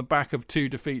match on the back of 2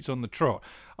 defeats on the trot.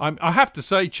 I have to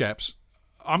say, chaps,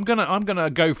 I'm gonna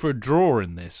go for a draw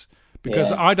in this.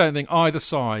 Because I don't think either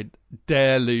side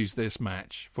dare lose this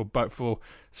match for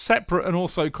separate and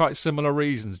also quite similar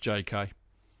reasons, JK.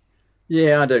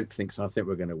 Yeah, I don't think so. I think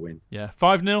we're going to win. Yeah,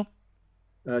 5-0?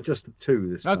 Just the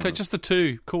 2 this time. Okay, just the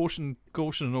 2. Caution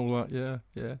and all that.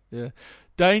 Yeah.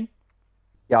 Dane?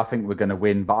 Yeah, I think we're going to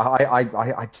win, but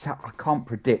I can't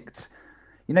predict.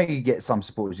 You get some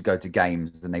supporters who go to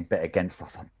games and they bet against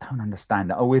us. I don't understand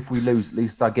that. Oh, if we lose, at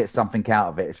least I get something out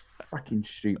of it. It's fucking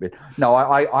stupid. No,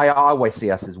 I always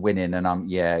see us as winning, and I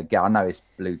know it's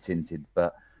blue tinted,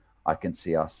 but I can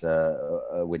see us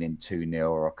winning 2-0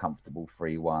 or a comfortable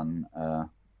 3-1.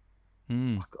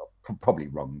 Probably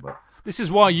wrong, but this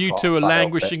is why you two are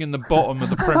languishing in the bottom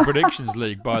of the Prem Predictions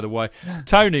League, by the way.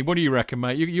 Tony, what do you reckon,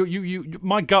 mate? You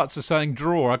my guts are saying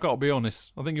draw. I've got to be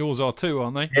honest. I think yours are too,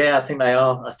 aren't they? Yeah, I think they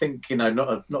are. I think,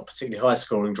 not particularly high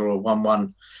scoring draw,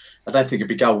 1-1. I don't think it'd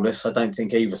be goalless. I don't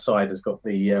think either side has got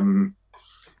the.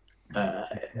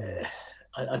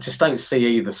 I just don't see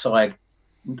either side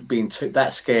being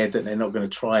that scared that they're not going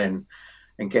to try and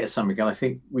get something. And I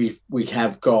think we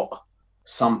have got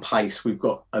some pace. We've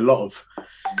got a lot of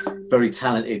very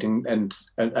talented and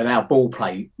our ball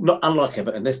play, not unlike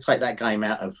Everton. Let's take that game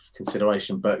out of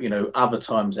consideration. But other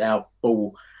times our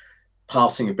ball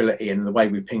passing ability and the way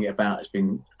we ping it about has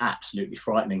been absolutely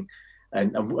frightening.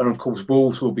 And of course,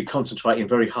 Wolves will be concentrating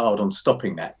very hard on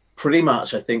stopping that. Pretty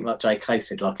much, I think, like JK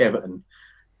said, like Everton,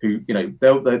 who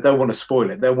they'll want to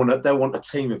spoil it. They'll want a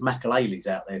team of Makalele's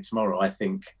out there tomorrow, I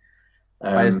think.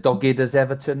 As dogged as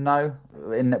Everton, no,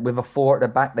 with a 4 at the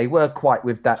back, they were quite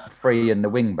with that 3 and the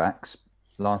wing backs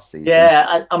last season.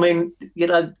 Yeah, I mean,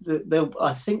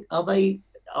 I think are they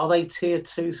tier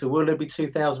 2? So will there be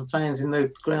 2,000 fans in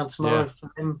the ground tomorrow for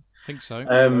them? I think so.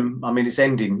 I mean, it's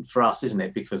ending for us, isn't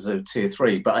it, because of tier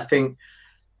 3? But I think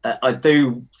I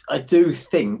do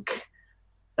think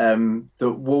that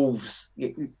Wolves,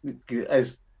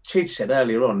 as Chidge said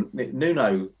earlier on,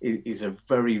 Nuno is a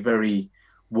very, very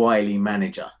wily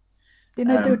manager.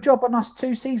 Didn't they do a job on us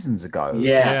 2 seasons ago?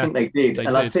 Yeah, I think they did.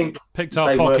 I think picked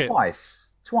our pocket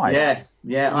twice. Yeah.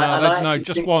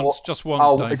 Just once.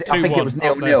 Oh, I think it was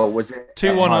 0-0. Was it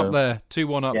 2-1 up there?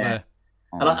 2-1 up there.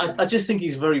 And I just think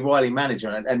he's a very wily manager,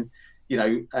 and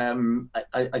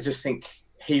I just think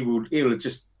he'll have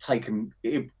just taken.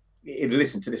 He'll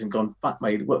listen to this and gone, "Fuck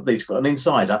me, what they've got an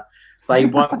insider. They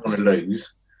won't want to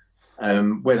lose.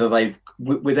 Whether they've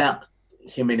without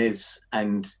Jimenez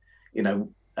and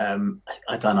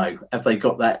I don't know, have they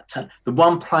got that? The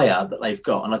one player that they've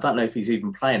got, and I don't know if he's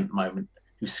even playing at the moment,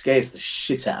 who scares the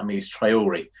shit out of me is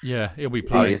Traore. Yeah, he'll be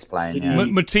playing. He is playing. Yeah.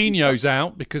 Moutinho's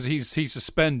out because he's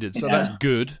suspended, so that's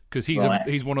good because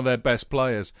he's one of their best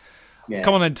players. Yeah.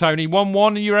 Come on then, Tony.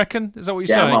 1-1, you reckon? Is that what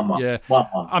you're saying? 1-1. Yeah,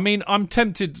 1-1. I mean, I'm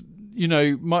tempted.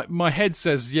 My head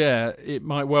says, it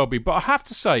might well be, but I have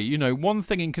to say, one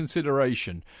thing in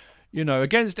consideration.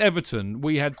 Against Everton,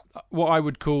 we had what I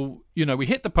would call, we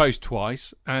hit the post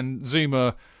twice, and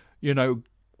Zuma,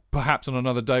 perhaps on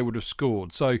another day would have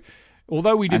scored. So,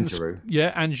 although we didn't,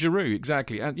 and Giroud,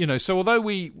 exactly, and so although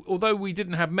we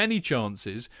didn't have many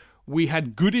chances, we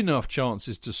had good enough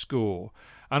chances to score.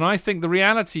 And I think the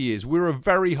reality is we're a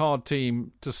very hard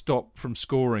team to stop from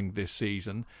scoring this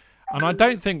season, and I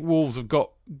don't think Wolves have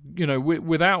got,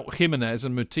 without Jimenez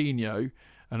and Moutinho.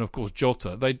 And of course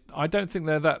Jota, I don't think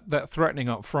they're that threatening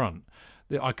up front.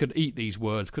 I could eat these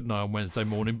words, couldn't I, on Wednesday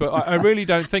morning? But I really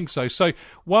don't think so. So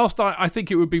whilst I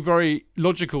think it would be very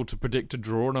logical to predict a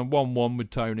draw and a 1-1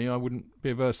 with Tony, I wouldn't be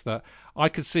averse to that. I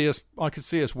could see us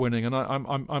winning, and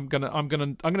I'm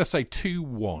gonna say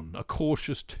 2-1, a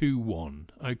cautious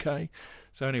 2-1. Okay.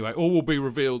 So anyway, all will be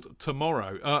revealed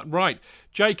tomorrow. Right,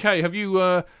 JK,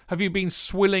 have you been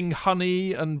swilling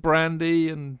honey and brandy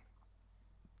and?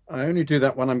 I only do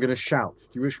that when I'm going to shout. Do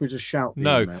you wish me to shout?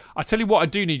 No. I tell you what I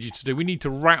do need you to do. We need to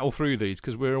rattle through these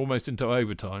because we're almost into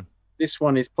overtime. This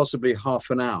one is possibly half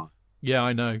an hour. Yeah,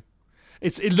 I know.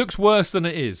 It looks worse than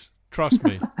it is. Trust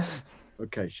me.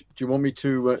 Okay. Do you want me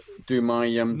to do my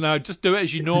No, just do it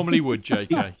as you normally would,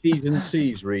 JK. T's and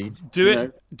C's read. Do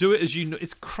it. Do it as you.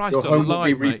 It's Christ Your home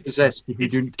alive, will be repossessed mate.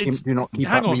 if you do not keep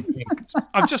hang up on. repayments.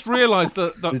 I've just realised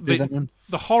the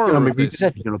horror of this.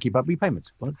 You don't keep up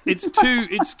repayments. What? It's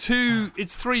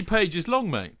 3 pages long,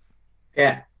 mate.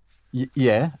 Yeah.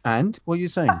 Yeah, and what are you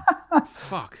saying?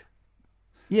 Fuck.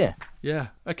 Yeah. Yeah.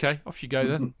 Okay. Off you go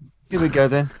then. Here we go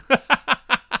then.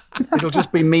 It'll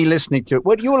just be me listening to it.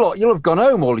 Well, you'll have gone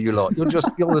home, all you lot. You'll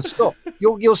have stopped.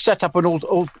 You'll set up an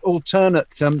alternative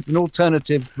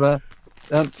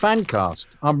FanCast.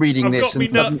 I'm reading this. I've got me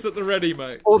nuts at the ready,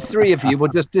 mate. All three of you will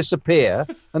just disappear,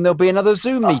 and there'll be another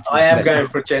Zoom meeting. I am going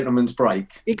for a gentleman's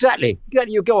break. Exactly.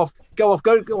 You go off. Go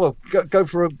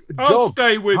for a jog. I'll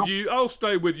stay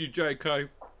with you, JK.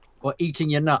 Or eating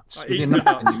your nuts. Your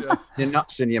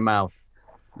nuts in your mouth.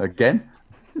 Again?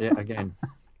 Yeah, again.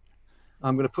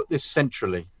 I'm going to put this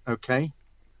centrally, okay?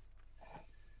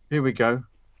 Here we go.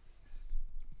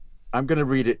 I'm going to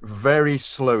read it very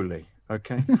slowly,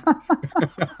 okay?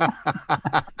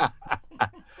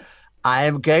 I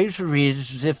am going to read it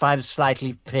as if I'm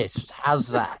slightly pissed. How's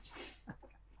that?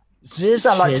 You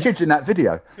sound like Chidge in that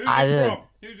video. Who's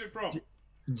it from?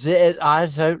 I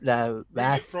don't know.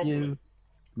 Matthew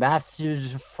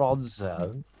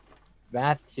Fronzo.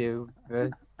 Matthew.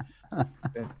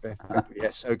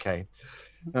 Yes, okay.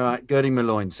 All right, girding my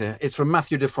loins here. It's from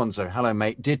Matthew DeFronzo. Hello,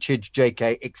 mate. Dear Chidge,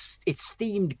 JK,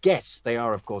 esteemed guests. They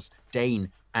are, of course,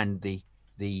 Dane and the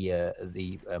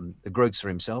grocer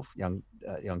himself, young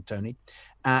Tony,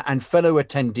 and fellow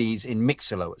attendees in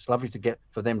Mixilo. It's lovely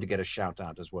for them to get a shout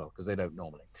out as well, because they don't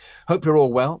normally. Hope you're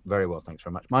all well. Very well, thanks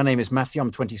very much. My name is Matthew.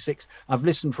 I'm 26. I've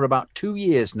listened for about 2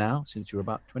 years now, since you were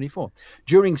about 24.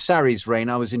 During Sarri's reign,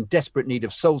 I was in desperate need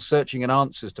of soul searching and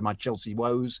answers to my Chelsea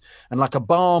woes, and like a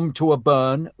balm to a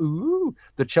burn,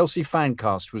 the Chelsea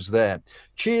FanCast was there.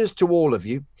 Cheers to all of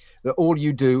you. That all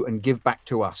you do and give back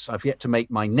to us. I've yet to make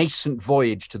my nascent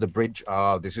voyage to the bridge.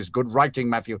 This is good writing,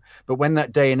 Matthew. But when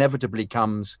that day inevitably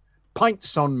comes,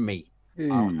 pints on me.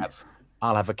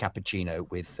 I'll have a cappuccino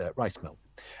with rice milk.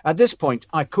 At this point,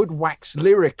 I could wax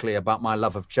lyrically about my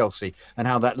love of Chelsea and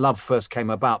how that love first came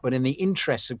about. But in the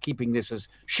interests of keeping this as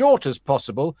short as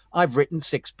possible, I've written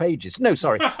 6 pages. No,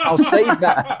 sorry, I'll save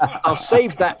that. I'll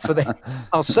save that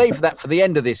for the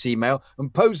end of this email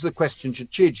and pose the question to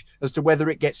Chidge as to whether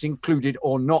it gets included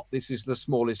or not. This is the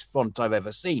smallest font I've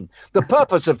ever seen. The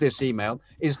purpose of this email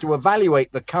is to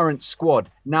evaluate the current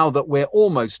squad now that we're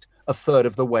almost a third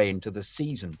of the way into the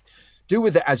season. Do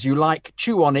with it as you like,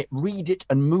 chew on it, read it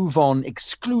and move on,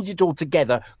 exclude it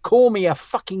altogether, call me a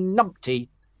fucking numpty,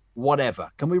 whatever.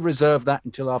 Can we reserve that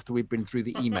until after we've been through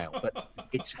the email? But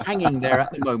it's hanging there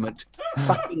at the moment.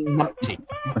 Fucking numpty,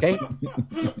 okay?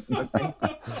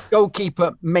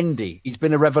 Goalkeeper Mendy, he's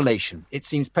been a revelation. It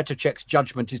seems Petr Cech's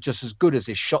judgment is just as good as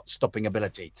his shot-stopping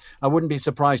ability. I wouldn't be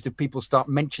surprised if people start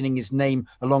mentioning his name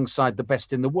alongside the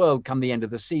best in the world come the end of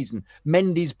the season.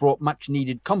 Mendy's brought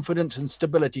much-needed confidence and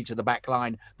stability to the back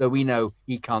line, though we know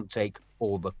he can't take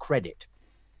all the credit.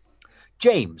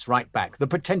 James, right back. The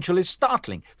potential is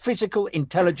startling. Physical,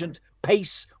 intelligent,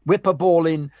 pace, whip a ball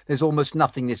in. There's almost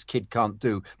nothing this kid can't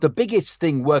do. The biggest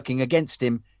thing working against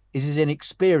him is his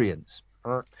inexperience,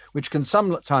 which can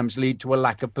sometimes lead to a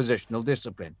lack of positional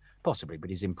discipline. Possibly,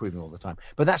 but he's improving all the time.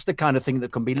 But that's the kind of thing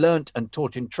that can be learnt and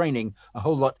taught in training a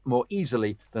whole lot more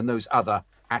easily than those other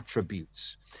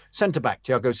attributes. Centre-back,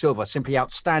 Thiago Silva, simply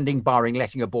outstanding, barring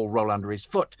letting a ball roll under his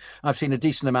foot. I've seen a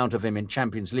decent amount of him in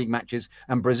Champions League matches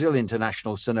and Brazil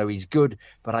internationals to know he's good,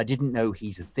 but I didn't know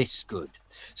he's this good.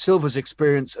 Silva's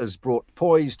experience has brought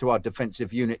poise to our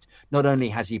defensive unit. Not only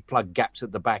has he plugged gaps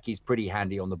at the back, he's pretty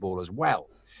handy on the ball as well.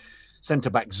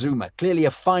 Centre-back Zuma, clearly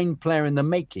a fine player in the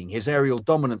making. His aerial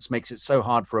dominance makes it so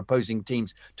hard for opposing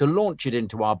teams to launch it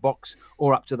into our box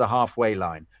or up to the halfway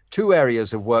line. 2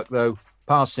 areas of work, though,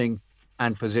 passing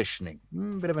and positioning.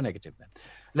 Bit of a negative then.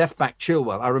 Left-back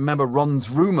Chilwell. I remember Ron's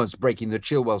rumours breaking the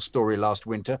Chilwell story last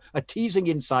winter, a teasing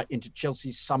insight into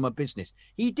Chelsea's summer business.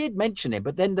 He did mention it,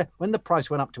 but then when the price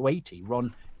went up to 80,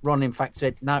 Ron in fact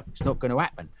said, no, it's not going to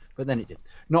happen. But then it did.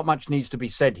 Not much needs to be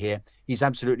said here. He's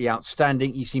absolutely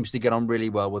outstanding. He seems to get on really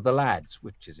well with the lads,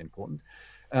 which is important.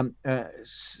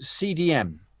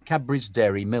 CDM, Cadbury's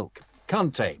Dairy Milk.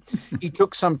 Kante. He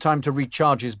took some time to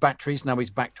recharge his batteries. Now he's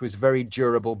back to his very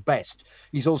durable best.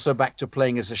 He's also back to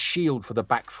playing as a shield for the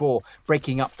back four,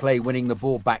 breaking up play, winning the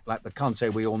ball back like the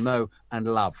Kante we all know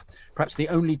and love. Perhaps the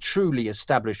only truly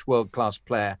established world-class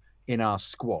player in our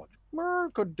squad.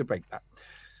 Could debate that.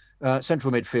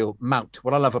 Central midfield, Mount.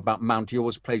 What I love about Mount, he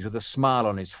always plays with a smile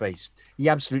on his face. He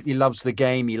absolutely loves the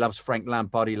game. He loves Frank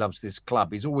Lampard. He loves this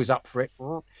club. He's always up for it.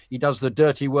 He does the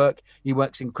dirty work. He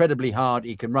works incredibly hard.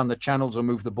 He can run the channels or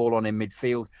move the ball on in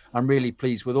midfield. I'm really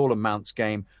pleased with all of Mount's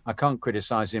game. I can't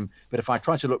criticise him, but if I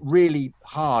try to look really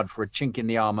hard for a chink in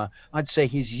the armour, I'd say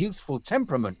his youthful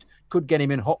temperament could get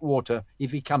him in hot water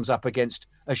if he comes up against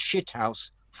a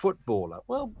shithouse footballer.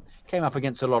 Well, came up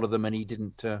against a lot of them and he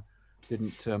didn't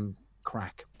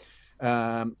crack.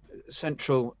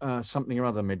 Central something or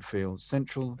other midfield.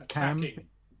 Central Cam.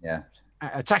 Yeah.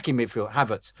 Attacking midfield,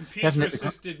 Havertz.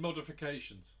 Computer-assisted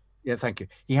modifications. Yeah, thank you.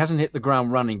 He hasn't hit the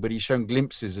ground running, but he's shown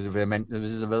glimpses of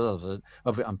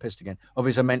I'm pissed again, of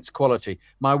his immense quality.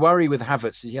 My worry with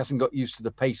Havertz is he hasn't got used to the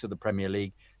pace of the Premier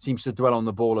League, seems to dwell on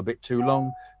the ball a bit too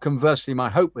long. Conversely, my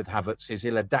hope with Havertz is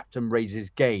he'll adapt and raise his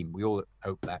game. We all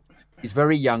hope that. He's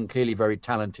very young, clearly very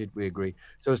talented, we agree.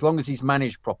 So as long as he's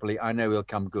managed properly, I know he'll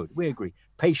come good. We agree.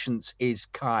 Patience is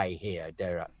Kai here,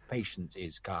 Patience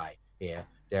is Kai here,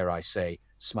 dare I say,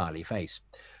 smiley face.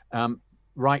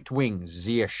 Right wing,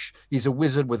 Ziyech. He's a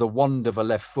wizard with a wand of a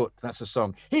left foot. That's a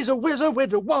song. He's a wizard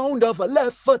with a wand of a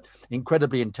left foot.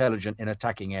 Incredibly intelligent in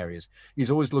attacking areas. He's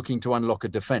always looking to unlock a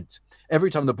defence. Every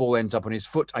time the ball ends up on his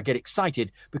foot, I get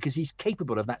excited because he's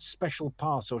capable of that special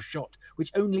pass or shot,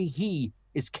 which only he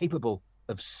is capable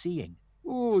of seeing.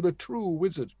 Oh, the true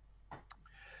wizard.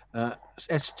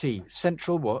 ST,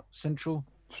 central what? Central?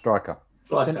 Striker.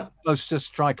 Close to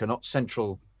striker, not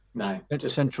central. No.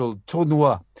 Central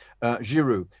tournoi.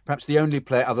 Giroud, perhaps the only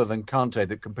player other than Kante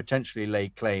that can potentially lay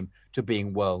claim to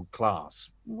being world class.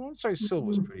 Well, so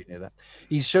Silva's pretty near that.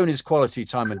 He's shown his quality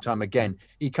time and time again.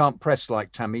 He can't press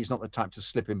like Tammy. He's not the type to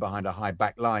slip in behind a high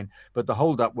back line, but the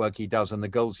hold-up work he does and the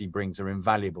goals he brings are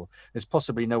invaluable. There's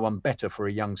possibly no one better for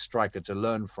a young striker to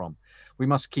learn from. We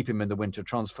must keep him in the winter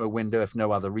transfer window, if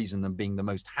no other reason than being the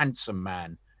most handsome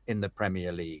man in the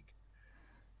Premier League.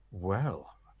 Well,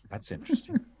 that's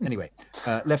interesting. Anyway,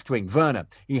 left wing, Werner.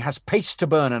 He has pace to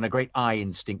burn and a great eye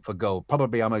instinct for goal.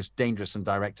 Probably our most dangerous and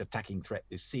direct attacking threat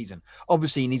this season.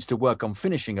 Obviously, he needs to work on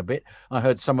finishing a bit. I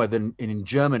heard somewhere that in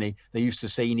Germany, they used to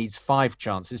say he needs 5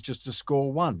 chances just to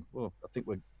score 1. Well, I think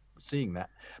we're seeing that.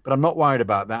 But I'm not worried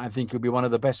about that. I think he'll be one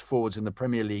of the best forwards in the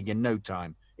Premier League in no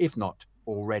time, if not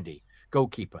already.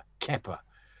 Goalkeeper, Kepa.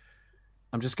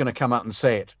 I'm just going to come out and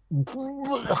say it.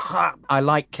 I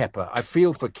like Kepa. I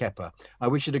feel for Kepa. I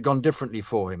wish it had gone differently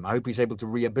for him. I hope he's able to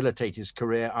rehabilitate his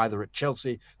career either at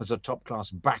Chelsea as a top-class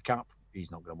backup.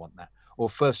 He's not going to want that. Or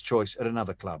first choice at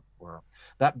another club. Well,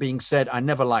 that being said, I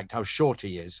never liked how short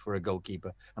he is for a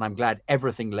goalkeeper, and I'm glad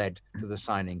everything led to the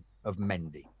signing of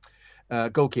Mendy.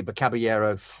 Goalkeeper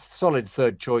Caballero, solid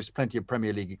third choice, plenty of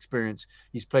Premier League experience.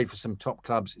 He's played for some top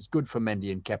clubs. It's good for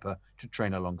Mendy and Kepa to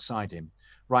train alongside him.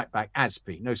 Right back,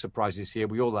 Aspie. No surprises here.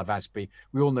 We all love Aspie.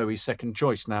 We all know he's second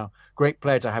choice now. Great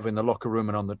player to have in the locker room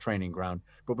and on the training ground.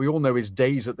 But we all know his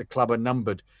days at the club are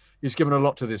numbered. He's given a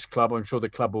lot to this club. I'm sure the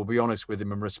club will be honest with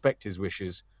him and respect his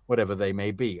wishes, whatever they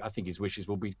may be. I think his wishes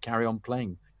will be carry on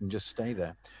playing and just stay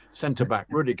there. Centre-back,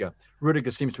 Rudiger.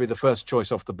 Rudiger seems to be the first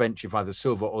choice off the bench if either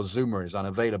Silva or Zuma is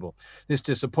unavailable. This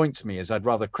disappoints me as I'd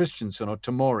rather Christensen or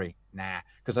Tomori. Nah,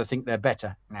 because I think they're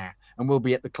better. Nah, and will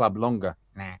be at the club longer.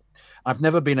 Nah. I've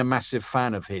never been a massive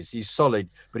fan of his. He's solid,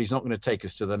 but he's not going to take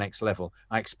us to the next level.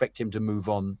 I expect him to move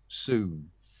on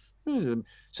soon.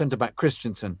 Centre-back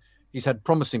Christensen. He's had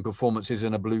promising performances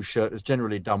in a blue shirt, has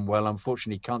generally done well.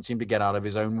 Unfortunately, he can't seem to get out of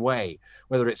his own way.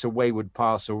 Whether it's a wayward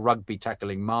pass or rugby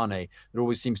tackling Mane, there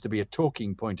always seems to be a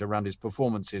talking point around his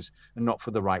performances and not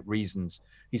for the right reasons.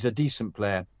 He's a decent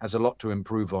player, has a lot to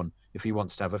improve on if he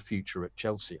wants to have a future at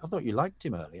Chelsea. I thought you liked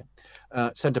him earlier.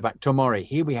 Centre-back Tomori.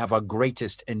 Here we have our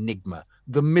greatest enigma,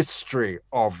 the mystery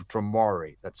of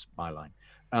Tomori. That's my line.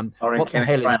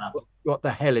 What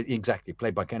the hell is exactly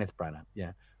played by Kenneth Branagh?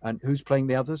 Yeah. And who's playing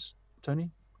the others, Tony?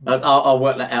 I'll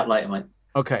work that out later, mate.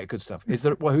 Okay, good stuff. Is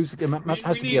there? Well, who's?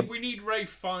 We need Ray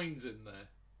Fiennes in there.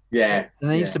 Yeah. And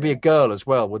there needs to be a girl as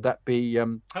well. Would that be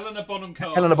Helena Bonham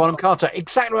Carter? Helena Bonham Carter.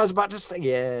 Exactly what I was about to say.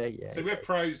 Yeah. So we're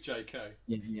pros, JK.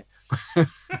 Yeah.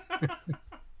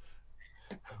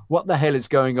 What the hell is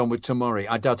going on with Tomori?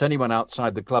 I doubt anyone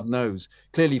outside the club knows.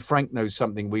 Clearly, Frank knows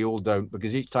something we all don't,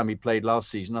 because each time he played last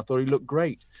season, I thought he looked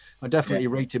great. I definitely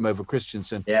rate him over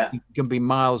Christensen. Yeah. He can be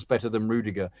miles better than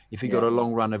Rudiger if he got a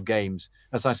long run of games.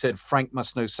 As I said, Frank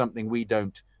must know something we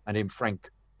don't, and in Frank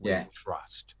we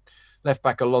trust. Left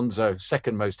back Alonso,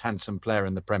 second most handsome player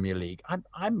in the Premier League.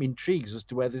 I'm intrigued as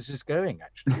to where this is going,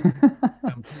 actually.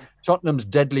 Tottenham's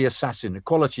deadly assassin, a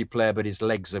quality player, but his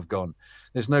legs have gone.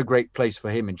 There's no great place for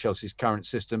him in Chelsea's current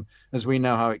system, as we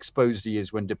know how exposed he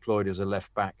is when deployed as a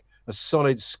left back. A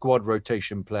solid squad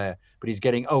rotation player, but he's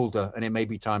getting older, and it may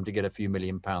be time to get a few £1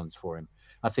 million for him.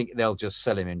 I think they'll just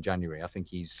sell him in January. I think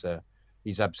he's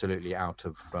he's absolutely out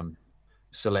of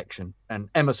selection. And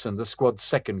Emerson, the squad's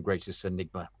second greatest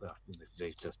enigma,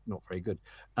 he's just not very good.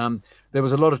 There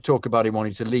was a lot of talk about him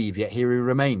wanting to leave, yet here he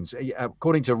remains.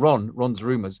 According to Ron's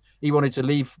rumours, he wanted to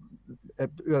leave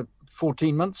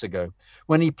 14 months ago.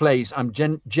 When he plays, I'm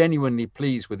genuinely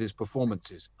pleased with his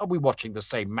performances. Are we watching the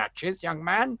same matches, young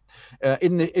man?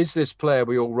 Is this player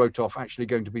we all wrote off actually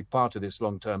going to be part of this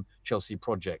long-term Chelsea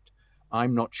project?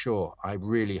 I'm not sure. I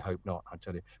really hope not, I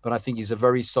tell you. But I think he's a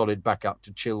very solid backup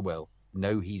to Chilwell.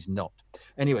 No, he's not.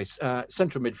 Anyways,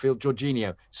 central midfield,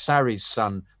 Jorginho, Sarri's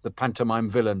son, the pantomime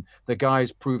villain. The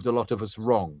guy's proved a lot of us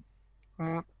wrong.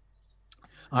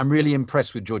 I'm really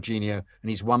impressed with Jorginho, and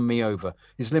he's won me over.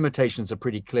 His limitations are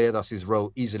pretty clear, thus his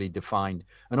role easily defined.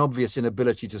 An obvious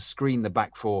inability to screen the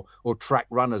back four or track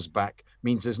runners back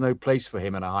means there's no place for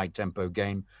him in a high-tempo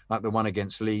game like the one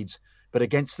against Leeds. But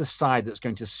against the side that's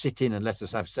going to sit in and let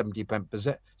us have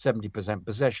 70%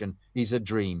 possession, he's a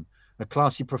dream. A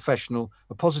classy professional,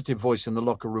 a positive voice in the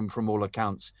locker room from all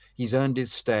accounts. He's earned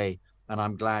his stay, and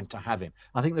I'm glad to have him.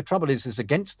 I think the trouble is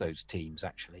against those teams,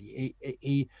 actually.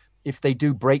 He if they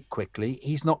do break quickly,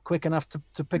 he's not quick enough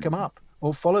to pick them up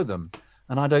or follow them.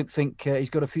 And I don't think he's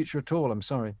got a future at all. I'm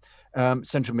sorry.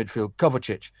 Central midfield,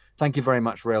 Kovacic. Thank you very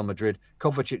much, Real Madrid.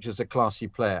 Kovacic is a classy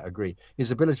player, agree.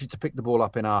 His ability to pick the ball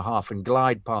up in our half and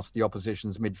glide past the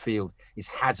opposition's midfield is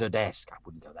Hazard-esque. I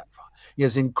wouldn't go that far. He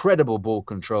has incredible ball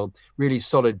control, really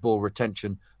solid ball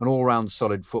retention, an all-round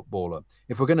solid footballer.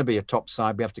 If we're going to be a top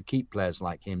side, we have to keep players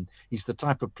like him. He's the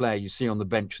type of player you see on the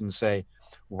bench and say,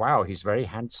 wow, he's very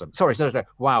handsome. Sorry,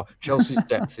 wow, Chelsea's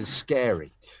depth is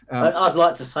scary. I'd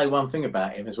like to say one thing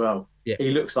about him as well. Yeah. He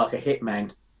looks like a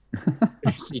hitman.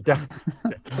 Yes, he does.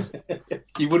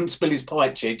 He wouldn't spill his pie,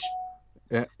 Chidge.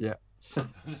 Yeah.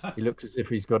 He looks as if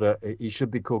he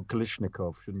should be called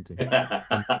Kalishnikov, shouldn't he?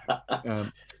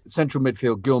 Central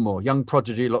midfield, Gilmour, young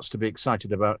prodigy, lots to be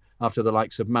excited about after the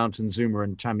likes of Mount and Zuma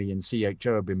and Tammy and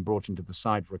CHO have been brought into the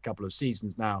side for a couple of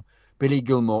seasons now. Billy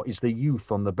Gilmour is the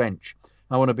youth on the bench.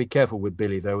 I want to be careful with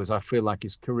Billy, though, as I feel like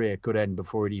his career could end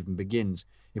before it even begins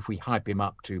if we hype him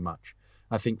up too much.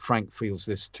 I think Frank feels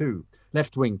this too.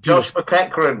 Left wing, Josh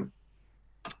McEachran.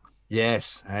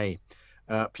 Yes, hey.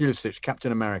 Pulisic,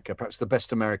 Captain America, perhaps the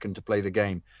best American to play the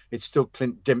game. It's still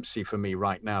Clint Dempsey for me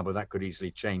right now, but that could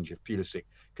easily change if Pulisic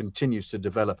continues to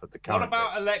develop at the current. What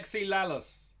about Alexi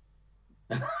Lalas?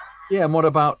 Yeah, and what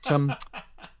about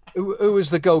who was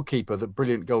the goalkeeper, the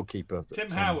brilliant goalkeeper? Tim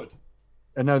Howard.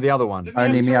 No, the other one.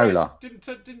 Only Miola.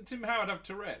 Didn't Tim Howard have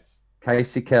Tourette's?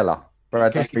 Casey Keller.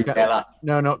 Keller.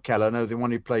 No, not Keller. No, the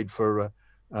one who played for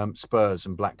Spurs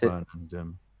and Blackburn.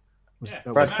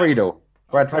 Brad Friedel.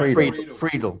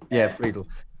 Friedel. Yeah, Friedel.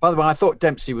 By the way, I thought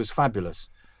Dempsey was fabulous.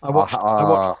 I watched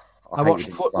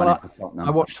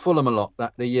Fulham a lot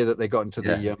the year that they got into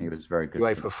the he was very good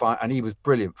UEFA final, and he was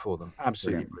brilliant for them.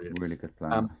 Absolutely brilliant. Really good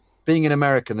player. Being an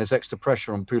American, there's extra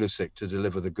pressure on Pulisic to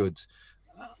deliver the goods.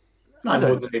 I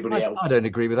don't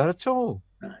agree with that at all.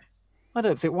 No. I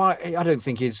don't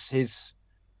think his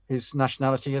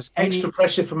nationality has extra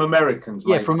pressure from Americans.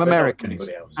 Yeah, from Americans.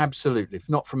 Absolutely,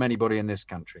 not from anybody in this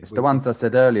country. It's the ones I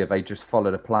said earlier. They just follow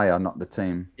the player, not the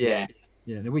team. Yeah.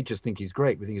 We just think he's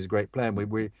great. We think he's a great player, and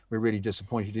we're really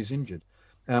disappointed he's injured.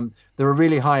 There are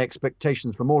really high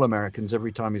expectations from all Americans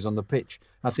every time he's on the pitch.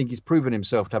 I think he's proven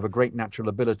himself to have a great natural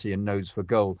ability and nose for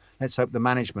goal. Let's hope the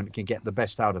management can get the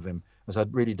best out of him, as I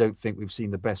really don't think we've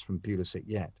seen the best from Pulisic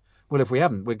yet. Well, if we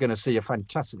haven't, we're going to see a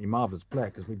fantastically marvellous player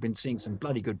because we've been seeing some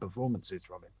bloody good performances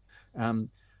from him.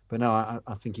 But no,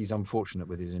 I think he's unfortunate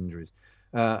with his injuries.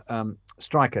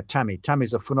 Striker, Tammy.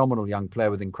 Tammy's a phenomenal young player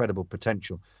with incredible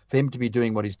potential. For him to be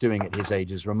doing what he's doing at his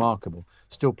age is remarkable.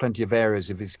 Still plenty of areas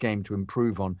of his game to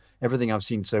improve on. Everything I've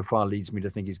seen so far leads me to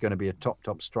think he's going to be a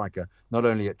top striker, not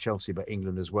only at Chelsea, but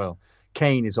England as well.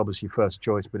 Kane is obviously first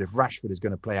choice, but if Rashford is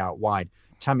going to play out wide,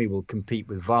 Tammy will compete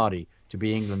with Vardy to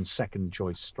be England's second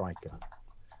choice striker.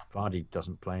 Vardy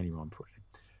doesn't play anymore,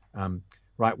 unfortunately.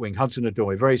 Right wing,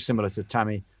 Hudson-Odoi, very similar to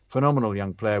Tammy. Phenomenal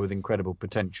young player with incredible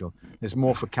potential. There's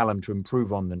more for Callum to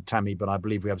improve on than Tammy, but I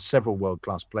believe we have several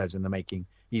world-class players in the making.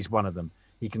 He's one of them.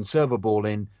 He can serve a ball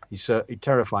in. He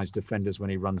terrifies defenders when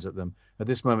he runs at them. At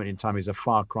this moment in time, he's a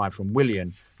far cry from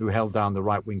Willian, who held down the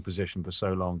right wing position for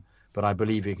so long. But I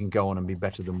believe he can go on and be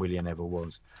better than Willian ever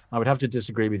was. I would have to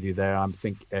disagree with you there. I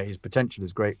think his potential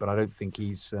is great, but I don't think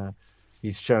he's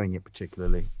showing it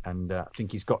particularly. And I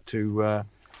think he's got to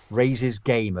raise his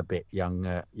game a bit,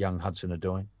 young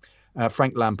Hudson-Odoi.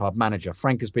 Frank Lampard, manager.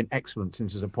 Frank has been excellent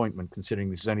since his appointment, considering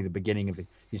this is only the beginning of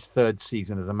his third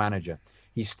season as a manager.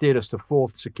 He steered us to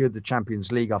fourth, secured the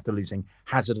Champions League after losing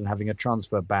Hazard and having a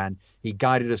transfer ban. He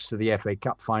guided us to the FA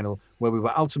Cup final, where we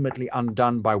were ultimately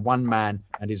undone by one man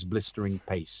and his blistering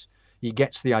pace. He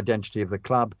gets the identity of the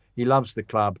club. He loves the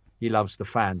club. He loves the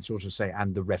fans, or to say,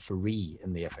 and the referee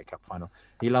in the FA Cup final.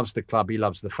 He loves the club. He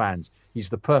loves the fans. He's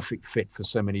the perfect fit for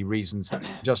so many reasons.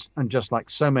 Just like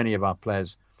so many of our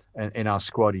players in our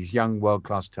squad, he's young,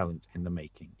 world-class talent in the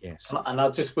making. Yes. And I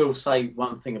just will say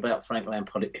one thing about Frank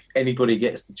Lampard. If anybody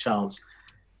gets the chance,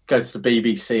 go to the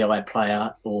BBC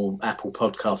iPlayer or Apple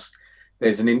Podcast.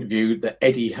 There's an interview that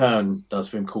Eddie Hearn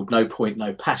does with him called No Point,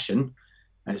 No Passion.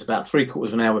 And it's about 3/4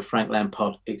 of an hour with Frank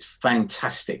Lampard. It's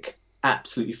fantastic.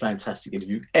 Absolutely fantastic. If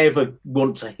you ever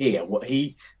want to hear what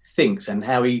he thinks and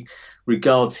how he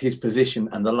regards his position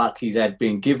and the luck he's had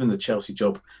being given the Chelsea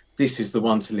job, this is the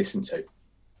one to listen to.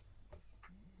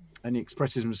 And he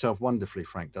expresses himself wonderfully,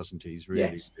 Frank, doesn't he? He's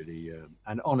really, really,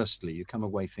 and honestly, you come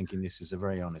away thinking this is a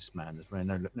very honest man. There's very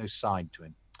no side to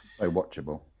him. Very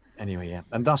watchable. Anyway, yeah.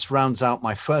 And thus rounds out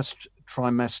my first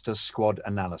trimester squad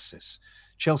analysis.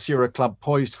 Chelsea are a club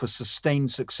poised for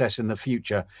sustained success in the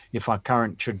future if our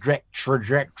current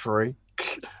trajectory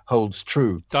holds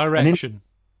true. Direction.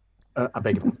 I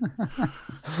beg your pardon.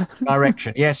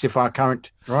 Direction. Yes, if our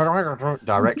current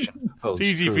direction holds true.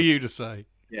 It's easy for you to say.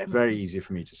 Yeah, very easy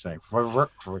for me to say.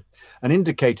 An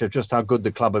indicator of just how good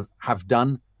the club have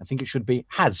done. I think it should be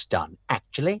has done,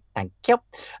 actually. Thank you.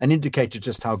 An indicator of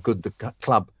just how good the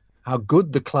club have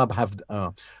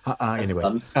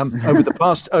anyway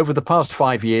over the past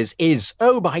 5 years is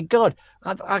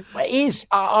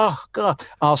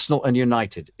Arsenal and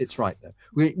United. It's right there.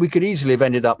 We could easily have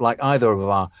ended up like either of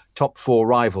our top 4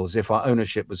 rivals if our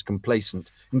ownership was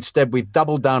complacent. Instead, we've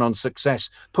doubled down on success,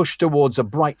 pushed towards a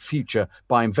bright future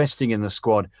by investing in the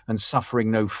squad and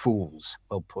suffering no fools.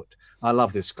 Well put. I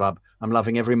love this club. I'm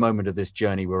loving every moment of this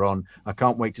journey we're on. I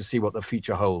can't wait to see what the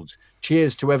future holds.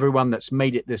 Cheers to everyone that's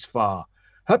made it this far.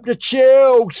 Up to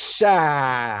Chelsea!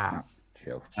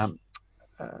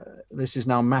 This is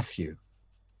now Matthew.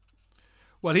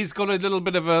 Well, he's got a little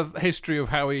bit of a history of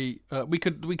how he. We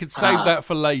could save that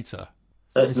for later.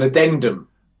 So it's an addendum.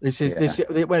 This is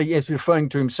Well, he's referring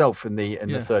to himself in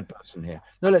the third person here.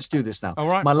 No, let's do this now. All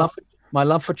right. My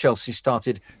love for Chelsea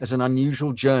started as an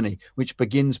unusual journey, which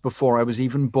begins before I was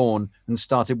even born and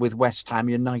started with West Ham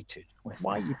United.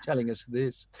 Why are you telling us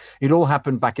this? It all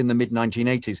happened back in the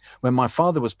mid-1980s when my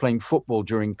father was playing football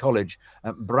during college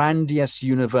at Brandeis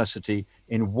University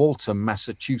in Waltham,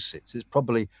 Massachusetts. It's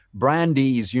probably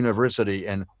Brandeis University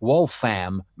in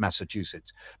Waltham,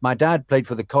 Massachusetts. My dad played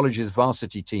for the college's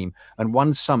varsity team, and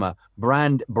one summer,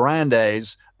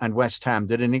 Brandeis and West Ham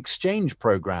did an exchange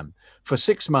program. For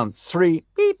 6 months, 3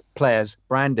 players,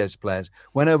 Brandeis players,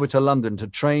 went over to London to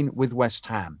train with West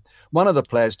Ham. One of the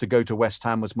players to go to West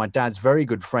Ham was my dad's very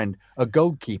good friend, a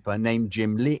goalkeeper named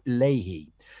Jim Leahy.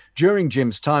 During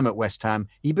Jim's time at West Ham,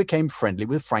 he became friendly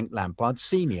with Frank Lampard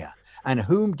Sr. And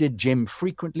whom did Jim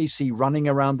frequently see running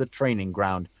around the training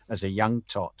ground as a young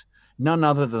tot? None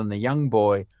other than the young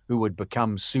boy who would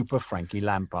become Super Frankie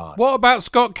Lampard. What about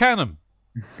Scott Canham?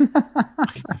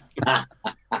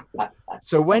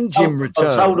 So when Jim returned...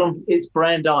 I told him it's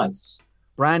Brandeis.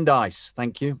 Brandeis,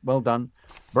 thank you. Well done.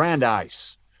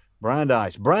 Brandeis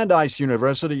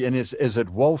University, and is at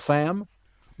Waltham,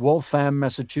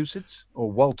 Massachusetts, or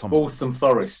Waltham? Waltham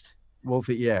Forest.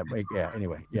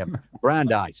 Anyway,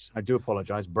 Brandeis. I do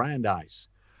apologize. Brandeis.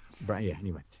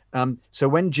 Anyway. So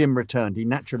when Jim returned, he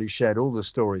naturally shared all the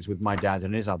stories with my dad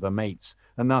and his other mates,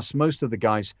 and thus most of the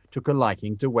guys took a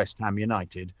liking to West Ham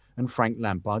United and Frank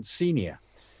Lampard Sr.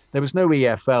 There was no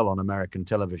EFL on American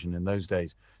television in those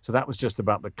days, so that was just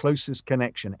about the closest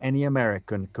connection any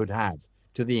American could have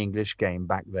to the English game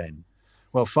back then.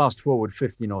 Well, fast forward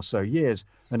 15 or so years,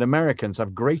 and Americans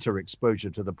have greater exposure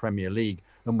to the Premier League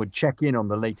and would check in on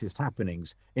the latest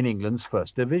happenings in England's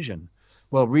First Division.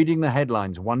 Well, reading the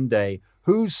headlines one day,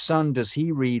 whose son does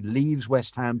he read leaves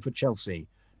West Ham for Chelsea?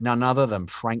 None other than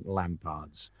Frank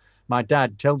Lampard's. My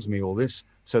dad tells me all this,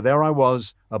 so there I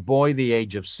was, a boy the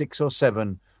age of 6 or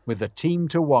 7, with a team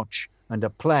to watch and a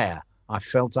player I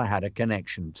felt I had a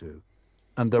connection to.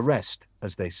 And the rest,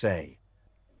 as they say,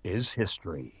 is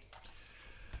history.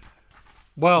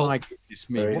 Well, my goodness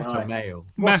me, what a mail.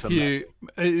 Matthew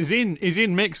is in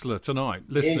Mixler tonight,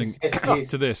 listening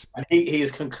to this. And he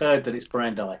has concurred that it's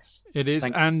Brandeis. It is,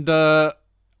 and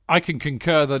I can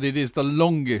concur that it is the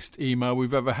longest email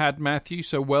we've ever had, Matthew,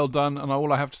 so well done. And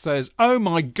all I have to say is, oh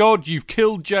my God, you've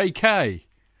killed JK.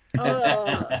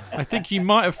 I think you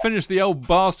might have finished the old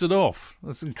bastard off.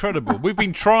 That's incredible. We've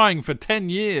been trying for 10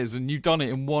 years and you've done it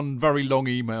in one very long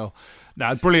email.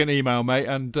 Now, brilliant email, mate.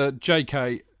 And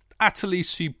JK, utterly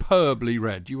superbly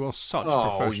read. You are such a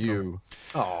professional.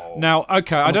 Now,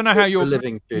 okay, I don't know how you're...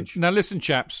 Now, listen,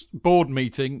 chaps, board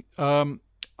meeting.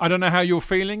 I don't know how you're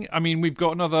feeling. I mean, we've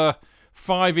got another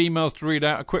 5 emails to read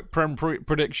out, a quick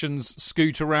predictions,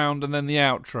 scoot around, and then the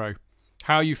outro.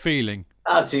 How are you feeling?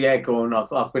 Actually, yeah, go on.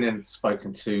 I've been and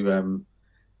spoken to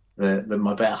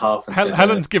my better half. And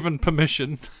Helen's given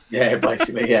permission. Yeah,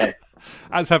 basically, yeah.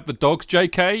 As have the dogs.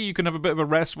 JK, you can have a bit of a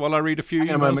rest while I read a few emails.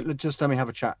 Hang on a moment. Just let me have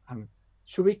a chat.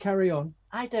 Shall we carry on?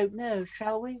 I don't know.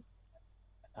 Shall we?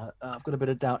 I've got a bit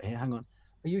of doubt here. Hang on.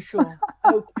 Are you sure?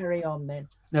 Oh, carry on then.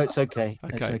 No, it's okay.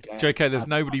 Okay. JK, there's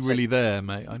nobody really there,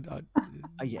 mate.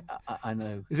 I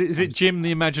know. Is it Jim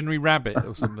the imaginary rabbit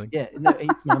or something? Yeah. No,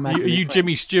 are you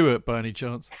Jimmy Stewart by any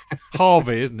chance?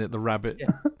 Harvey, isn't it, the rabbit?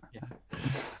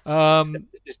 Yeah.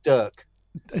 It's Dirk.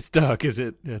 It's Dirk, is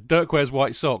it? Yeah. Dirk wears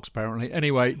white socks, apparently.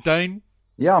 Anyway, Dane?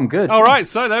 Yeah, I'm good. All right,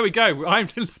 so there we go.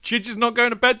 Chidge is not going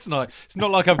to bed tonight. It's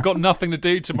not like I've got nothing to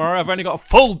do tomorrow. I've only got a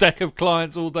full deck of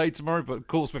clients all day tomorrow, but of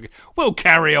course we'll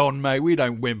carry on, mate. We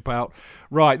don't wimp out.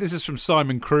 Right, this is from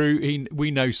Simon Crew.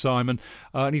 We know Simon.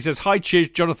 And he says, hi,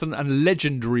 Chidge, Jonathan, and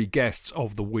legendary guests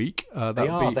of the week. They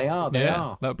are.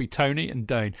 That would be Tony and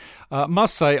Dane.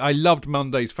 Must say, I loved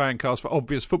Monday's FanCast for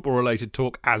obvious football-related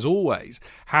talk, as always.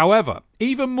 However,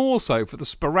 even more so for the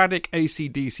sporadic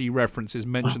AC/DC references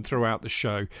mentioned throughout the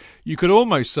show. You could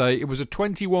almost say it was a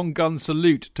 21-gun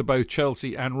salute to both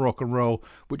Chelsea and rock and roll,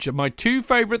 which are my 2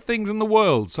 favourite things in the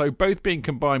world, so both being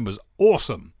combined was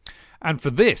awesome. And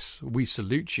for this, we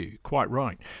salute you. Quite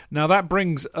right. Now, that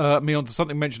brings me on to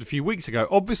something mentioned a few weeks ago.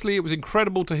 Obviously, it was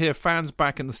incredible to hear fans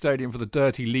back in the stadium for the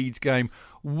dirty Leeds game.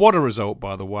 What a result,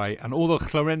 by the way. And all the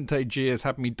Clarente jeers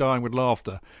had me dying with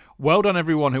laughter. Well done,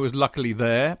 everyone who was luckily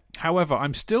there. However,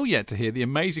 I'm still yet to hear the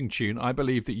amazing tune I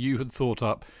believe that you had thought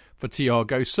up for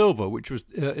Thiago Silva, which was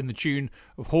in the tune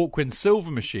of Hawkwind's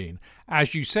Silver Machine.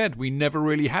 As you said, we never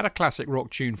really had a classic rock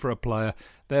tune for a player.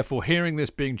 Therefore, hearing this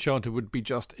being chanted would be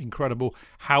just incredible.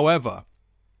 However,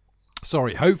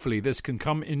 hopefully this can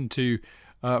come into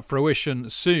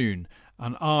fruition soon.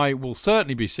 And I will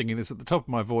certainly be singing this at the top of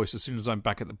my voice as soon as I'm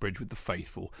back at the bridge with the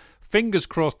faithful. Fingers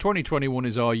crossed, 2021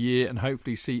 is our year, and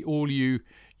hopefully see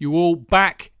you all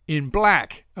back in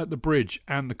black at the bridge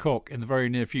and the Cock in the very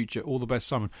near future. All the best,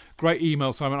 Simon. Great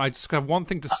email, Simon. I just have one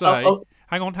thing to say.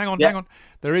 Hang on.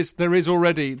 There's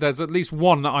at least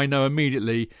one that I know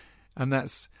immediately, and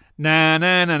that's na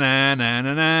na na na na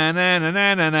na na na na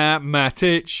na na na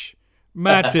Matic.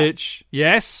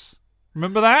 Yes,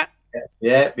 remember that?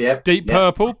 Yeah. Deep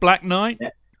Purple, Black Knight. Yeah.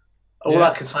 All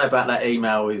I can say about that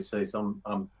email is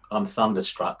I'm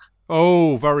thunderstruck.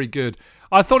 Oh, very good.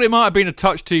 I thought it might have been a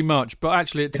touch too much, but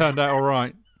actually it turned out all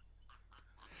right.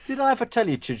 Did I ever tell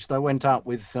you, Chidge, that I went out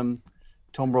with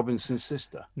Tom Robinson's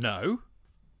sister? No.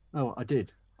 Oh, I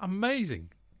did.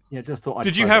 Amazing. Yeah, just thought.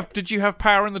 Did you have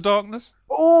Power in the Darkness?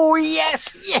 Oh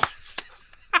yes.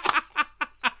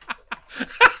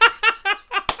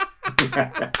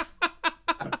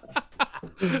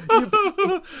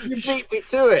 You beat me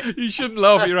to it. You shouldn't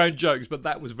laugh at your own jokes, but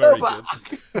that was very good.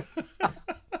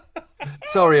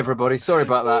 Sorry, everybody. Sorry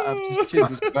about that. It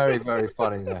was very, very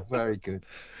funny there. Very good.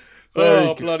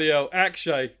 Bloody hell.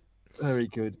 Akshay. Very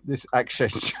good. This Akshay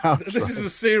shout. This is a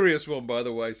serious one, by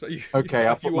the way. So you are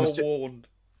warned.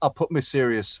 I'll put my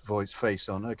serious face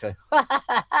on. Okay.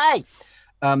 Hi.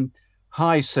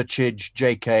 Hi, Sir Chidge,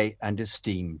 JK, and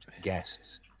esteemed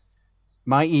guests.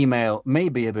 My email may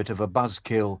be a bit of a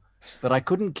buzzkill, but I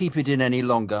couldn't keep it in any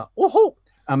longer. Oh,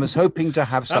 I was hoping to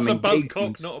have some engagement. That's a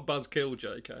buzzcock, not a buzzkill,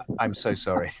 JK. I'm so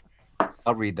sorry.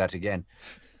 I'll read that again.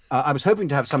 I was hoping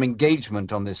to have some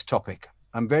engagement on this topic.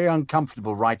 I'm very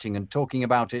uncomfortable writing and talking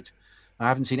about it. I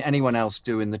haven't seen anyone else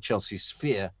do in the Chelsea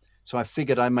sphere, so I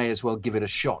figured I may as well give it a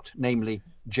shot, namely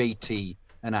JT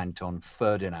and Anton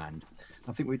Ferdinand.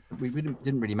 I think we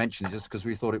didn't really mention it just because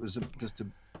we thought it was just a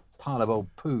pile of old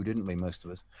poo, didn't we, most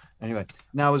of us? Anyway,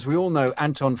 now, as we all know,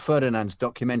 Anton Ferdinand's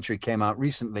documentary came out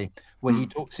recently where he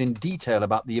talks in detail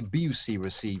about the abuse he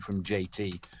received from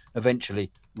JT, eventually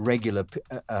regular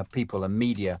people and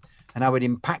media, and how it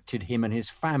impacted him and his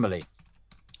family.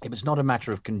 It was not a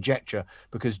matter of conjecture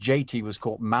because JT was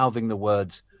caught mouthing the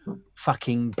words,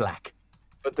 fucking black.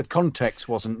 But the context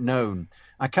wasn't known.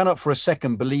 I cannot for a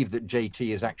second believe that JT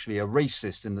is actually a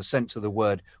racist in the sense of the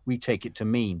word we take it to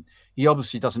mean. He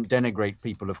obviously doesn't denigrate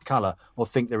people of colour or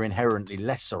think they're inherently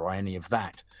lesser or any of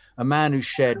that. a man who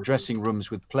shared dressing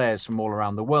rooms with players from all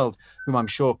around the world, whom I'm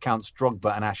sure counts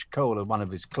Drogba and Ash Cole as one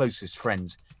of his closest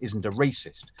friends, isn't a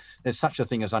racist. There's such a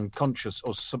thing as unconscious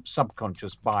or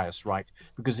subconscious bias, right?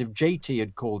 Because if JT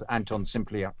had called Anton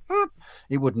simply a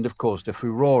it wouldn't have caused a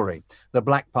furore. The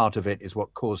black part of it is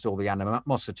what caused all the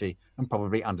animosity, and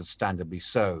probably understandably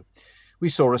so. We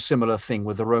saw a similar thing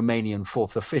with the Romanian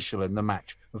fourth official in the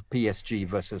match of PSG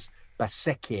versus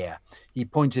Basekir. He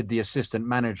pointed out the assistant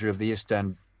manager of the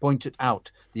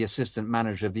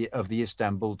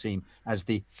Istanbul team as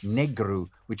the negru,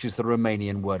 which is the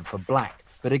Romanian word for black.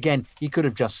 But again, he could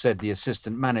have just said the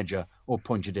assistant manager or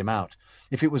pointed him out.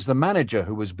 If it was the manager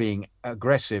who was being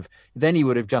aggressive, then he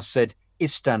would have just said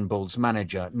Istanbul's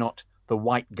manager, not the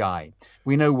white guy.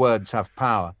 We know words have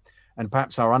power, and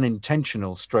perhaps our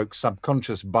unintentional stroke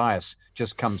subconscious bias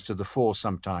just comes to the fore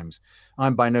sometimes.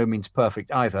 I'm by no means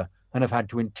perfect either, and have had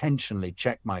to intentionally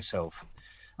check myself.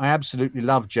 I absolutely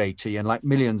love JT, and like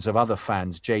millions of other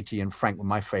fans, JT and Frank were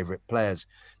my favourite players.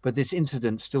 But this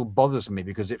incident still bothers me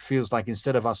because it feels like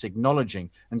instead of us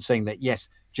acknowledging and saying that, yes,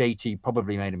 JT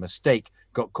probably made a mistake,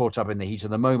 got caught up in the heat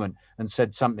of the moment and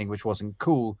said something which wasn't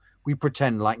cool, we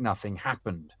pretend like nothing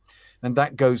happened. And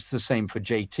that goes the same for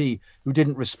JT, who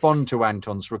didn't respond to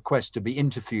Anton's request to be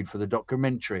interviewed for the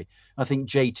documentary. I think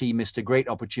JT missed a great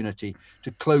opportunity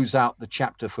to close out the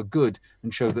chapter for good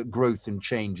and show that growth and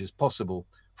change is possible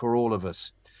for all of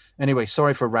us. Anyway,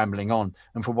 sorry for rambling on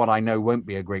and for what I know won't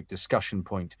be a great discussion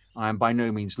point. I am by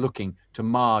no means looking to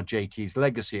mar JT's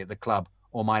legacy at the club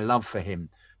or my love for him.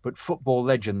 But football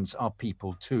legends are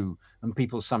people too, and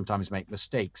people sometimes make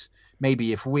mistakes.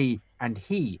 Maybe if we and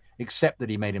he accept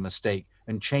that he made a mistake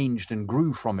and changed and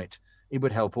grew from it, it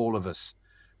would help all of us.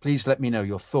 Please let me know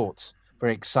your thoughts.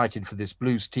 Very excited for this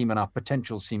Blues team, and our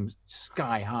potential seems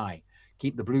sky high.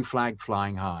 Keep the blue flag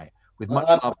flying high. With much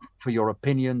love for your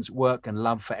opinions, work, and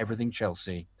love for everything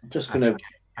Chelsea. I'm just going to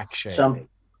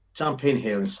jump in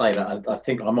here and say that I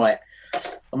think I might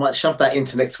shove that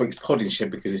into next week's podding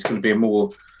because it's going to be a more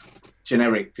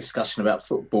generic discussion about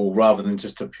football rather than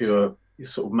just a pure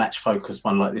sort of match focused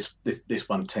one like this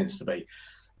one tends to be.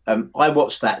 I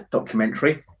watched that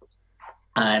documentary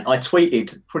and I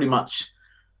tweeted pretty much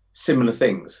similar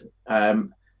things.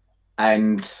 And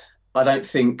I don't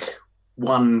think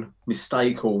one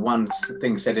mistake or one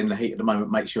thing said in the heat of the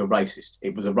moment makes you a racist.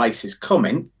 It was a racist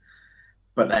comment,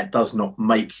 but that does not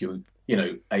make you,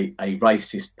 a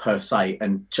racist per se.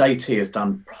 And JT has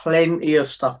done plenty of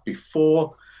stuff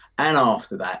before and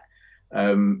after that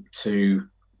to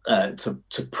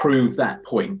prove that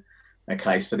point.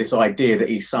 Okay, so this idea that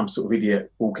he's some sort of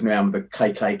idiot walking around with a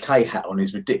KKK hat on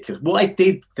is ridiculous. What I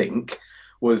did think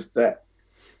was that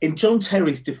in John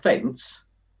Terry's defence,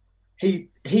 he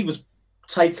was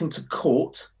taken to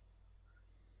court,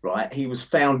 right? He was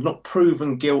found not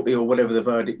proven guilty or whatever the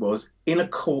verdict was in a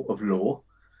court of law.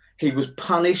 He was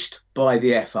punished by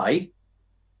the FA,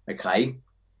 okay?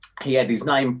 He had his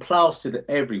name plastered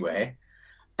everywhere.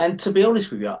 And to be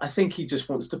honest with you, I think he just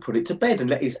wants to put it to bed and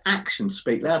let his actions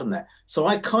speak louder than that. So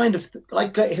I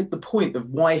get hit the point of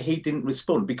why he didn't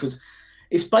respond, because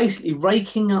it's basically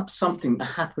raking up something that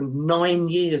happened 9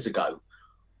 years ago,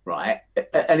 right?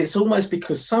 And it's almost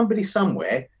because somebody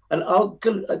somewhere, and I'll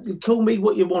call me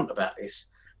what you want about this,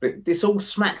 but this all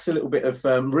smacks a little bit of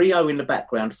Rio in the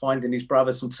background finding his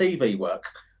brother some TV work,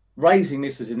 raising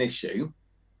this as an issue,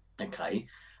 okay?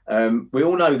 We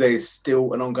all know there's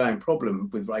still an ongoing problem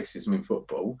with racism in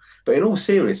football, but in all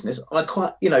seriousness,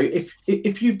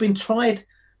 if you've been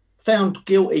found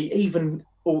guilty, even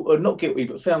or not guilty,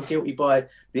 but found guilty by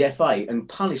the FA and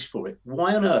punished for it,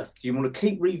 why on earth do you want to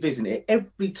keep revisiting it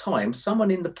every time someone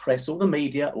in the press or the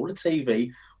media or the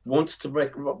TV wants to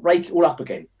rake it all up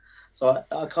again? So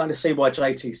I kind of see why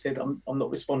JT said, I'm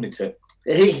not responding to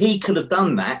it. He could have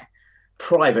done that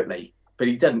privately, but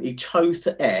he didn't. He chose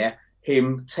to air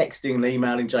him texting and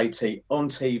emailing JT on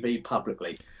TV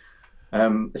publicly.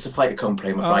 It's a fait accompli,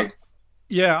 I'm afraid.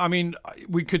 Yeah, I mean,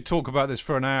 we could talk about this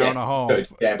for an hour and a half. Good.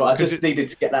 Yeah, but I just needed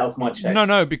to get that off my chest. No,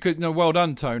 well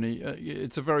done, Tony.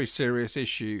 It's a very serious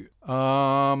issue. But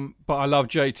I love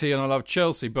JT and I love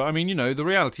Chelsea. But, I mean, the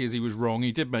reality is he was wrong.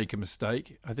 He did make a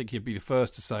mistake. I think he'd be the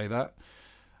first to say that.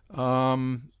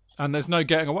 And there's no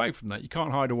getting away from that. You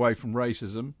can't hide away from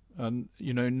racism. And,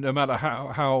 no matter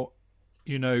how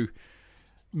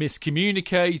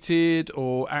miscommunicated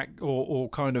or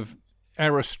kind of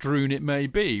error-strewn it may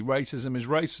be, racism is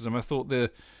racism. I thought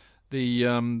the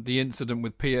incident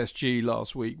with PSG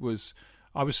last week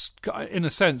I was in a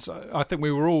sense, I think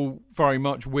we were all very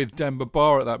much with Demba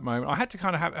Ba at that moment. I had to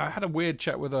I had a weird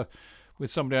chat with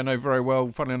somebody I know very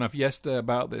well, funnily enough, yesterday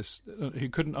about this, who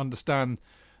couldn't understand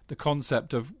the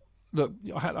concept of look,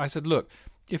 I said, look,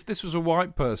 if this was a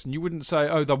white person, you wouldn't say,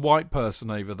 oh, the white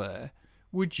person over there,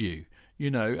 would you? You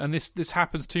know, and this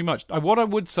happens too much. What I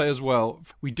would say as well,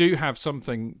 we do have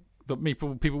something that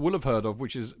people will have heard of,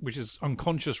 which is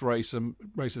unconscious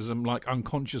racism, like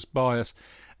unconscious bias,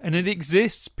 and it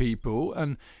exists, people.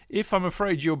 And if I'm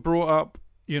afraid you're brought up,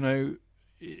 you know,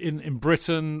 in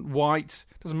Britain, white,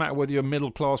 doesn't matter whether you're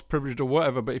middle class, privileged or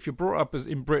whatever, but if you're brought up as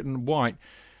in Britain, white,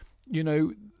 you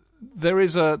know, there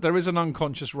is an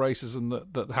unconscious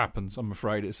racism that happens. I'm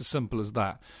afraid it's as simple as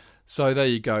that. So there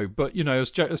you go. But you know,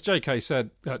 as JK said,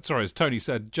 as Tony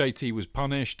said, JT was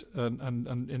punished and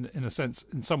in a sense,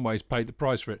 in some ways, paid the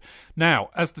price for it. Now,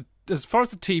 as far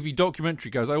as the TV documentary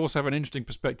goes, I also have an interesting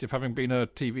perspective, having been a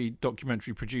TV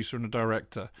documentary producer and a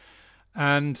director,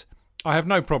 and I have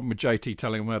no problem with JT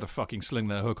telling them where to fucking sling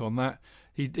their hook on that.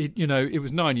 He you know, it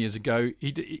was 9 years ago.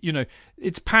 You know,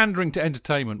 it's pandering to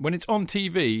entertainment. When it's on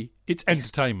TV, it's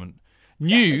entertainment.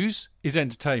 News is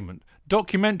entertainment.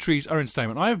 Documentaries are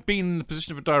entertainment. I have been in the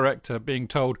position of a director being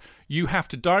told, you have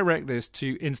to direct this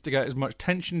to instigate as much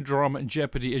tension, drama and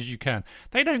jeopardy as you can.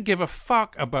 They don't give a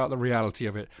fuck about the reality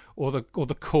of it or the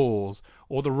cause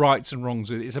or the rights and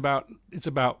wrongs of it. It's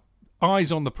about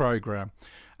eyes on the programme.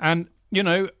 And, you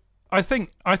know, I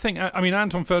mean,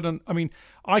 Anton Ferdinand, I mean,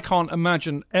 I can't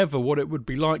imagine ever what it would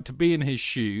be like to be in his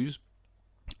shoes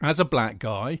as a black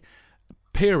guy,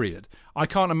 period. I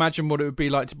can't imagine what it would be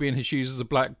like to be in his shoes as a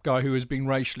black guy who has been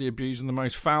racially abused in the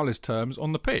most foulest terms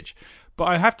on the pitch. But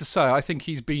I have to say, I think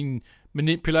he's been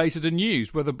manipulated and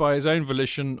used, whether by his own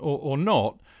volition or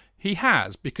not. He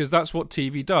has, because that's what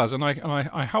TV does. And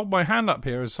I hold my hand up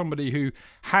here as somebody who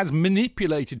has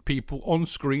manipulated people on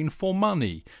screen for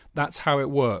money. That's how it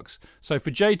works. So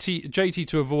for JT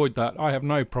to avoid that, I have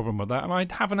no problem with that. And I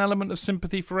have an element of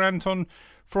sympathy for Anton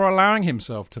for allowing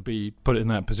himself to be put in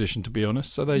that position, to be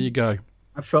honest. So there you go.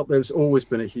 I felt there's always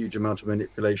been a huge amount of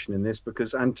manipulation in this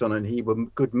because Anton and he were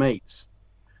good mates.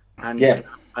 And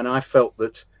I felt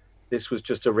that this was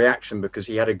just a reaction because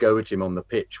he had a go at him on the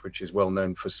pitch, which is well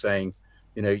known for saying,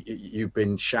 you know, you've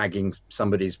been shagging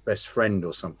somebody's best friend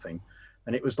or something.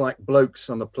 And it was like blokes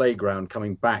on the playground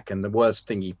coming back. And the worst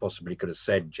thing he possibly could have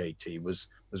said, JT, was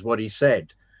what he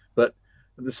said. But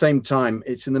at the same time,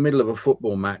 it's in the middle of a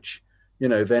football match. You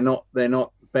know, they're not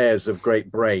bears of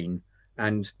great brain.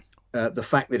 And the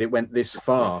fact that it went this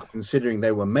far, considering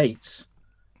they were mates,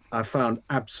 I found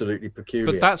absolutely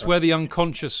peculiar. But that's where the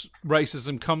unconscious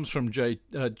racism comes from,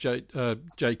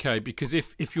 JK, because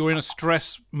if you're in a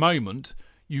stress moment,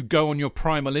 you go on your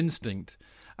primal instinct.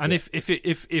 And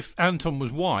if Anton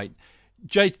was white,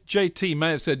 JT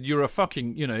may have said, you're a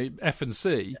fucking, you know, F and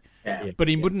C, but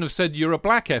he wouldn't have said you're a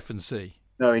black F and C.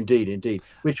 No, indeed.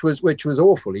 Which was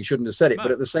awful. He shouldn't have said it. No.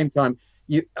 But at the same time,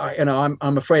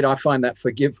 I'm afraid I find that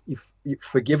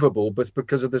forgivable, but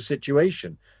because of the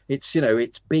situation. It's, you know,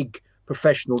 it's big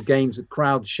professional games, the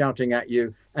crowds shouting at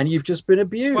you, and you've just been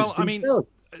abused. Well, I mean,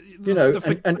 you know,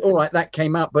 and all right, that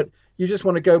came out, but you just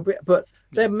want to go, but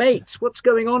they're mates. What's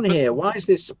going on here? Why has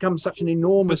this become such an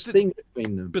enormous thing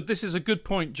between them? But this is a good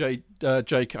point,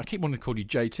 JK. I keep wanting to call you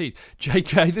JT.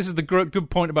 JK, this is the good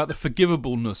point about the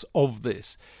forgivableness of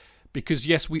this. Because,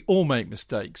 yes, we all make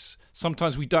mistakes.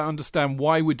 Sometimes we don't understand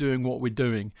why we're doing what we're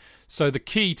doing. So the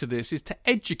key to this is to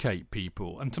educate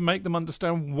people and to make them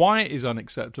understand why it is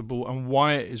unacceptable and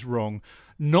why it is wrong.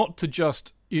 Not to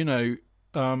just, you know,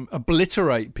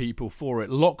 obliterate people for it,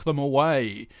 lock them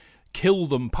away, kill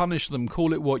them, punish them,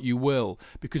 call it what you will.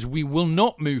 Because we will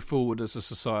not move forward as a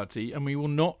society and we will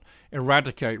not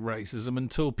eradicate racism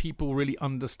until people really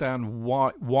understand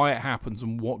why it happens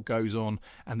and what goes on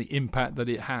and the impact that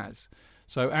it has.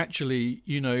 So actually,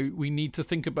 you know, we need to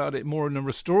think about it more in a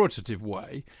restorative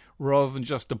way rather than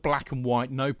just a black and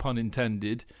white, no pun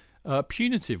intended,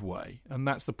 punitive way. And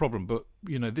that's the problem. But,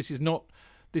 you know, this is not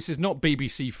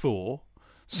BBC 4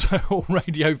 or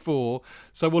Radio 4,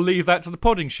 so we'll leave that to the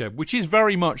Podding Shed, which is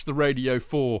very much the Radio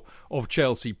 4 of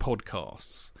Chelsea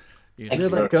podcasts. You know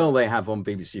that girl they have on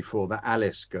BBC 4, that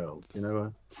Alice girl, you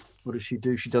know, what does she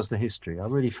do? She does the history. I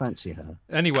really fancy her.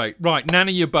 Anyway, right,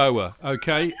 Nana Yeboah,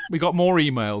 okay? We got more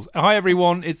emails. Hi,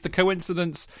 everyone. It's the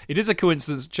coincidence. It is a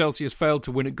coincidence Chelsea has failed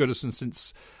to win at Goodison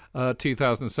since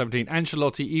 2017.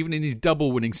 Ancelotti, even in his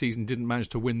double winning season, didn't manage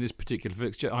to win this particular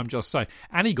fixture. I'm just saying.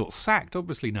 And he got sacked,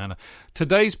 obviously, Nana.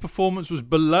 Today's performance was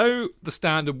below the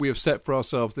standard we have set for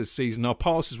ourselves this season. Our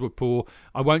passes were poor.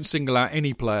 I won't single out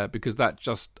any player because that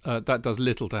does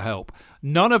little to help.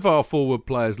 None of our forward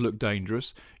players looked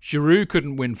dangerous. Giroud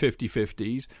couldn't win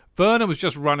 50-50s. Werner was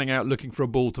just running out looking for a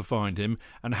ball to find him,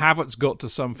 and Havertz got to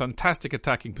some fantastic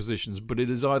attacking positions, but it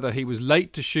is either he was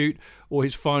late to shoot or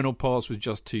his final pass was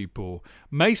just too poor.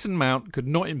 Mason Mount could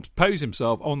not impose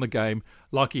himself on the game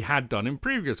like he had done in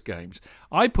previous games.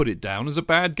 I put it down as a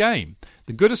bad game.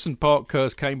 The Goodison Park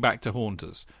curse came back to haunt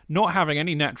us. Not having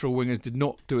any natural wingers did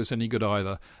not do us any good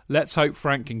either. Let's hope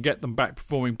Frank can get them back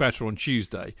performing better on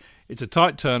Tuesday. It's a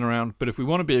tight turnaround, but if we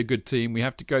want to be a good team, we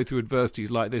have to go through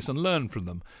adversities like this and learn from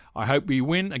them. I hope we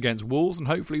win against Wolves, and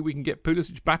hopefully we can get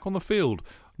Pulisic back on the field.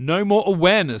 No more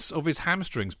awareness of his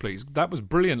hamstrings, please. That was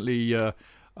brilliantly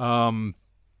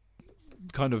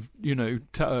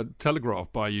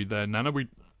telegraphed by you there, Nana. We've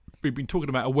been talking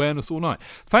about awareness all night.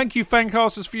 Thank you,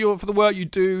 Fancasters, for the work you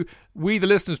do. We, the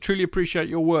listeners, truly appreciate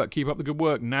your work. Keep up the good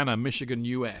work. Nana, Michigan,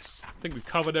 US. I think we've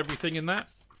covered everything in that.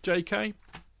 JK?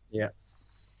 Yeah.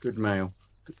 Good mail.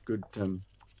 Good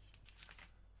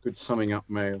summing up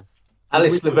mail.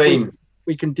 Alice Levine.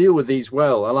 We can deal with these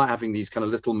well. I like having these kind of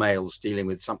little mails dealing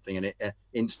with something in it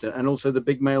instant, and also the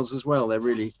big mails as well. They're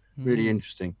really, really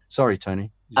interesting. Sorry, Tony.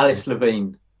 Alice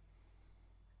Levine.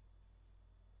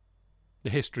 The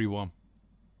history one.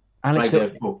 Alex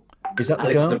Levine. Is that the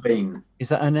Alex girl? Levine. Is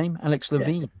that her name? Alex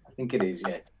Levine? Yeah, I think it is,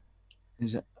 yes.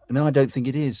 Is it? No, I don't think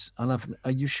it is.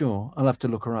 Are you sure? I'll have to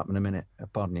look her up in a minute.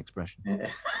 Pardon the expression.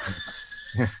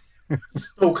 Yeah.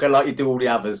 Stalker like you do all the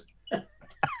others.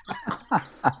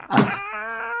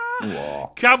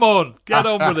 Come on, get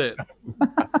on with it.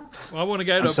 I want to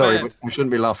go to bed. Sorry, but we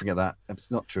shouldn't be laughing at that.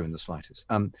 It's not true in the slightest.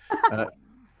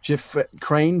 Jeff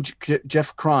Crane.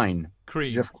 Jeff Crane.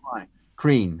 Jeff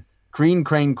Crane.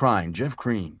 Jeff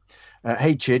Crane.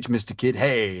 Hey, Chidge, Mr. Kid.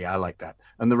 Hey, I like that.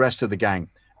 And the rest of the gang.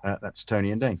 That's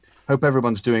Tony and Dane. Hope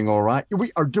everyone's doing all right.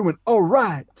 We are doing all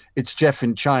right. It's Jeff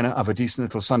in China. I have a decent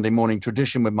little Sunday morning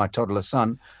tradition with my toddler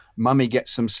son. Mummy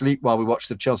gets some sleep while we watch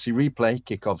the Chelsea replay.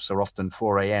 Kickoffs are often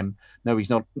 4 a.m. No,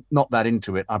 he's not that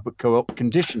into it. I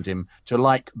conditioned him to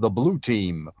like the blue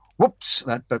team. Whoops,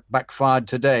 that backfired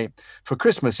today. For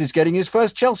Christmas, he's getting his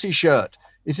first Chelsea shirt.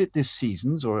 Is it this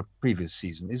season's or a previous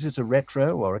season? Is it a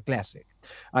retro or a classic?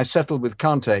 I settled with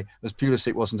Kante as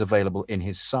Pulisic wasn't available in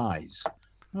his size.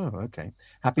 Oh, okay.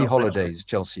 Happy holidays,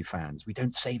 Chelsea fans. We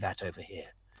don't say that over here.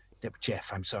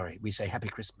 Jeff, I'm sorry. We say happy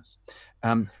Christmas.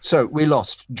 So we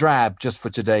lost. Drab just for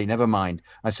today. Never mind.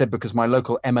 I said because my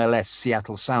local MLS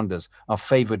Seattle Sounders are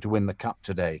favoured to win the cup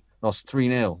today. Lost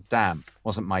 3-0. Damn,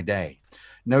 wasn't my day.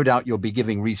 No doubt you'll be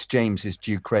giving Reece James his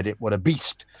due credit. What a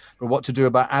beast. But what to do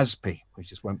about Aspi? He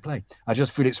just won't play. I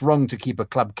just feel it's wrong to keep a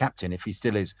club captain, if he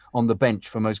still is, on the bench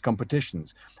for most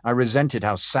competitions. I resented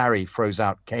how Sarri froze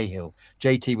out Cahill.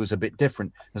 JT was a bit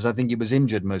different, as I think he was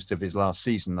injured most of his last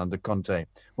season under Conte.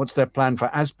 What's their plan for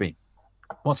Aspi?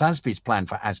 What's Aspi's plan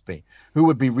for Aspi? Who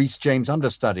would be Reece James'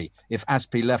 understudy if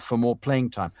Aspi left for more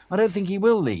playing time? I don't think he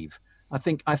will leave. I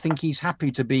think he's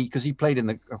happy to be, because he played in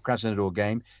the Krasnodar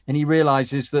game, and he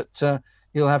realises that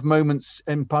he'll have moments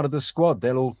in part of the squad.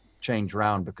 They'll all change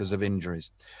round because of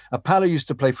injuries. A pal who used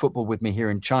to play football with me here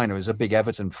in China is a big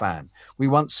Everton fan. We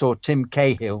once saw Tim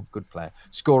Cahill, good player,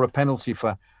 score a penalty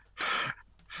for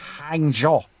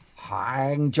Hangzhou,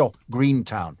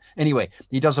 Greentown. Anyway,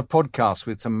 he does a podcast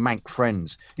with some Manc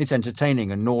friends. It's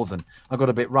entertaining and northern. I got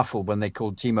a bit ruffled when they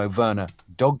called Timo Werner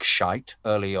dog shite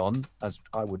early on, as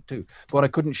I would too. But what I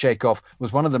couldn't shake off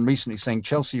was one of them recently saying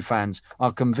Chelsea fans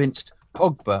are convinced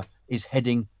Pogba is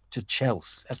heading to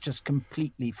Chelsea. That's just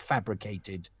completely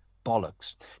fabricated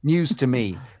bollocks. News to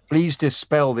me. Please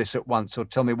dispel this at once or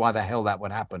tell me why the hell that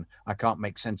would happen. I can't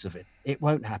make sense of it. It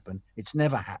won't happen. It's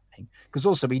never happening. Because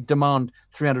also we demand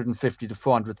 £350,000 to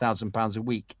 £400,000 a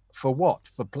week for what?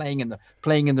 For playing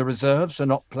in the reserves or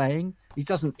not playing? He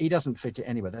doesn't fit it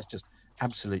anywhere. That's just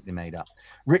absolutely made up.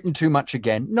 Written too much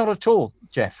again? Not at all,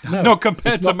 Jeff. No. Not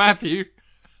compared to Matthew.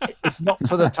 If not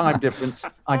for the time difference,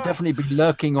 I'd definitely be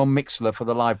lurking on Mixlr for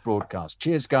the live broadcast.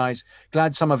 Cheers, guys.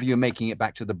 Glad some of you are making it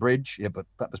back to the bridge. Yeah, but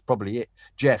that was probably it.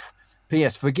 Jeff,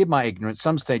 P.S. Forgive my ignorance.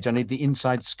 Some stage I need the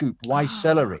inside scoop. Why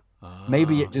celery?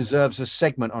 Maybe it deserves a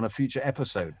segment on a future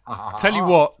episode. Tell you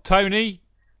what, Tony,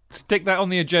 stick that on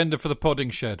the agenda for the Podding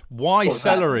Shed. Why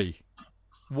celery?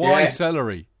 Why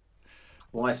celery?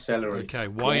 Why celery? Okay,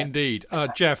 why indeed.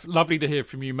 Jeff, lovely to hear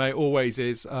from you, mate. Always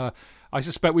is. I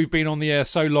suspect we've been on the air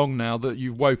so long now that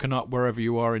you've woken up wherever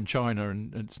you are in China,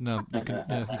 and it's now you can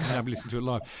now be listening to it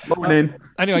live. Morning.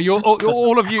 Anyway,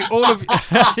 all of you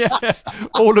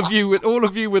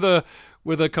with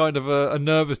a kind of a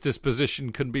nervous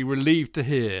disposition can be relieved to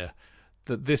hear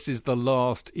that this is the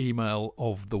last email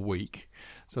of the week.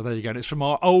 So there you go. And it's from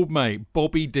our old mate,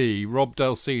 Bobby D, Rob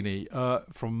Delsini,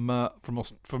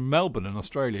 from Melbourne in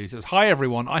Australia. He says, "Hi,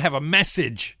 everyone. I have a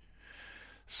message."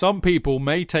 Some people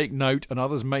may take note and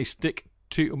others may stick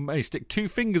 2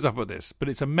 fingers up at this, but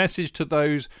it's a message to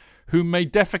those who may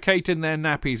defecate in their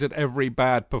nappies at every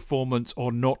bad performance or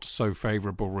not so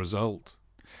favourable result.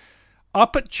 Us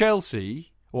at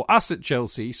Chelsea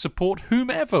support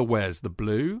whomever wears the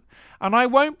blue, and I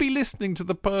won't be listening to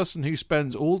the person who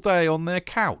spends all day on their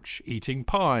couch eating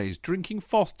pies, drinking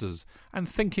Fosters, and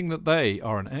thinking that they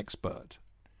are an expert.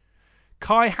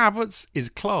 Kai Havertz is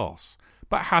class,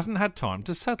 but hasn't had time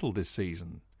to settle this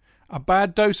season. A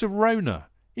bad dose of Rona,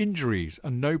 injuries,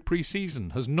 and no pre-season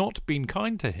has not been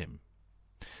kind to him.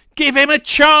 Give him a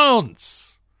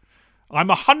chance! I'm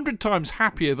 100 times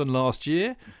happier than last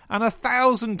year and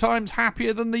 1,000 times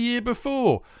happier than the year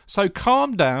before. So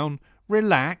calm down,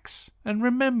 relax, and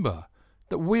remember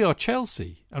that we are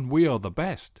Chelsea and we are the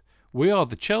best. We are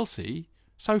the Chelsea,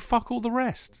 so fuck all the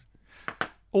rest.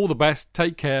 All the best.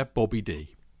 Take care, Bobby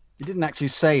D. You didn't actually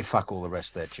say fuck all the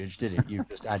rest there, Chidge, did it? You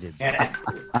just added.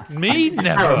 Me?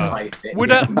 Never.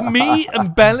 Would me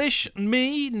embellish?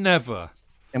 Me? Never.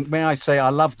 And may I say, I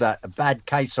love that. A bad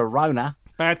case of Rona.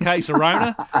 Bad case of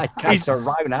Rona? Bad case of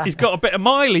Rona. He's got a bit of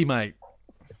Miley, mate.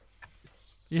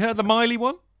 You heard the Miley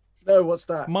one? No, what's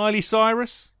that? Miley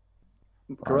Cyrus?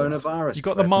 Coronavirus. You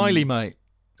got the Miley, mate.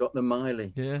 Got the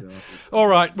Miley. Yeah. All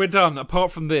right, we're done.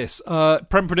 Apart from this,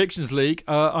 Prem Predictions League,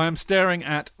 I am staring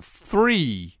at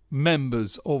 3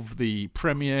 members of the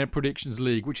Premier Predictions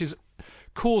League, which is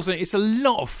causing... It's a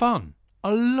lot of fun.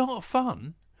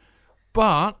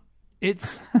 But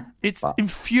it's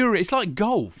infuriating. It's like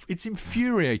golf. It's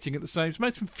infuriating at the same... It's the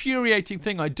most infuriating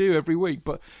thing I do every week,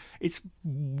 but it's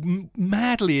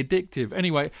madly addictive.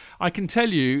 Anyway, I can tell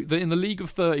you that in the League of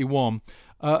 31...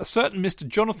 a certain Mr.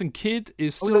 Jonathan Kidd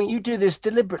is still... Oh, look, you do this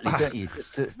deliberately, don't you?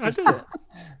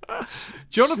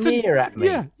 Jonathan, sneer at me.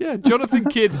 Yeah. Jonathan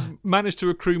Kidd managed to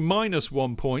accrue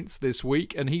 -1 points this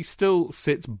week, and he still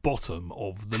sits bottom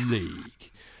of the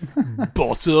league.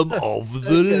 Bottom of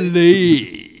the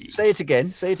league. Say it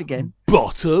again.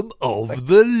 Bottom of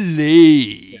the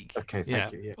league. Okay,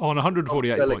 thank you. Yeah. On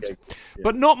 148 points. Yeah.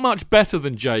 But not much better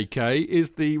than JK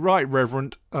is the Right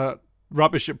Reverend...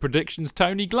 rubbish at predictions,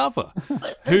 Tony Glover,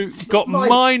 who got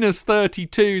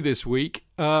 -32 this week.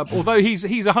 Although he's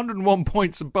 101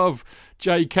 points above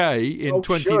JK in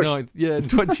 29th, in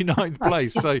 29th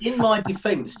place. So in my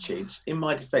defence, Chidge,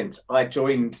 I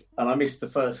joined and I missed the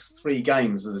first 3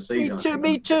 games of the season.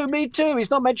 Me too. He's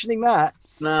not mentioning that.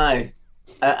 No.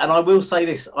 And I will say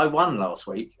this: I won last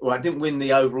week. Well, I didn't win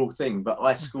the overall thing, but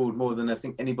I scored more than I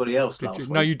think anybody else last week.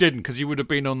 No, you didn't, because you would have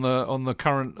been on the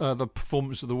current the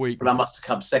performance of the week. But I must have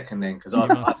come second then, because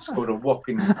I scored a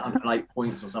whopping 108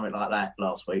 points or something like that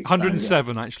last week.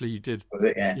 107, actually, you did. Was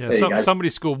it? Yeah. Somebody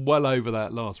scored well over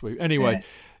that last week. Anyway,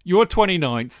 you're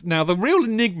 29th. Now, the real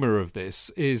enigma of this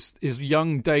is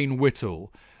young Dane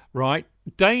Whittle, right?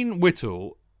 Dane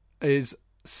Whittle is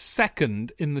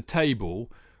second in the table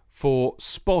for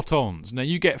spot-ons. Now,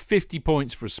 you get 50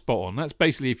 points for a spot-on. That's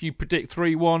basically if you predict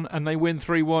 3-1 and they win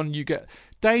 3-1, you get...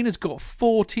 Dane has got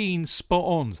 14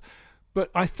 spot-ons.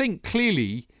 But I think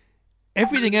clearly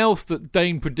everything else that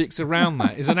Dane predicts around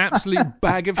that is an absolute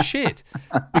bag of shit.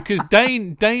 Because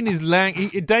Dane is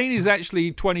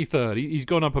actually 23rd. He's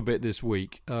gone up a bit this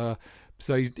week.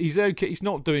 So he's okay. He's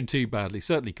not doing too badly,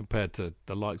 certainly compared to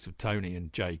the likes of Tony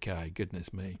and JK.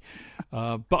 Goodness me.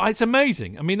 But it's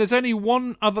amazing. I mean, there's only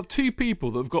 2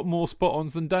 people that have got more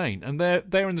spot-ons than Dane, and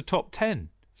they're in the top 10.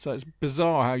 So it's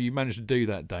bizarre how you managed to do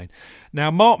that, Dane.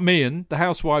 Now, Mark Meehan, the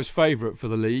Housewives' favourite for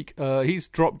the league, he's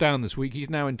dropped down this week. He's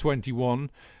now in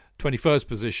 21st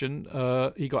position.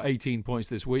 He got 18 points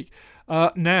this week.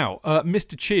 Now,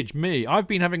 Mr. Chidge, me, I've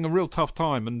been having a real tough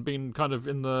time and been kind of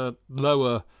in the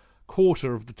lower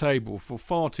quarter of the table for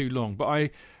far too long, but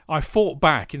I fought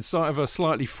back inside of a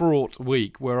slightly fraught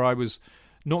week where I was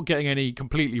not getting any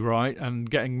completely right and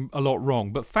getting a lot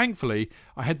wrong, but thankfully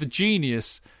I had the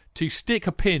genius to stick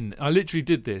a pin. I literally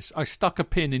did this. I stuck a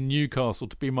pin in Newcastle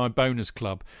to be my bonus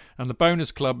club, and the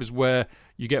bonus club is where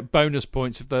you get bonus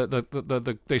points if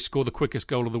they score the quickest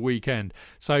goal of the weekend.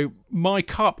 So my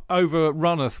cup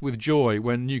overrunneth with joy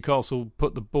when Newcastle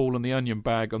put the ball in the onion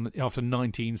bag after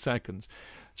 19 seconds.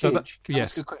 So can I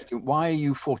ask a question? Why are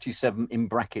you 47 in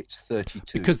brackets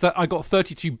 32? Because I got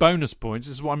 32 bonus points.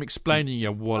 This is what I'm explaining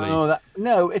you, Wally.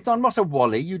 No, it's not a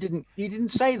Wally. You didn't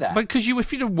say that. But because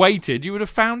if you'd have waited, you would have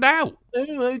found out.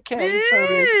 Oh, okay.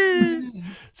 Sorry.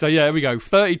 So yeah, here we go.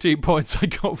 32 points I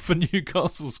got for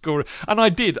Newcastle scoring, and I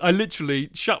did. I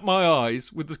literally shut my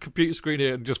eyes with the computer screen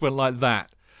here and just went like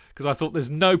that. because I thought there's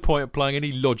no point applying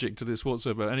any logic to this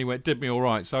whatsoever. Anyway, it did me all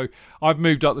right. So I've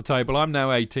moved up the table. I'm now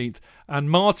 18th. And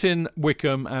Martin,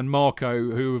 Wickham and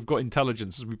Marco, who have got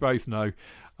intelligence, as we both know,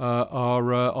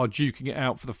 are duking it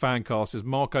out for the FanCast. As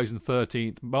Marco's in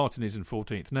 13th, Martin is in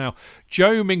 14th. Now,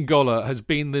 Joe Mingolla has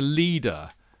been the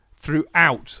leader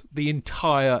throughout the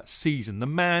entire season. The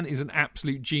man is an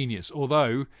absolute genius,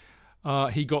 although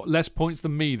he got less points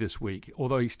than me this week,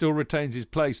 although he still retains his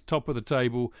place top of the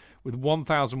table with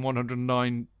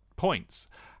 1,109 points.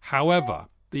 However,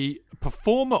 the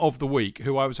performer of the week,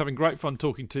 who I was having great fun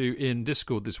talking to in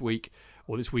Discord this week,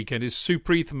 or this weekend, is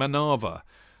Supreeth Manava.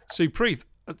 Supreeth,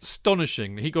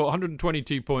 astonishing. He got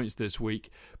 122 points this week.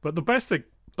 But the best thing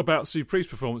about Supreeth's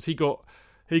performance, he got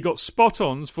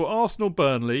spot-ons for Arsenal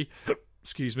Burnley,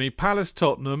 Palace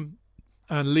Tottenham,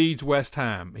 and Leeds West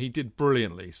Ham. He did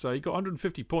brilliantly. So he got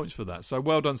 150 points for that. So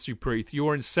well done, Supreeth.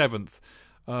 You're in 7th.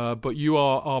 But you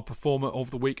are our performer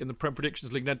of the week in the Prem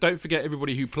Predictions League. Now, don't forget,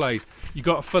 everybody who plays, you've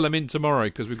got to fill them in tomorrow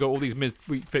because we've got all these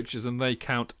midweek fixtures and they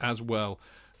count as well.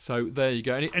 So there you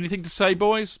go. Anything to say,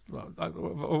 boys?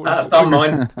 I've done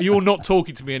mine. Are you all not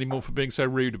talking to me anymore for being so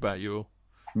rude about you all?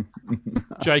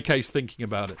 JK's thinking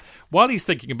about it. While he's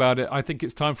thinking about it, I think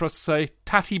it's time for us to say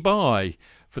tatty bye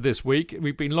for this week.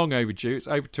 We've been long overdue. It's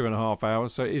over 2.5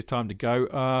 hours, so it is time to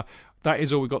go. That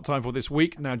is all we've got time for this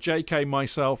week. Now, JK,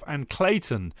 myself, and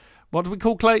Clayton. What do we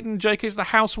call Clayton? JK is the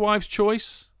housewife's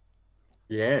choice?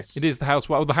 Yes. It is the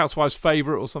housewife, or the housewife's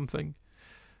favourite or something.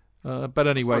 But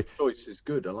anyway. Choice is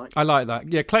good. I like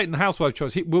that. Yeah, Clayton, the housewife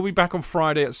choice. We'll be back on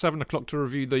Friday at 7 o'clock to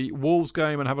review the Wolves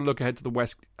game and have a look ahead to the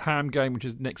West Ham game, which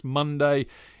is next Monday.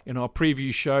 In our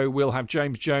preview show, we'll have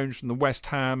James Jones from the West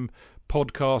Ham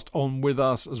podcast on with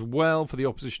us as well for the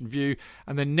opposition view.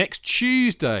 And then next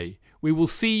Tuesday, we will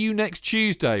see you next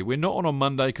Tuesday. We're not on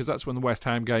Monday because that's when the West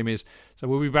Ham game is. So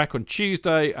we'll be back on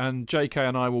Tuesday, and JK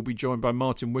and I will be joined by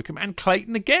Martin Wickham and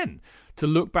Clayton again to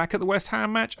look back at the West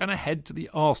Ham match and ahead to the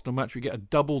Arsenal match. We get a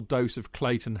double dose of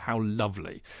Clayton. How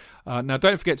lovely. Now,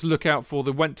 don't forget to look out for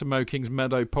the Went to Mow Kings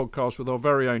Meadow podcast with our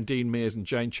very own Dean Mears and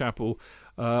Jane Chappell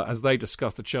as they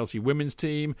discuss the Chelsea women's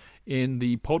team in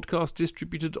the podcast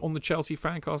distributed on the Chelsea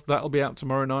FanCast. That'll be out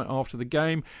tomorrow night after the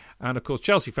game. And, of course,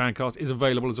 Chelsea FanCast is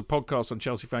available as a podcast on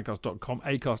chelseafancast.com,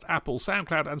 Acast, Apple,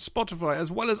 SoundCloud and Spotify, as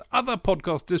well as other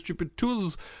podcast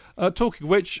distributors. Talking of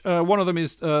which, one of them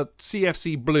is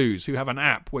CFC Blues, who have an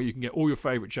app where you can get all your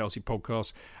favourite Chelsea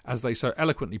podcasts, as they so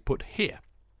eloquently put here.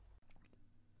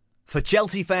 For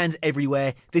Chelsea fans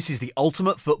everywhere, this is the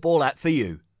ultimate football app for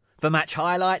you. For match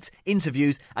highlights,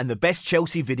 interviews and the best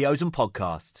Chelsea videos and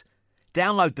podcasts.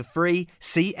 Download the free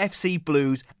CFC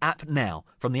Blues app now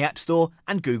from the App Store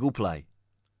and Google Play.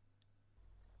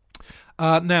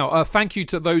 Now, thank you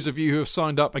to those of you who have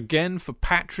signed up again for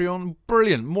Patreon.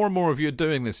 Brilliant. More and more of you are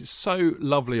doing this. It's so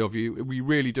lovely of you. We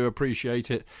really do appreciate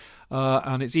it.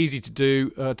 And it's easy to do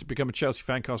to become a Chelsea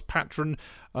FanCast patron.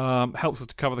 Helps us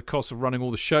to cover the cost of running all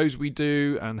the shows we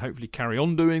do and hopefully carry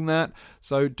on doing that.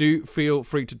 So do feel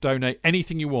free to donate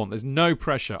anything you want. There's no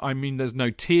pressure. I mean, there's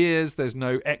no tiers. There's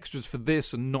no extras for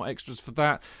this and not extras for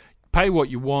that. Pay what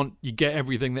you want, you get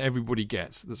everything that everybody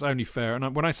gets. That's only fair.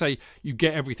 And when I say you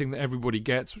get everything that everybody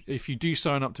gets, if you do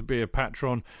sign up to be a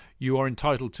patron, you are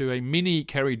entitled to a mini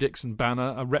Kerry Dixon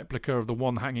banner, a replica of the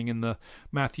one hanging in the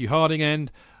Matthew Harding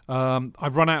end.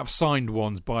 I've run out of signed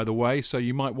ones, by the way, so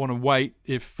you might want to wait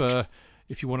if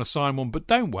you want to sign one. But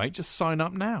don't wait, just sign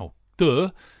up now.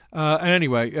 Duh. And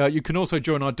anyway, you can also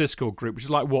join our Discord group, which is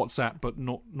like WhatsApp, but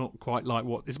not quite like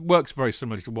what. It works very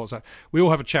similarly to WhatsApp. We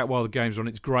all have a chat while the game's on.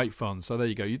 It's great fun. So there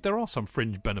you go. There are some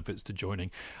fringe benefits to joining.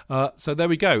 So there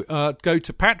we go. Go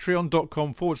to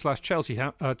patreon.com/Chelsea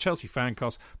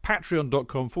FanCast,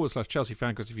 patreon.com/Chelsea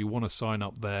FanCast if you want to sign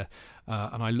up there.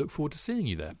 And I look forward to seeing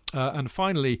you there. And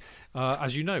finally,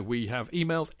 as you know, we have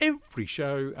emails every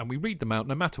show and we read them out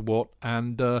no matter what.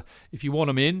 And if you want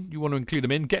them in, you want to include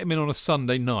them in, get them in on a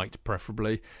Sunday night,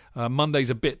 preferably. Monday's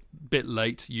a bit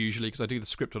late, usually, because I do the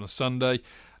script on a Sunday.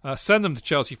 Send them to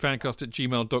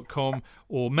chelseafancast@gmail.com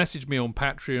or message me on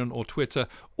Patreon or Twitter.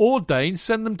 Or, Dane,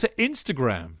 send them to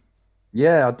Instagram.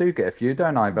 Yeah, I do get a few,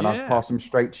 don't I? But Yeah. I pass them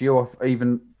straight to you. Or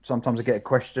even sometimes I get a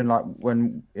question, like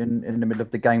when in the middle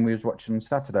of the game we was watching on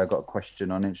Saturday, I got a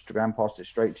question on Instagram, passed it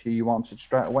straight to you, you answered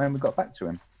straight away, and we got back to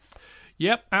him.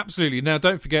 Yep, absolutely. Now,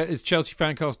 don't forget, it's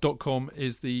chelseafancast.com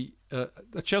is the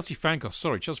Chelsea Fancast,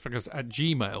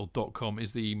 chelseafancast@gmail.com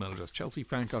is the email address,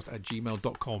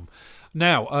 chelseafancast@gmail.com.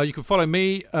 Now, you can follow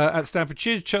me at Stanford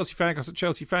Chidge, Chelsea Fancast at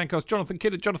Chelsea Fancast, Jonathan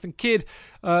Kidd at Jonathan Kidd,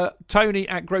 Tony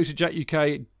at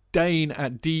GrocerJackUK, Dane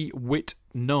at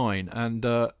DWit9, and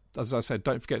as I said,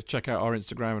 don't forget to check out our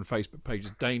Instagram and Facebook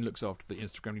pages. Dane looks after the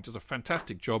Instagram. He does a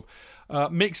fantastic job.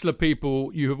 Mixler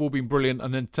people, you have all been brilliant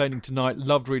and entertaining tonight.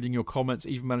 Loved reading your comments.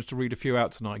 Even managed to read a few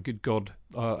out tonight. Good God,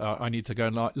 I need to go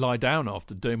and lie down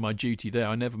after doing my duty there.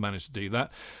 I never managed to do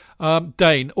that.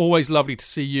 Dane, always lovely to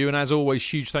see you. And as always,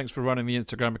 huge thanks for running the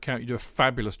Instagram account. You do a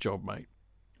fabulous job, mate.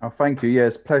 Oh, thank you. Yeah,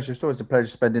 it's a pleasure. It's always a pleasure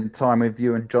spending time with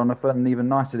you and Jonathan, and even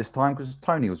nicer this time because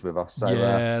Tony was with us. So,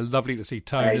 lovely to see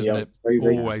Tone, isn't it?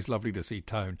 Always lovely to see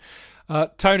Tone.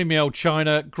 Tony, my old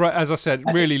China, great, as I said,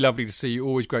 really lovely to see you.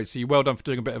 Always great to see you. Well done for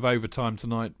doing a bit of overtime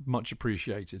tonight. Much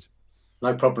appreciated.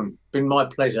 No problem. Been my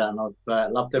pleasure, and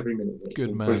I've loved every minute of it.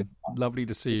 Good man. Brilliant. Lovely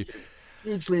to see you.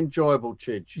 Hugely enjoyable,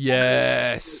 Chidge.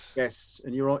 Yes. Yes,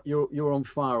 and you're on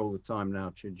fire all the time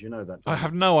now, Chidge. You know that. I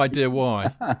have no idea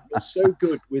why. You're so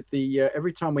good with the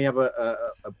every time we have a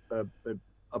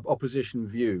opposition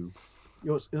view,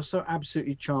 you're so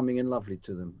absolutely charming and lovely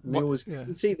to them. And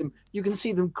you can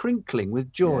see them crinkling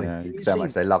with joy. Yeah, you can see how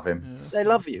much they love him. Yeah. They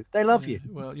love you. They love you.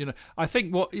 Well, I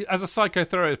think as a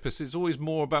psychotherapist, it's always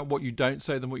more about what you don't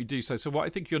say than what you do say. So what I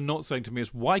think you're not saying to me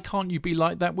is, why can't you be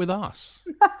like that with us?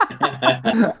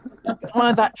 Am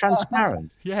I that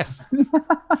transparent? Yes.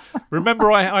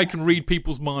 Remember, I can read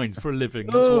people's minds for a living.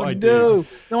 That's what I do.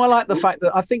 No, I like the fact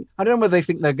that I don't know whether they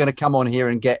think they're going to come on here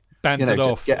and get bantered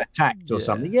off, get attacked or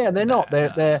something. Yeah, they're not.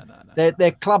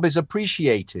 Their club is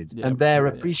appreciated, and they're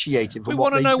appreciated. We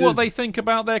want to know what they think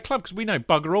about their club because we know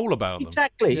bugger all about them.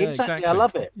 Exactly. I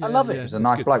love it. I love it. He was a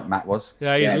nice bloke, Matt was.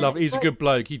 Yeah, he's a good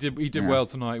bloke. He did well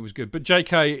tonight. It was good. But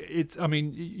JK,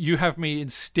 you have me in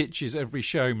stitches every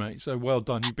show, mate. So well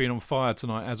done. You've been on fire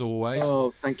tonight as always.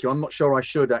 Oh, thank you. I'm not sure I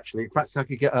should actually. Perhaps I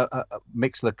could get a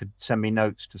Mixler could send me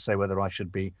notes to say whether I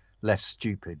should be less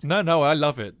stupid. No, I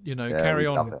love it. Carry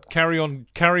on,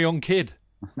 kid.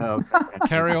 Oh,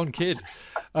 carry on, kid.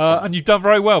 And you've done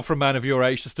very well for a man of your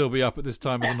age to still be up at this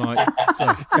time of the night.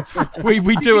 So we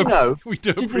do.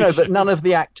 Did you know that none of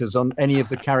the actors on any of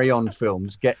the Carry On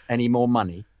films get any more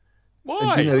money?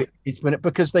 Why? And, it's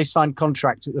because they signed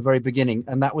contracts at the very beginning,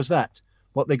 and that was that.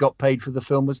 What they got paid for the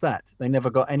film was that. They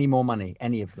never got any more money.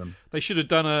 Any of them. They should have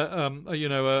done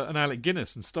an Alec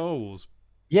Guinness in Star Wars.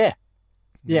 Yeah,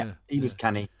 he was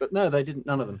canny, but no, they didn't.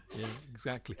 None of them. Yeah,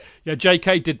 exactly. Yeah,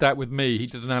 JK did that with me. He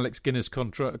did an Alex Guinness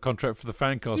contract for the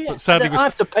FanCast, yeah, but sadly, I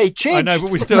have to pay Chidge. I know, but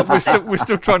we're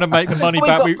still trying to make the money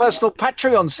back. We've got personal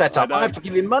Patreon set up. I have to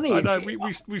give him money. I know.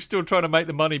 We're still trying to make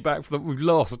the money back that we've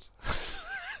lost.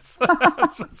 So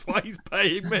that's why he's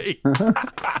paying me.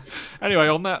 Anyway,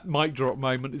 on that mic drop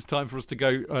moment, it's time for us to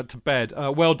go to bed.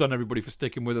 Well done, everybody, for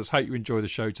sticking with us. Hope you enjoy the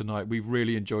show tonight. We've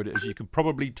really enjoyed it, as you can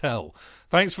probably tell.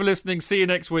 Thanks for listening. See you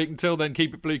next week. Until then,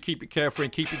 keep it blue, keep it carefree,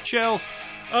 and keep it Chels.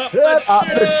 Up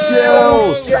the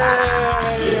Chels!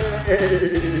 Yay!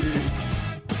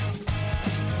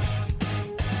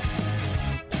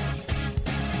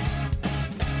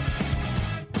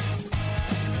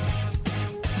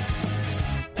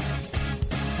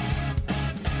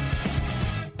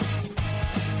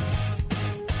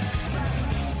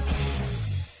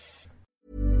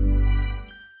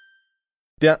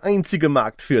 Der einzige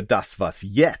Markt für das, was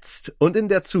jetzt und in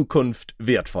der Zukunft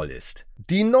wertvoll ist.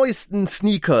 Die neuesten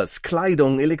Sneakers,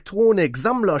 Kleidung, Elektronik,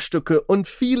 Sammlerstücke und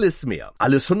vieles mehr.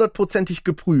 Alles 100%ig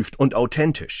geprüft und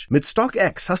authentisch. Mit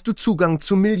StockX hast du Zugang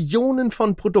zu Millionen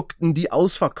von Produkten, die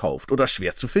ausverkauft oder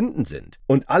schwer zu finden sind.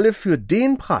 Und alle für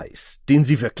den Preis, den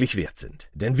sie wirklich wert sind.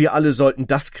 Denn wir alle sollten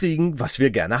das kriegen, was wir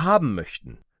gerne haben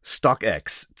möchten.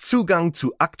 StockX. Zugang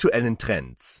zu aktuellen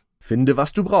Trends. Finde,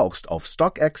 was du brauchst auf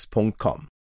StockX.com.